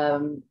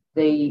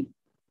the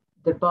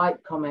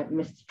bite comment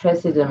Mr.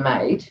 Tressida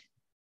made,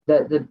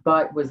 that the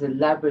bite was a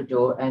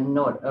Labrador and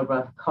not a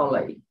rough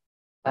collie.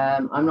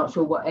 I'm not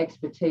sure what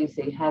expertise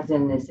he has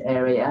in this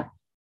area,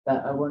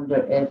 but I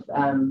wonder if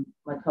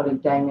my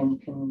colleague Damien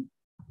can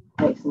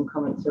make some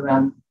comments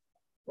around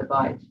the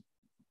bite.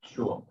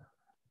 Sure.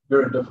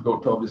 Very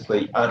difficult to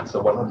obviously answer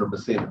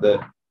 100%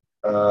 that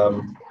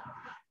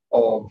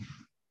of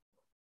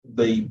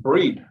the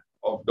breed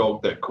of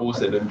dog that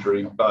caused that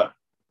injury, but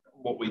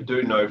what we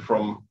do know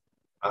from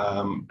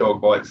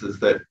dog bites is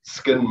that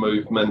skin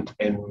movement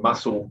and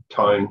muscle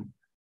tone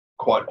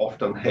quite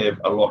often have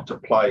a lot to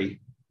play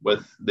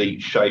with the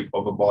shape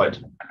of a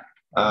bite,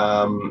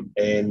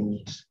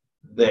 and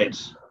that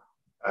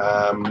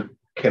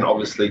can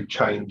obviously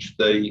change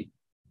the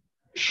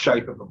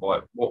shape of a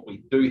bite. What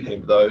we do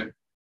have, though,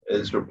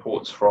 is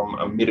reports from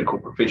a medical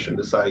profession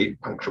to say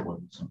puncture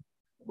wounds,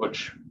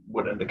 which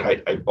would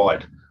indicate a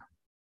bite.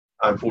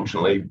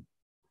 Unfortunately,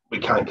 we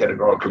can't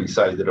categorically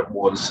say that it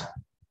was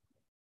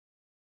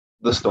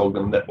this dog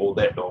and that or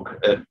that dog.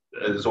 It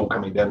is all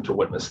coming down to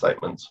witness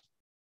statements.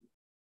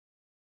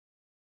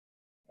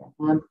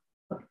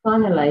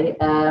 Finally,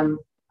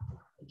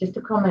 just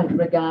a comment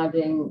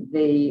regarding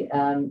the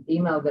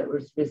email that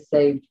was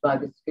received by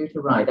the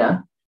scooter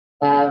rider.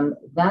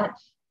 That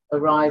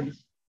arrived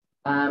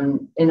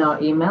in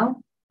our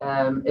email.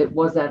 It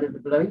was out of the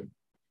blue.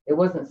 It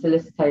wasn't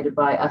solicited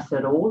by us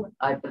at all.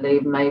 I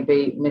believe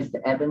maybe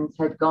Mr. Evans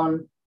had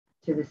gone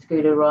to the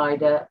scooter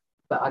rider,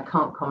 but I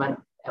can't comment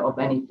of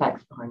any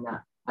facts behind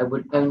that. I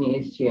would only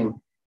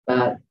assume,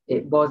 but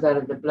it was out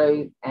of the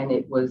blue and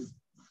it was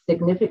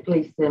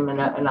significantly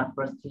similar enough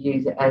for us to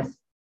use it as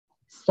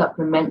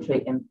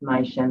supplementary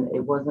information. It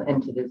wasn't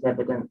entered as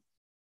evidence.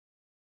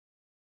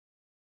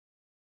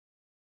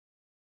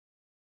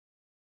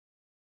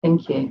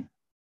 Thank you.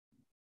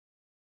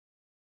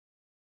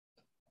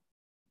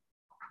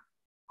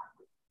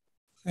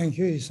 Thank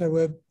you. So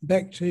we're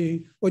back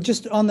to, well,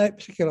 just on that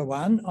particular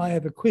one, I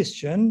have a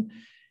question,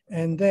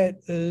 and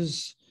that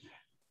is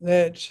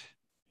that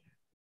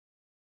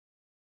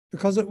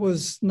because it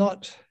was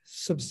not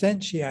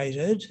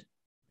substantiated,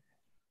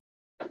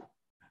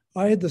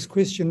 I had this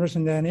question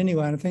written down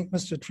anyway, and I think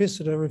Mr.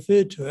 Tressida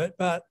referred to it,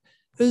 but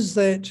is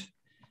that,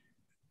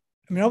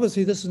 I mean,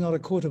 obviously this is not a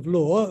court of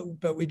law,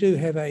 but we do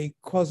have a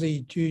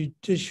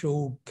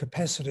quasi-judicial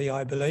capacity,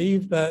 I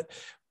believe, but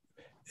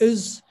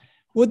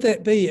would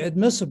that be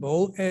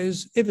admissible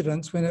as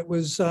evidence when it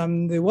was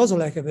there was a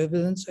lack of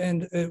evidence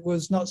and it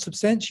was not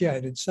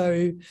substantiated?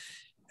 So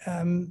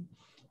to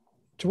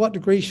what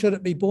degree should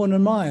it be borne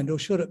in mind, or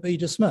should it be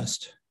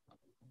dismissed?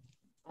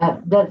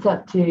 That's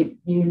up to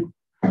you,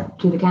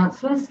 to the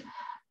councillors.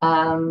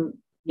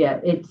 Yeah,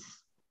 it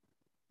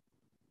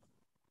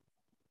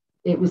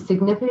was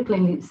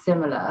significantly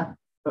similar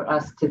for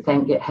us to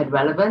think it had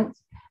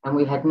relevance, and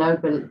we had no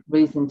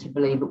reason to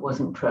believe it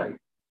wasn't true.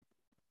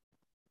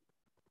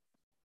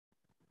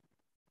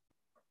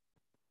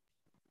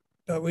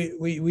 But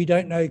we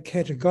don't know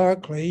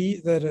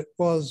categorically that it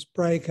was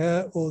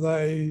breaker,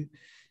 although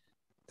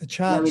the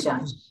chance. No, we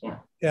don't.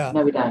 Yeah.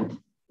 No, we don't.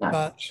 No.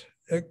 But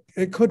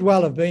it could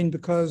well have been,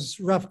 because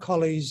rough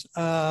collies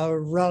are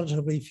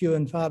relatively few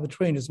and far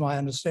between, is my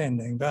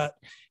understanding. But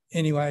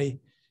anyway,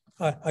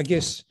 I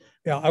guess,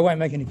 yeah, I won't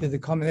make any further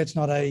comment. That's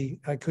not a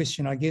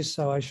question, I guess,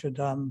 so I should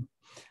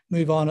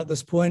move on at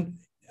this point.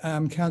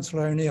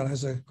 Councillor O'Neill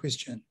has a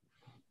question.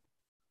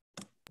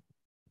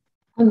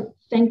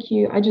 Thank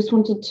you. I just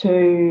wanted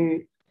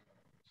to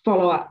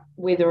follow up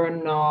whether or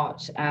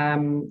not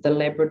the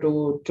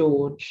Labrador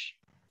George,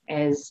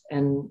 as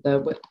in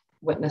the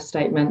witness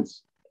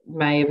statements,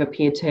 may have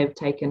appeared to have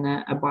taken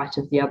a bite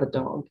of the other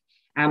dog,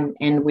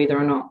 and whether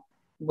or not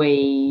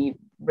we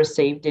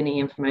received any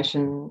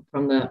information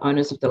from the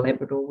owners of the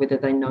Labrador, whether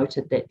they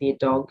noted that their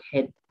dog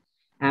had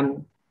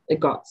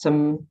got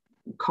some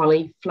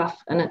collie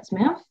fluff in its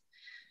mouth,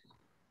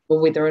 or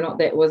whether or not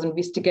that was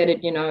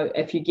investigated. You know,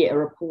 if you get a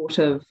report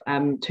of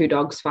two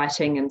dogs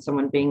fighting and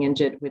someone being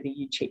injured, whether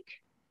you check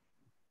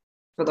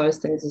for those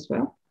things as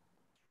well.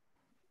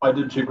 I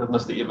did check with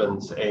Mr.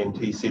 Evans, and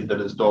he said that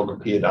his dog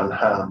appeared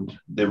unharmed.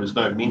 There was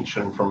no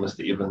mention from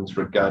Mr. Evans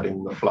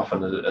regarding the fluff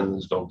in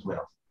his dog's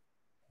mouth.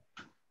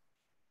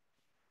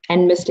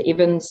 And Mr.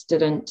 Evans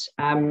didn't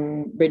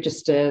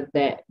register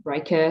that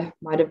Breaker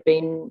might have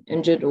been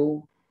injured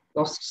or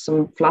lost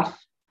some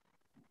fluff?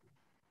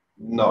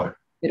 No.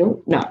 At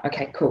all? No.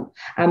 Okay, cool.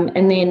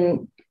 And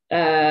then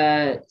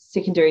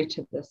secondary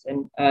to this,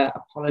 and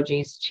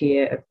apologies,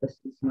 Chair, if this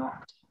is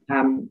not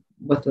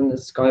within the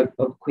scope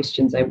of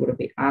questions able to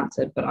be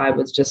answered, but I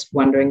was just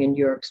wondering, in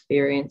your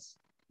experience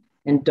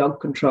in dog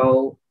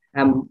control,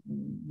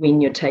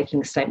 when you're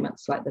taking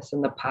statements like this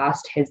in the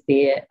past, has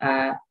there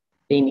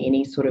been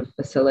any sort of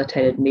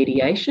facilitated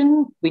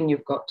mediation when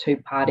you've got two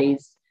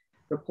parties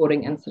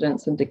reporting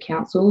incidents into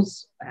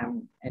councils?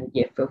 And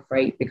yeah, feel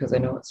free, because I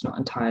know it's not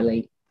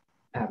entirely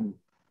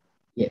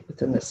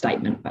within the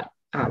statement, but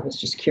I was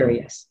just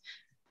curious.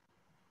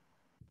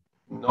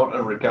 Not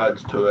in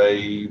regards to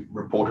a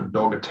reported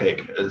dog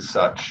attack as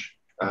such,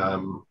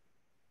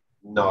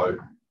 no.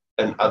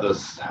 In other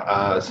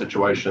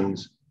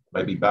situations,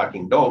 maybe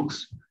barking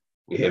dogs,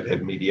 we have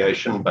had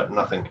mediation, but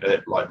nothing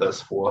like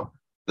this for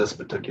this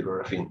particular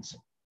offence.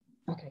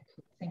 Okay,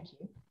 cool. Thank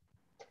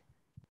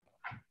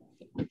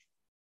you.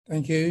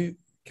 Thank you.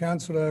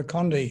 Councillor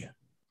Condi.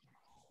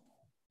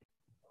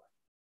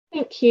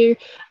 Thank you.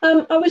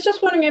 I was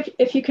just wondering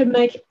if you could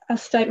make a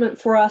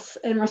statement for us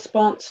in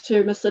response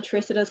to Mr.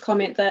 Tressida's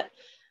comment that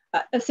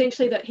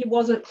essentially that he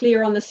wasn't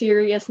clear on the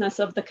seriousness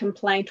of the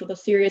complaint or the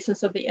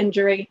seriousness of the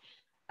injury,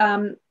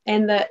 and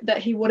that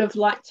he would have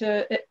liked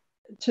to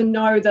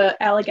know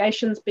the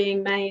allegations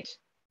being made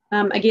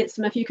against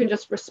him. If you can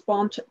just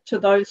respond to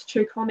those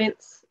two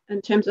comments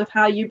in terms of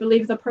how you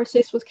believe the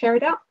process was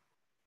carried out.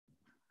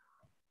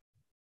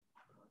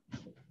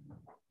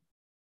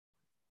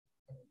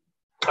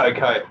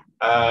 Okay.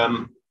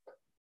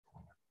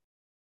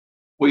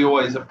 We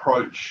always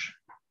approach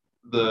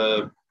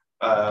the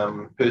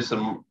dog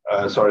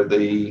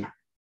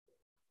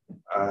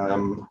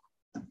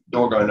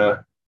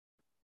owner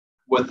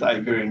with a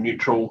very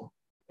neutral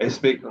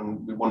aspect,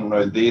 and we want to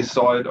know their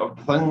side of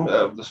the thing,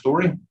 of the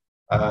story,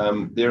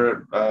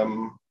 their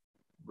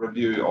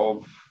review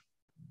of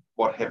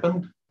what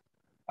happened.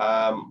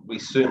 We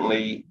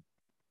certainly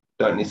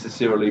don't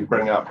necessarily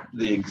bring up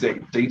the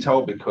exact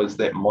detail because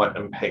that might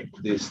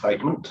impact their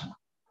statement.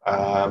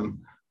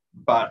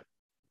 But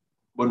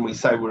when we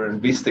say we're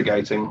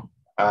investigating,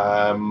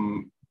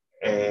 and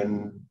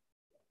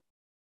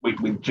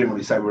we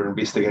generally say we're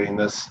investigating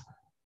this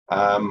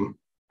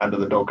under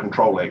the Dog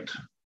Control Act.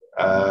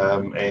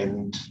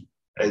 And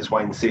as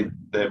Wayne said,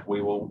 that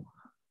we will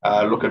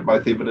look at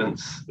both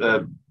evidence,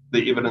 the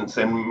evidence,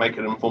 and make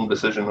an informed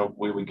decision of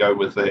where we go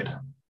with that.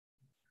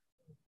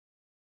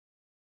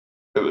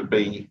 It would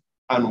be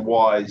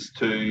unwise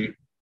to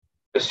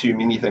assume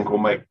anything or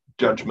make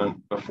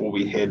judgment before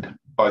we had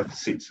both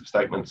sets of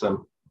statements in,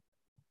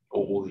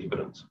 or all the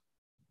evidence.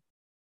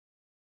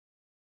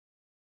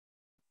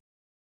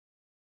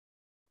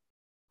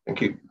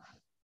 Thank you.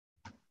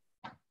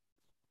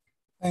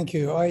 Thank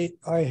you. I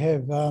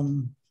have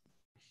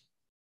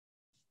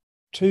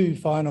two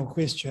final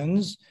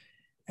questions.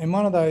 And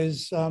one of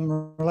those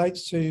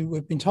relates to,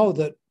 we've been told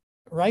that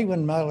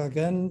Raywin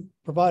Mulligan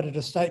provided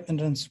a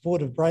statement in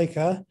support of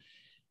Breaker.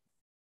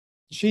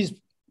 She's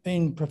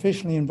been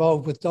professionally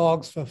involved with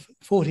dogs for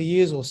 40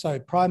 years or so,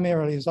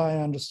 primarily, as I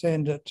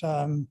understand it,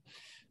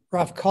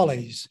 rough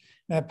collies.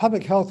 Now,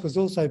 Public Health was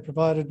also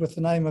provided with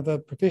the name of a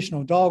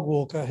professional dog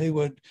walker who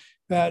would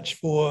vouch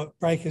for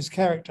Breaker's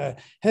character.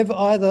 Have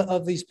either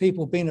of these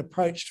people been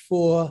approached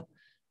for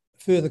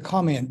further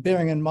comment,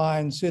 bearing in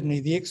mind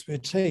certainly the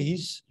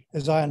expertise,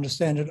 as I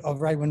understand it, of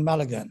Raywin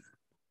Mulligan?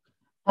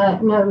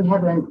 No, we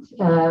haven't.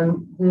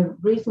 The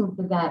reason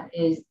for that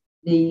is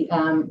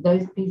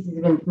those pieces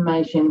of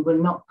information were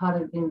not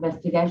part of the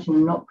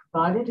investigation, not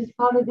provided as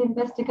part of the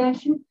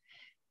investigation.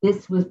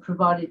 This was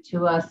provided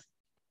to us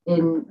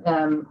in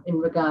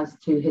regards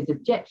to his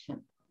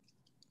objection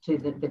to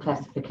the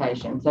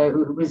classification. So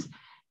it was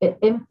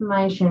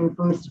information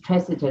for Mr.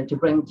 Tressiter to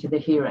bring to the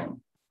hearing.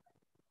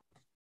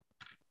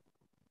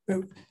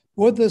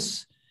 Would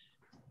this,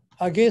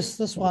 I guess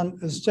this one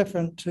is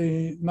different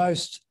to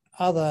most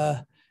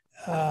other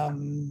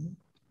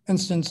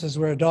instances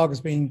where a dog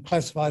has been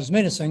classified as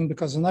menacing,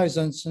 because in those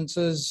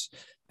instances,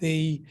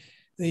 the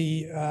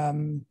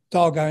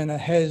dog owner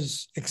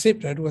has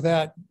accepted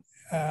without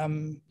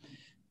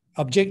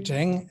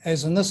objecting,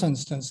 as in this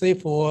instance.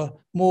 Therefore,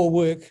 more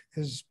work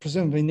is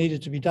presumably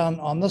needed to be done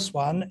on this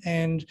one.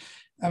 And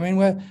I mean,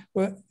 we're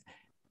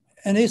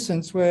in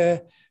essence, we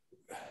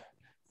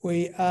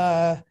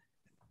are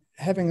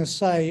having a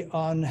say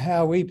on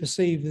how we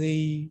perceive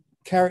the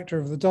character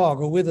of the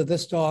dog, or whether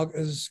this dog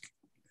is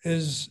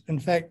in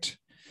fact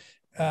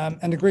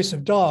an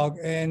aggressive dog.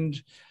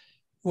 And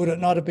would it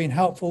not have been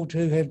helpful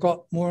to have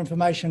got more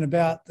information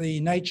about the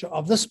nature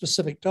of this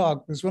specific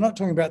dog? Because we're not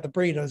talking about the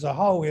breed as a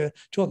whole, we're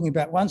talking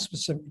about one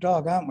specific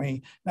dog, aren't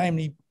we?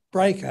 Namely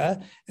Breaker,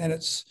 and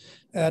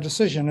our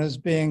decision is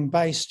being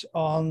based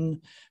on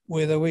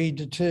whether we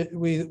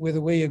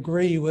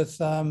agree with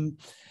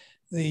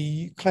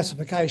the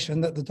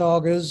classification that the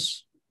dog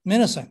is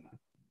menacing.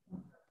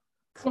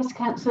 Yes,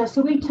 Councillor.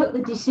 So we took the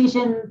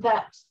decision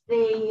that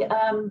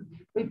the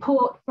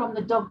report from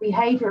the dog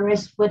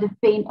behaviourist would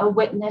have been a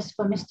witness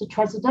for Mr.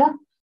 Tressiter.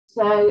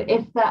 So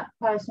if that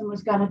person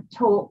was going to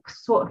talk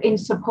sort of in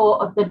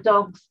support of the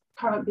dog's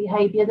current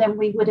behaviour, then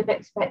we would have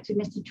expected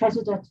Mr.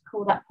 Tressiter to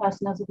call that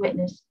person as a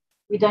witness.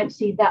 We don't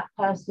see that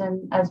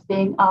person as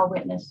being our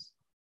witness.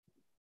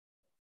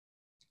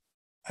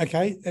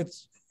 Okay,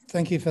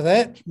 thank you for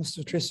that.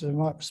 Mr. Tressiter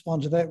might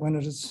respond to that when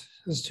it is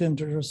his turn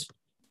to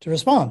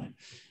respond.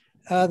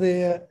 Are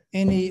there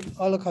any,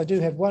 oh look, I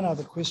do have one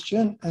other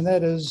question, and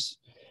that is,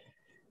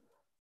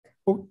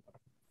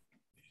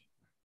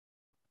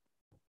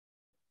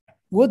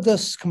 would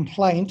this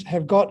complaint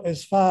have got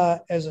as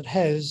far as it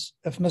has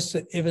if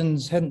Mr.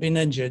 Evans hadn't been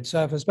injured?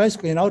 So if it's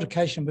basically an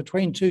altercation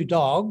between two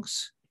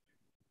dogs,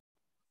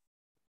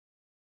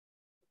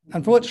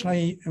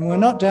 unfortunately, and we're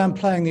not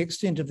downplaying the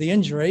extent of the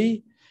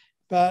injury,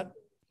 but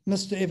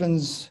Mr.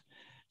 Evans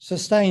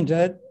sustained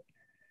it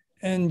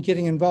in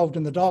getting involved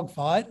in the dog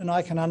fight, and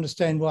I can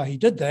understand why he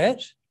did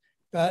that,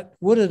 but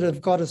would it have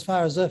got as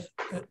far as this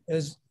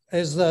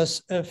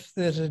if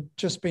it had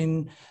just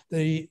been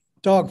the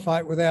dog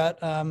fight without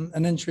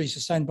an injury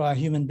sustained by a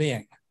human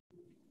being?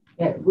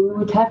 Yeah, we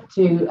would have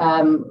to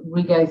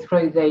re-go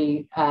through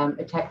the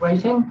attack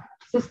rating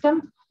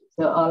system.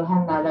 So I'll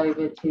hand that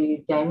over to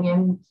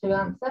Damien to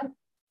answer,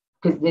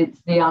 because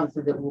it's the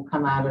answer that will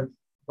come out of the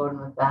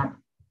bottom of that.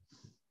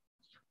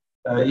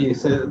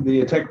 Yes,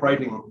 the attack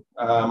rating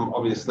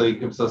obviously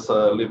gives us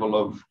a level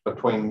of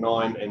between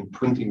 9 and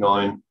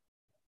 29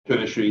 to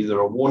issue either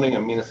a warning,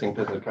 a menacing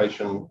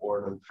classification,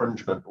 or an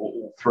infringement, or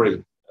all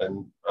three.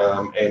 And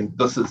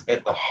this is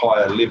at the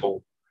higher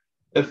level.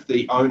 If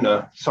the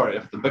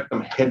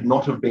victim had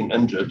not have been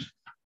injured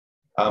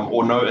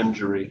or no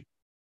injury,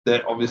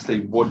 that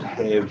obviously would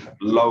have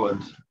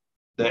lowered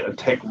that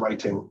attack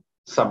rating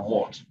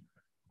somewhat.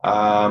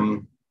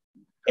 And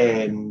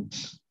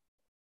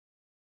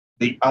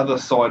the other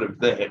side of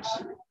that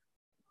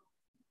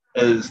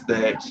is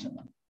that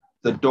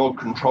the Dog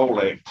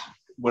Control Act,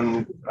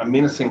 when a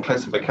menacing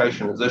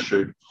classification is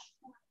issued,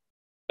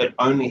 it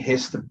only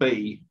has to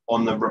be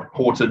on the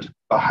reported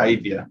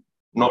behaviour,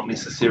 not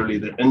necessarily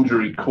the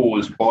injury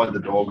caused by the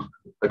dog,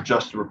 but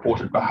just the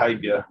reported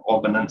behaviour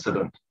of an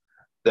incident,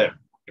 that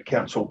the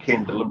council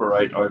can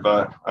deliberate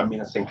over a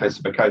menacing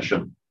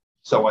classification.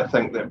 So I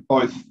think that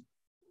both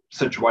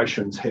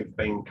situations have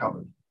been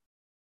covered.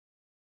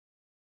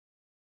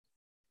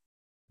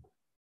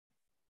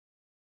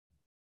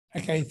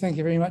 Okay, thank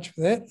you very much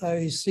for that.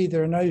 I see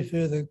there are no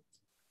further.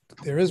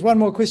 There is one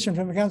more question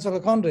from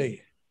Councillor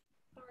Condi.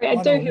 Sorry,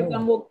 I do have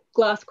one more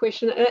last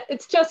question.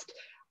 It's just,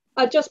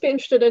 I'd just be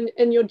interested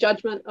in your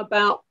judgment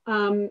about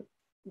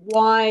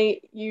why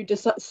you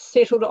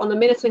settled on the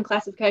menacing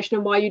classification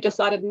and why you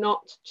decided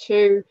not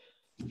to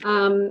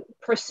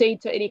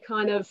proceed to any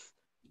kind of,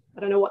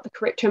 I don't know what the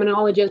correct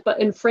terminology is, but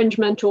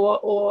infringement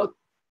or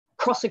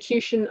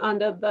prosecution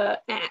under the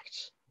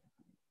Act.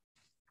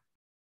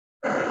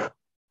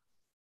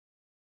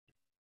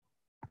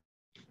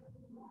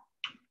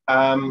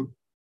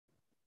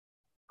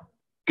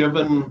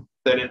 Given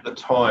that at the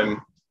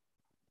time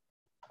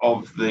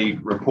of the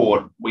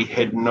report, we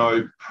had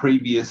no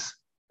previous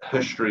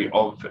history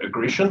of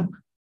aggression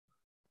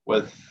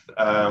with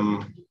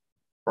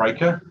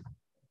Breaker,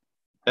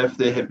 if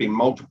there had been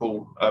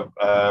multiple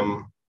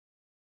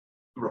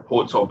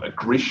reports of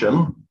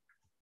aggression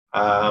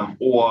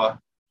or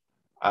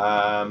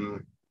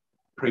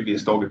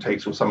previous dog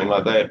attacks or something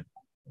like that,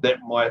 that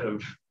might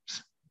have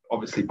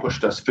obviously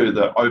pushed us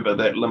further over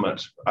that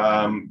limit.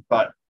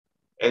 But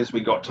as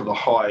we got to the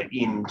high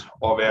end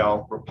of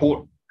our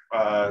report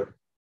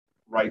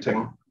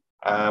rating,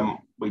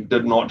 we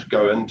did not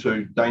go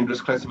into dangerous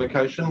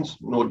classifications,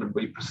 nor did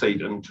we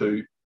proceed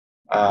into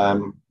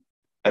an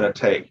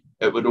attack.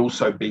 It would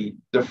also be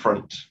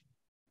different.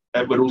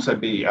 It would also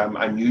be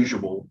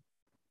unusual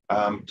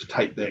to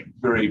take that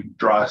very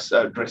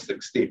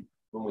drastic step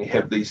when we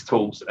have these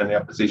tools in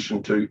our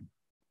possession to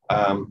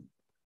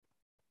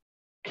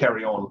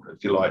carry on,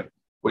 if you like.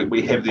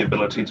 We have the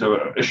ability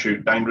to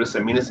issue dangerous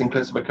and menacing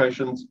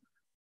classifications,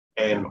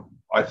 and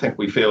I think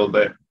we feel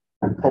that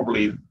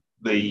probably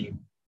the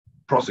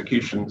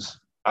prosecutions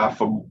are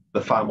for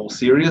the far more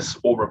serious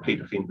or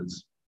repeat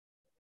offenders.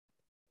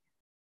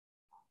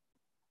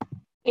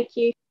 Thank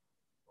you.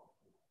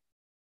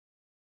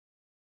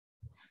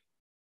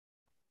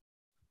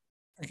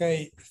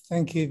 Okay,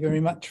 thank you very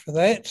much for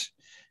that.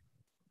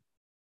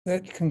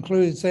 That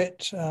concludes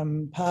that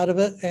part of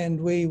it, and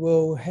we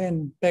will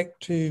hand back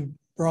to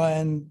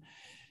Brian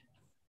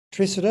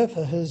Tressida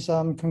for his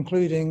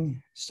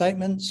concluding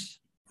statements,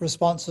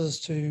 responses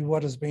to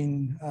what has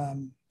been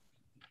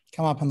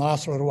come up in the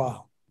last little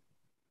while.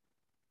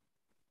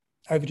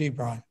 Over to you,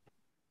 Brian.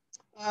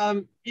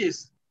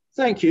 Yes,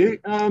 thank you.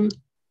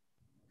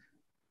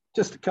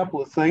 Just a couple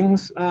of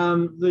things.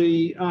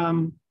 The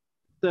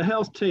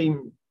health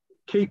team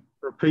keep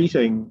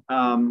repeating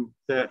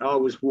that I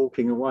was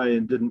walking away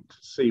and didn't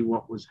see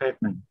what was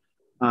happening,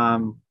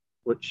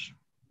 which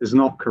is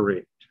not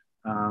correct.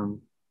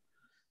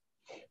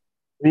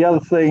 The other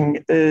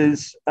thing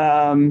is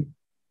I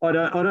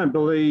don't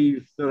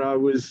believe that I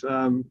was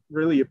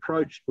really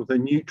approached with a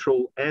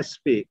neutral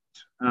aspect.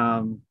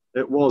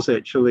 It was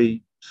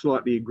actually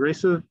slightly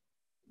aggressive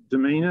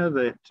demeanour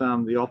that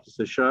the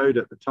officer showed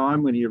at the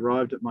time when he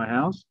arrived at my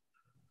house.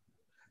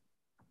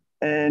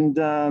 And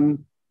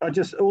I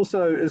just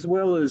also, as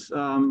well as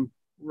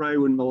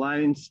Raywin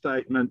Mullane's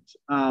statement,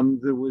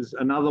 there was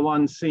another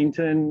one sent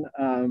in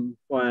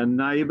by a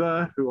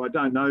neighbour who I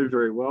don't know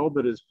very well,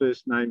 but his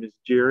first name is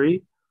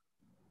Jerry.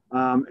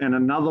 And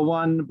another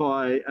one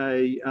by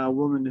a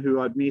woman who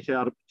I'd met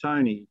out at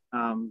Petone,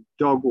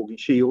 dog walking.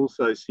 She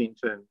also sent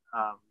in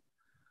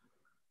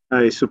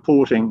a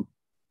supporting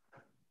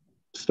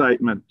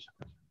statement.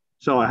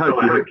 So I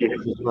hope you get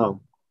it as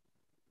well.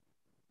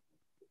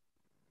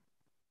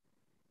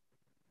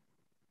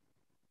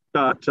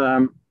 But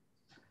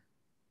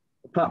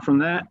apart from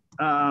that,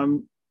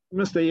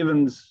 Mr.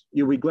 Evans,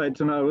 you'll be glad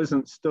to know,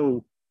 isn't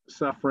still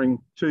suffering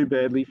too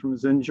badly from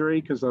his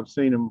injury, because I've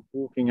seen him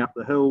walking up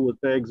the hill with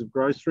bags of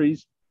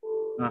groceries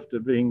after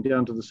being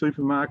down to the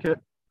supermarket.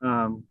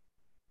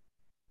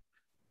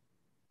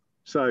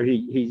 So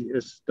he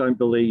just don't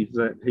believe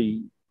that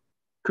he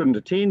couldn't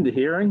attend the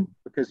hearing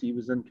because he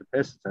was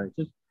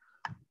incapacitated.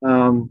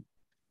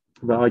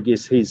 But I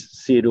guess he's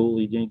said all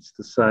he needs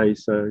to say,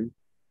 so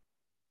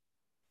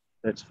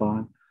that's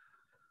fine.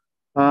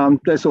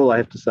 That's all I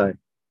have to say.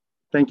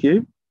 Thank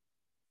you.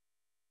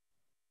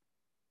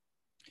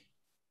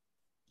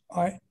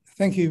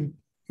 Thank you,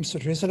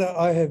 Mr. Tressida.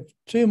 I have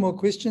two more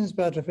questions,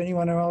 but if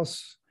anyone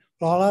else,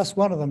 well, I'll ask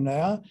one of them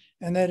now,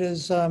 and that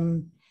is,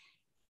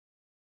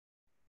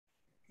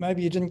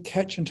 maybe you didn't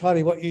catch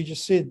entirely what you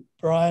just said,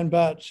 Brian,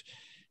 but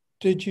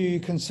did you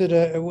consider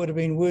it would have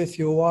been worth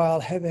your while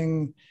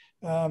having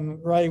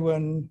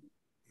Raywin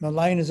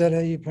Mullane, is that how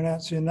you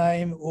pronounce your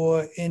name,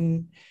 or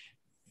in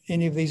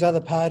any of these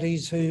other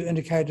parties who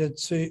indicated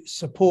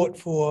support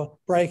for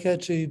Breaker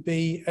to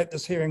be at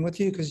this hearing with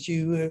you, because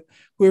you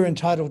were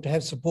entitled to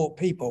have support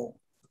people?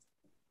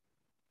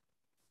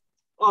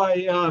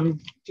 I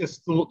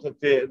just thought that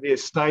their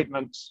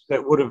statements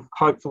that would have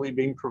hopefully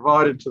been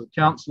provided to the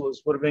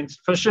councillors would have been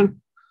sufficient.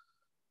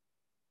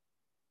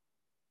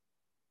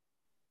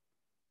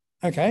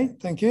 Okay,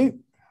 thank you.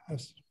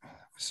 I've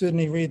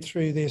certainly read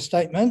through their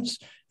statements.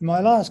 My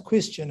last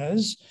question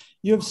is,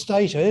 you've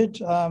stated,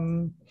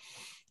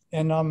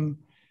 and I'm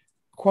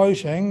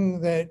quoting,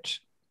 that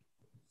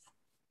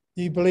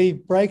you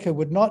believe Breaker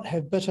would not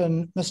have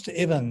bitten Mr.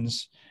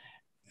 Evans.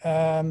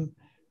 There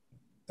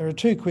are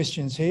two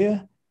questions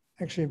here.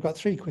 Actually, I've got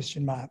three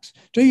question marks.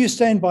 Do you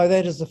stand by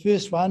that as the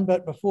first one?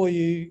 But before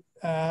you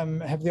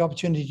have the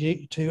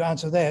opportunity to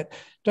answer that,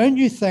 don't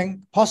you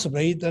think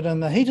possibly that in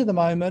the heat of the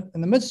moment,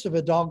 in the midst of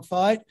a dog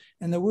fight,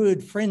 and the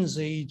word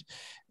frenzied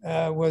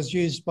was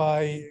used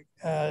by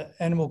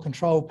animal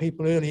control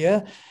people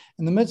earlier,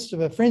 in the midst of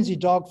a frenzied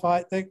dog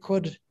fight, that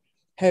could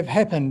have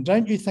happened?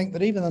 Don't you think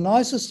that even the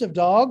nicest of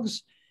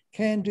dogs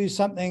can do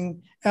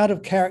something out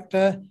of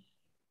character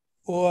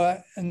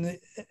or in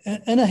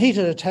a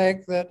heated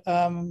attack that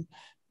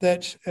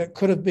that it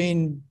could have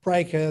been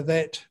Breaker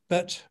that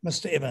bit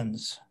Mr.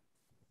 Evans?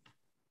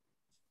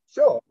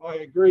 Sure, I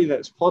agree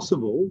that's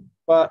possible,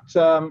 but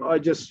I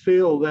just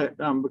feel that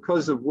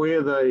because of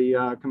where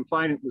the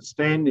complainant was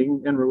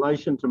standing in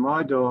relation to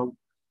my dog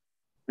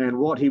and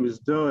what he was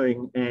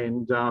doing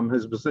and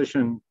his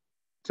position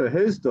to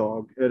his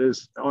dog,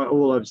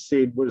 all I've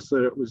said was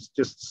that it was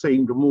just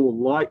seemed more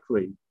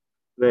likely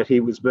that he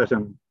was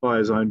bitten by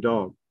his own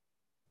dog.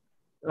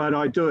 And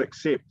I do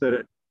accept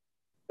that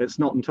it's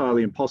not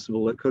entirely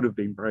impossible it could have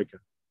been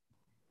Breaker.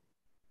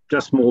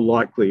 Just more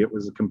likely it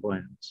was the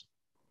complainant's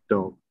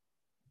dog.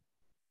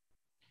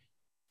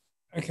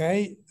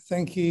 Okay,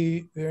 thank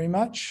you very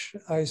much.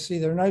 I see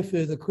there are no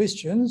further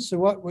questions. So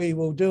what we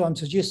will do, I'm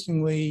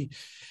suggesting we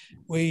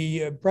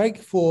break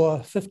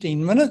for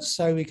 15 minutes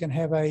so we can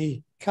have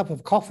a cup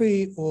of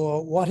coffee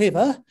or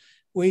whatever.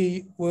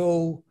 We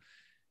will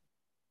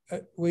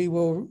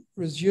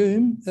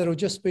resume. That'll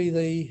just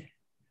be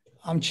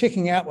I'm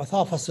checking out with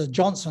Officer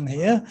Johnson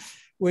here.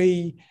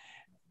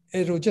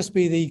 It'll just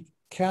be the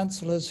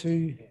councillors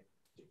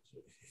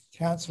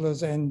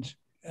and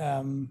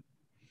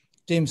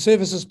Dem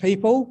Services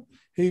people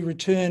who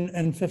return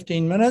in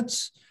 15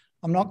 minutes.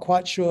 I'm not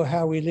quite sure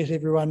how we let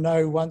everyone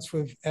know once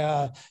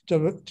our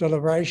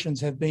deliberations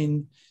have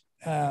been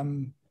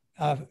finalised,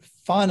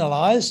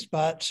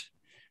 but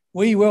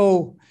we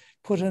will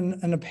put in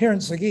an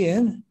appearance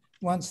again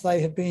once they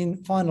have been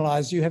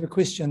finalised. You have a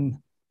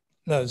question,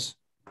 Liz?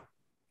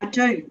 I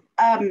do.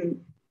 Are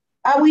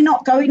we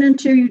not going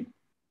into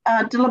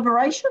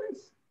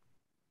deliberations?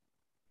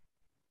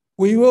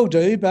 We will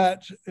do,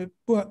 but it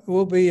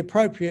will be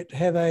appropriate to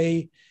have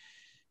a...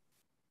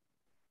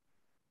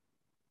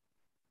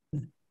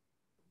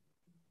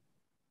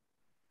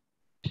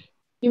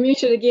 You're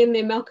muted again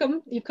there,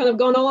 Malcolm. You've kind of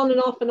gone on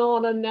and off and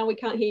on, and now we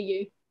can't hear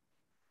you.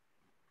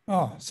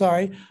 Oh,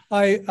 sorry.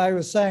 I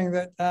was saying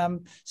that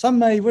some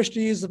may wish to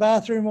use the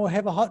bathroom or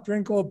have a hot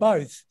drink or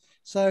both.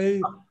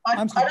 So I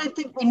don't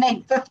think we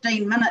need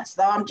 15 minutes,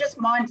 though. I'm just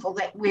mindful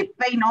that we've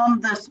been on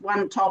this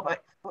one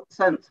topic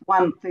since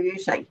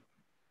 1:30.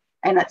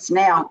 And it's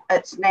now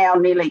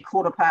nearly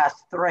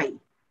 3:15.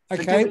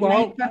 Okay, so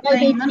well,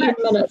 15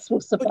 minutes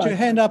will suffice. Put your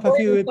hand up if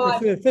you would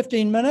prefer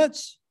 15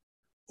 minutes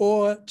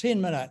or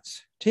 10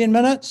 minutes. 10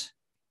 minutes?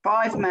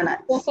 5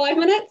 minutes. Or 5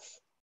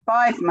 minutes?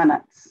 5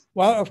 minutes.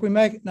 Well, if we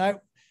make it,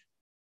 no,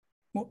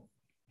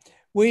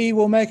 we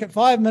will make it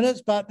 5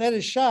 minutes, but that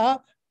is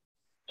sharp.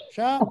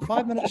 Sharp,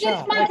 5 minutes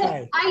sharp. Let's make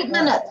it 8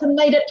 minutes and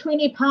made it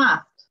 20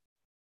 past.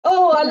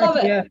 Oh, I love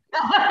it.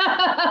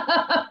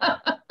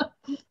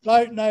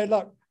 No,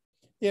 look.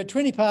 Yeah,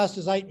 20 past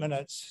is 8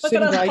 minutes. Look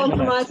at us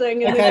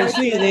compromising. Okay,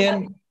 see you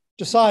then.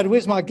 Decide,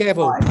 where's my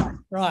gavel?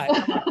 Right,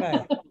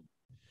 okay.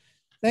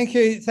 Thank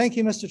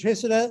you, Mr.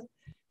 Tressida.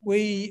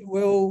 We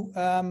will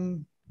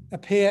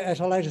appear at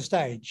a later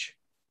stage.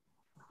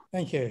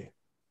 Thank you.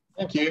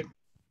 Thank you.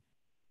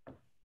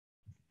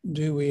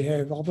 Do we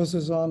have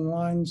officers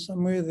online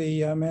somewhere,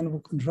 the animal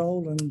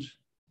control and...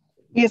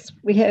 Yes,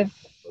 we have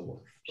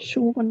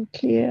Sean,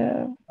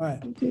 Claire. Right,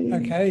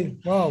 okay,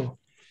 well,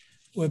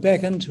 we're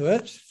back into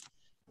it.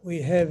 We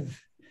have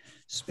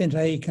spent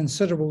a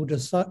considerable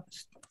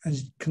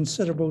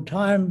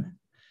time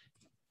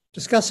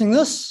discussing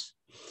this,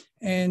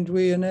 and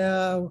we are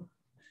now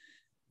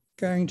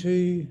going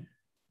to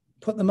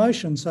put the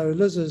motion. So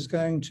Liz is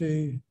going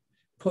to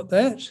put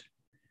that,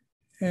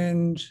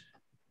 and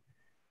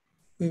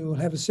we will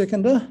have a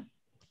seconder,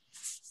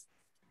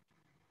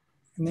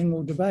 and then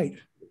we'll debate.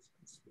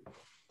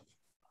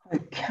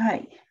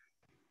 Okay.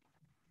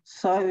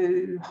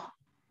 So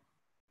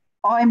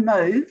I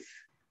move.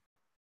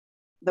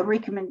 The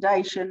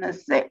recommendation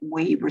is that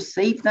we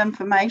receive the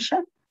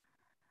information.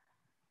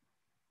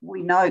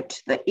 We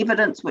note the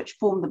evidence which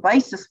formed the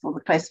basis for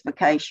the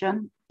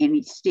classification,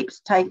 any steps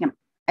taken.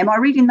 Am I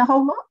reading the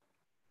whole lot?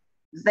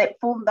 Does that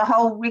form the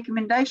whole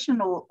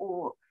recommendation,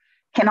 or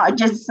can I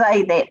just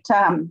say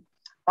that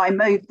I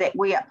move that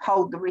we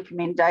uphold the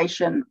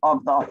recommendation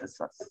of the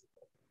officers?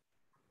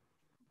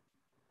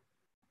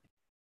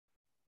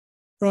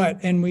 Right,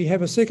 and we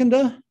have a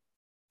seconder?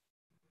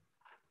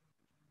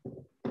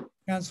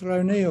 Councillor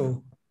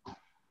O'Neill.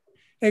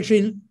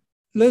 Actually,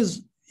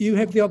 Liz, you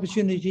have the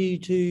opportunity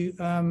to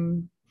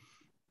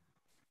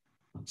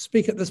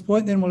speak at this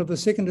point, then we'll have a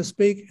seconder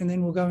speak, and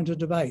then we'll go into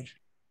debate.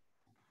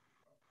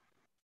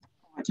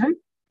 I do?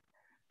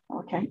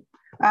 Okay.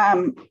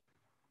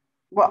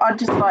 Well, I'd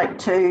just like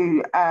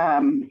to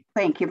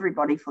thank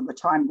everybody for the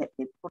time that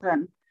they've put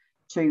in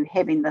to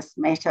having this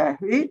matter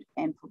heard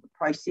and for the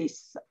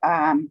process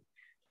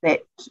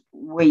that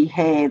we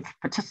have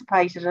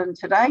participated in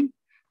today.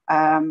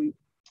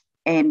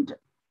 And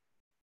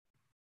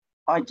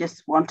I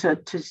just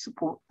wanted to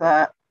support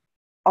the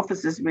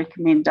officer's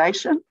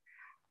recommendation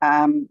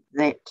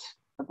that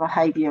the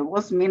behaviour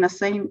was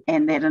menacing,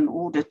 and that in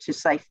order to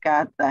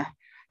safeguard the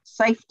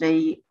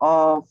safety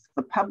of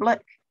the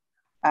public,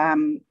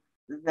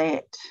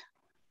 that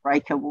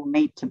Breaker will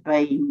need to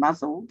be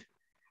muzzled.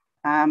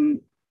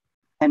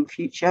 in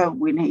future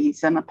when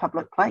he's in a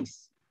public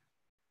place.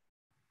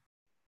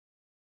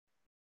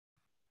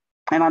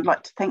 And I'd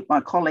like to thank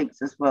my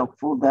colleagues as well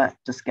for the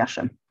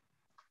discussion.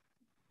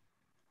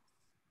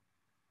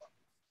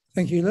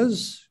 Thank you,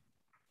 Liz.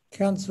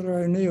 Councillor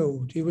O'Neill,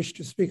 do you wish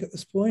to speak at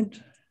this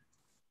point?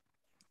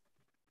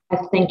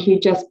 Thank you.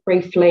 Just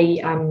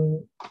briefly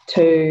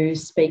to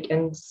speak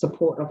in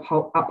support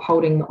of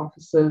upholding the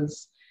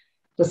officer's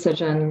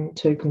decision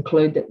to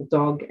conclude that the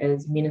dog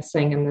is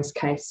menacing in this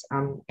case,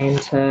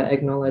 and to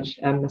acknowledge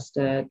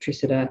Mr.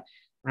 Tressida,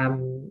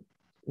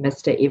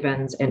 Mr.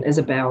 Evans and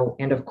Isabel,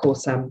 and of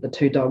course the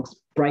two dogs,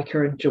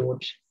 Breaker and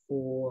George,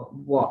 for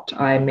what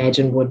I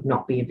imagine would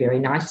not be a very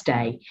nice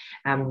day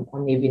on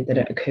the event that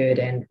it occurred,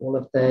 and all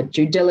of the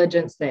due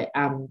diligence that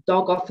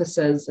dog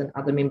officers and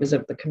other members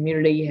of the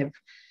community have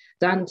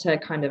done to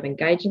kind of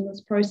engage in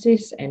this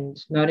process,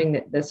 and noting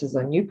that this is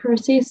a new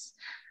process.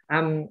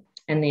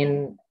 And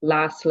then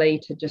lastly,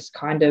 to just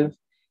kind of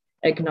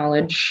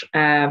acknowledge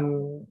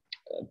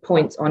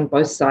points on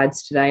both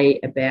sides today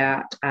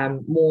about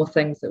more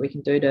things that we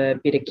can do to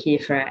better care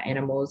for our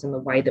animals and the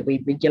way that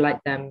we regulate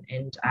them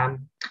and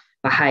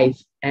behave.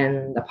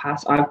 In the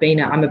past,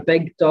 I'm a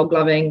big dog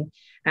loving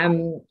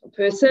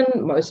person.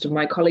 Most of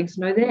my colleagues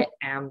know that,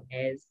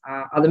 as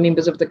other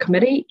members of the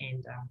committee,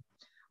 and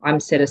I'm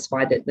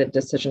satisfied that the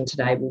decision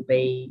today will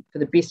be for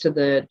the best of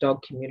the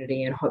dog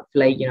community, and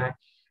hopefully, you know,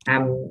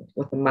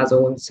 with a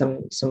muzzle and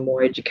some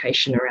more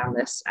education around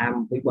this,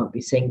 we won't be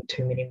seeing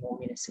too many more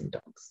menacing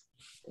dogs.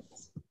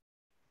 Thanks.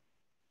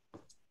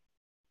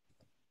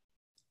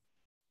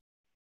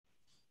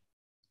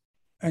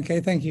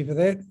 Okay, thank you for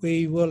that.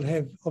 We will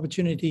have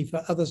opportunity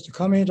for others to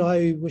comment.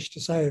 I wish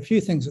to say a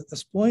few things at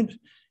this point.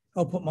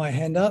 I'll put my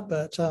hand up,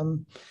 but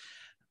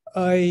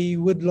I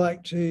would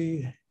like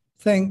to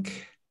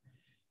thank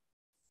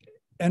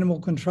Animal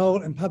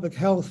Control and Public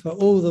Health for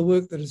all the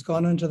work that has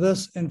gone into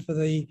this and for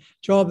the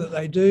job that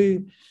they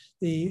do,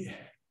 the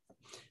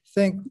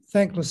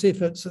thankless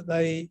efforts that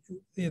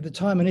the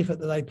time and effort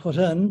that they put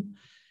in.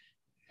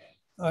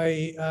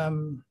 I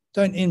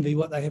don't envy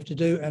what they have to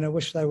do, and I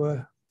wish they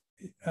were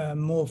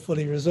more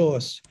fully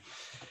resourced.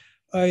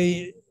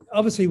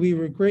 Obviously, we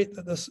regret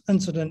that this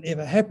incident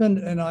ever happened,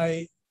 and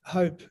I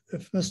hope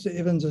if Mr.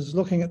 Evans is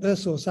looking at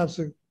this or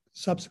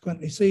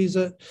subsequently sees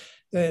it,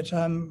 that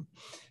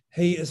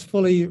he is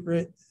fully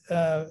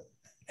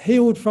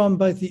healed from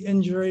both the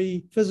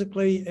injury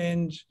physically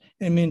and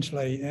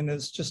mentally. And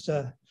it's just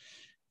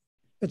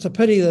it's a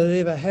pity that it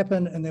ever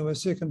happened, and there were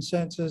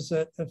circumstances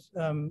that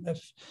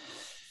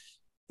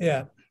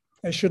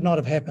it should not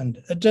have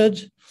happened. It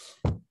did.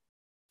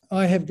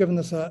 I have given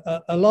this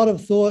a lot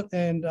of thought,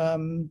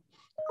 and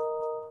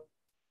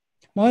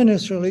my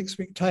initial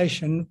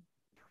expectation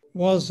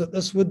was that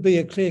this would be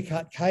a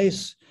clear-cut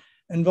case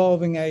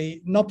involving a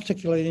not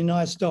particularly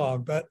nice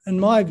dog. But in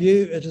my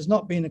view, it has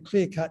not been a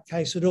clear-cut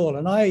case at all.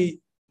 And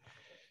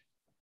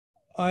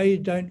I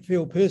don't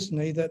feel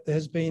personally that there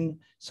has been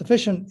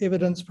sufficient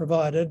evidence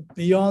provided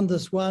beyond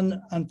this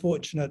one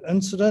unfortunate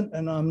incident,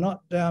 and I'm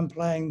not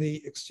downplaying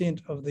the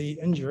extent of the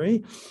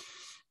injury,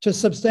 to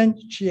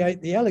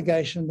substantiate the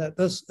allegation that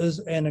this is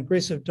an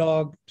aggressive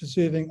dog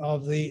deserving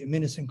of the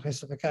menacing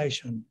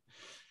classification.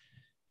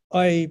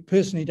 I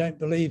personally don't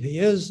believe he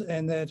is,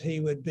 and that he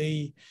would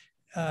be,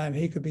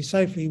 he could be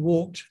safely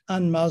walked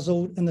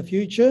unmuzzled in the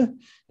future.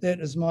 That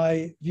is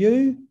my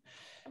view,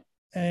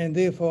 and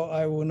therefore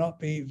I will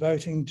not be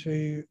voting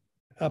to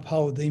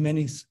uphold the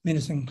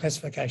menacing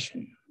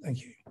classification.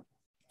 Thank you.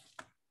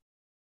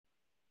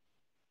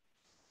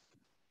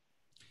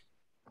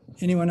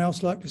 Anyone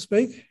else like to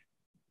speak?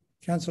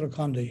 Councillor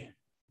Condi.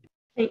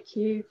 Thank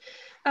you.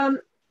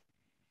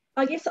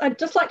 I guess I'd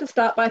just like to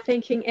start by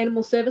thanking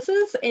Animal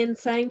Services and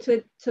saying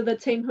to the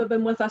team who have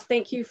been with us,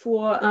 thank you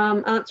for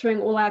answering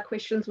all our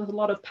questions with a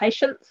lot of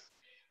patience.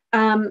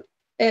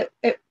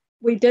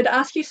 We did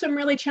ask you some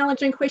really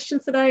challenging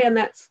questions today, and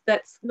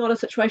that's not a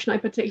situation I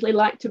particularly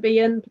like to be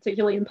in,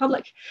 particularly in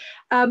public.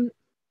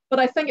 But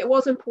I think it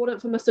was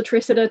important for Mr.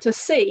 Tressida to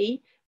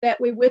see that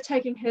we were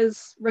taking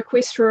his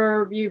request for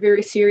a review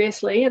very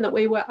seriously, and that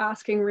we were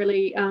asking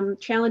really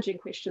challenging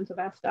questions of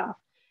our staff.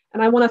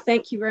 And I want to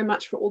thank you very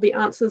much for all the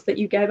answers that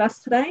you gave us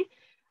today.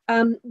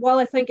 While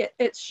I think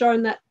it's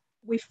shown that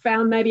we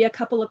found maybe a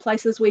couple of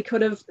places we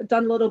could have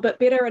done a little bit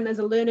better, and there's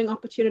a learning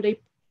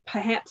opportunity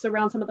perhaps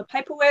around some of the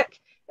paperwork,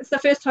 it's the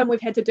first time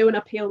we've had to do an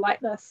appeal like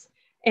this.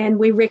 And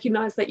we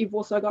recognise that you've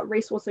also got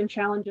resourcing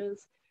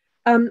challenges.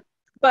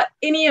 But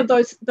any of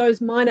those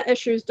minor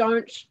issues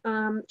don't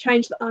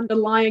change the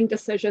underlying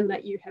decision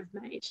that you have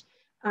made,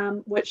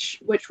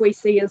 which we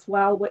see as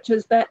well, which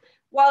is that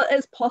while it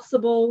is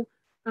possible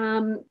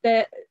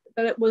that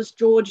it was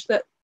George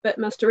that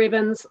Mr.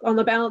 Evans, on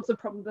the balance of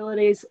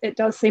probabilities, it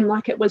does seem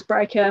like it was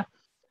Breaker.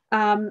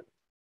 And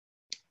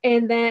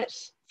that,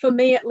 for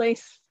me at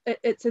least,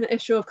 it's an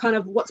issue of kind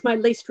of what's my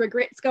least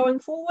regrets going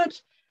forward.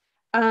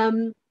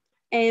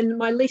 And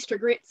my least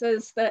regrets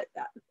is that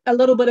a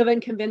little bit of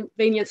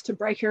inconvenience to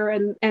Breaker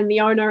and the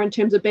owner in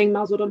terms of being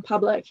muzzled in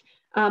public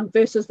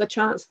versus the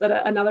chance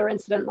that another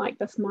incident like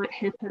this might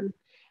happen.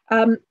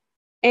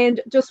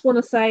 And just want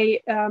to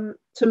say to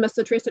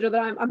Mr. Tressida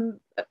that I'm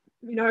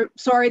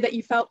sorry that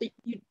you felt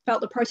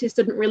the process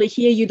didn't really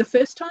hear you the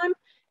first time,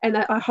 and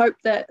that I hope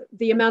that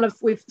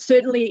we've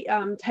certainly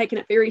taken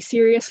it very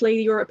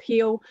seriously, your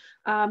appeal.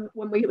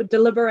 When we were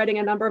deliberating,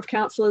 a number of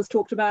councillors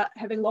talked about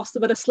having lost a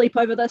bit of sleep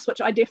over this, which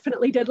I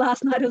definitely did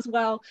last night as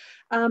well,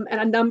 and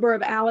a number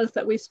of hours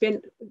that we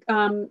spent,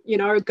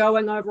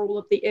 going over all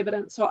of the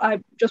evidence. So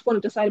I just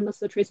wanted to say to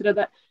Mr. Tressida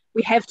that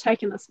we have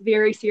taken this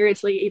very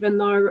seriously, even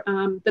though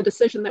the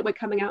decision that we're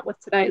coming out with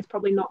today is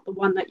probably not the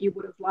one that you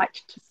would have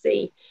liked to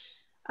see.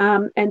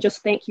 And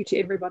just thank you to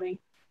everybody.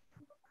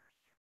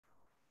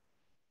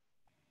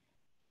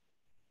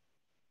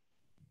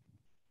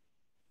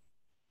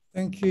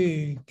 Thank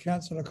you,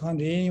 Councillor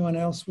Condi. Anyone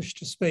else wish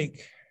to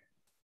speak?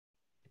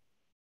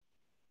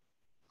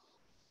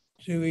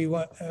 Do we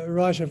want a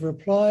right of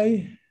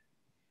reply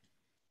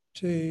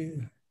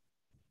to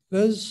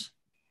Liz?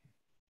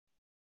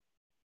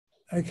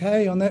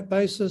 Okay, on that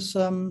basis,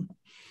 I'm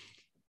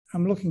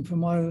looking for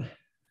my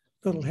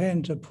little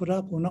hand to put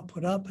up or not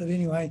put up, but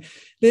anyway,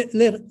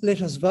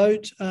 let us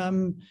vote.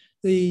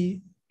 The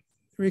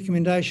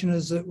recommendation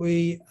is that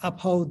we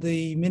uphold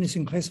the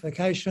menacing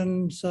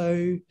classification,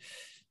 so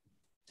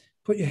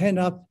put your hand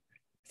up,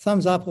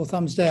 thumbs up or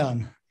thumbs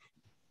down.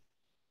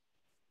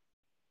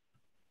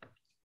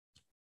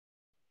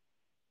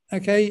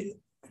 Okay,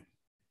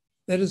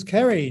 that is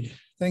carried.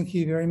 Thank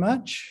you very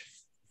much.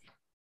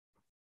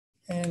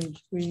 And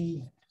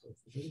we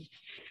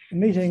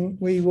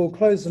will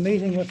close the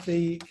meeting with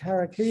the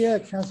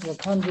karakia. Councillor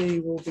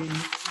Condi will be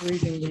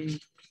reading the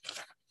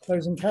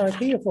closing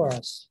karakia for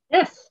us.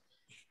 Yes.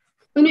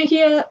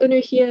 Unuhia,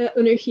 unuhia,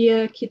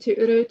 unuhia ki te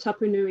uru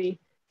tapunui.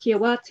 Kia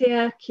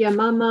watea, kia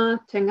mama,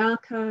 te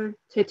ngākau,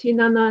 te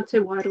tinana, te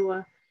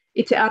wairua,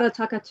 I te ara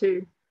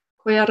takatū.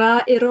 Koia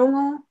rā e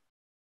rongo,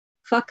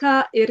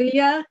 whaka e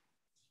ria,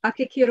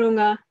 ake ki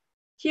runga,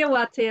 kia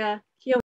watea,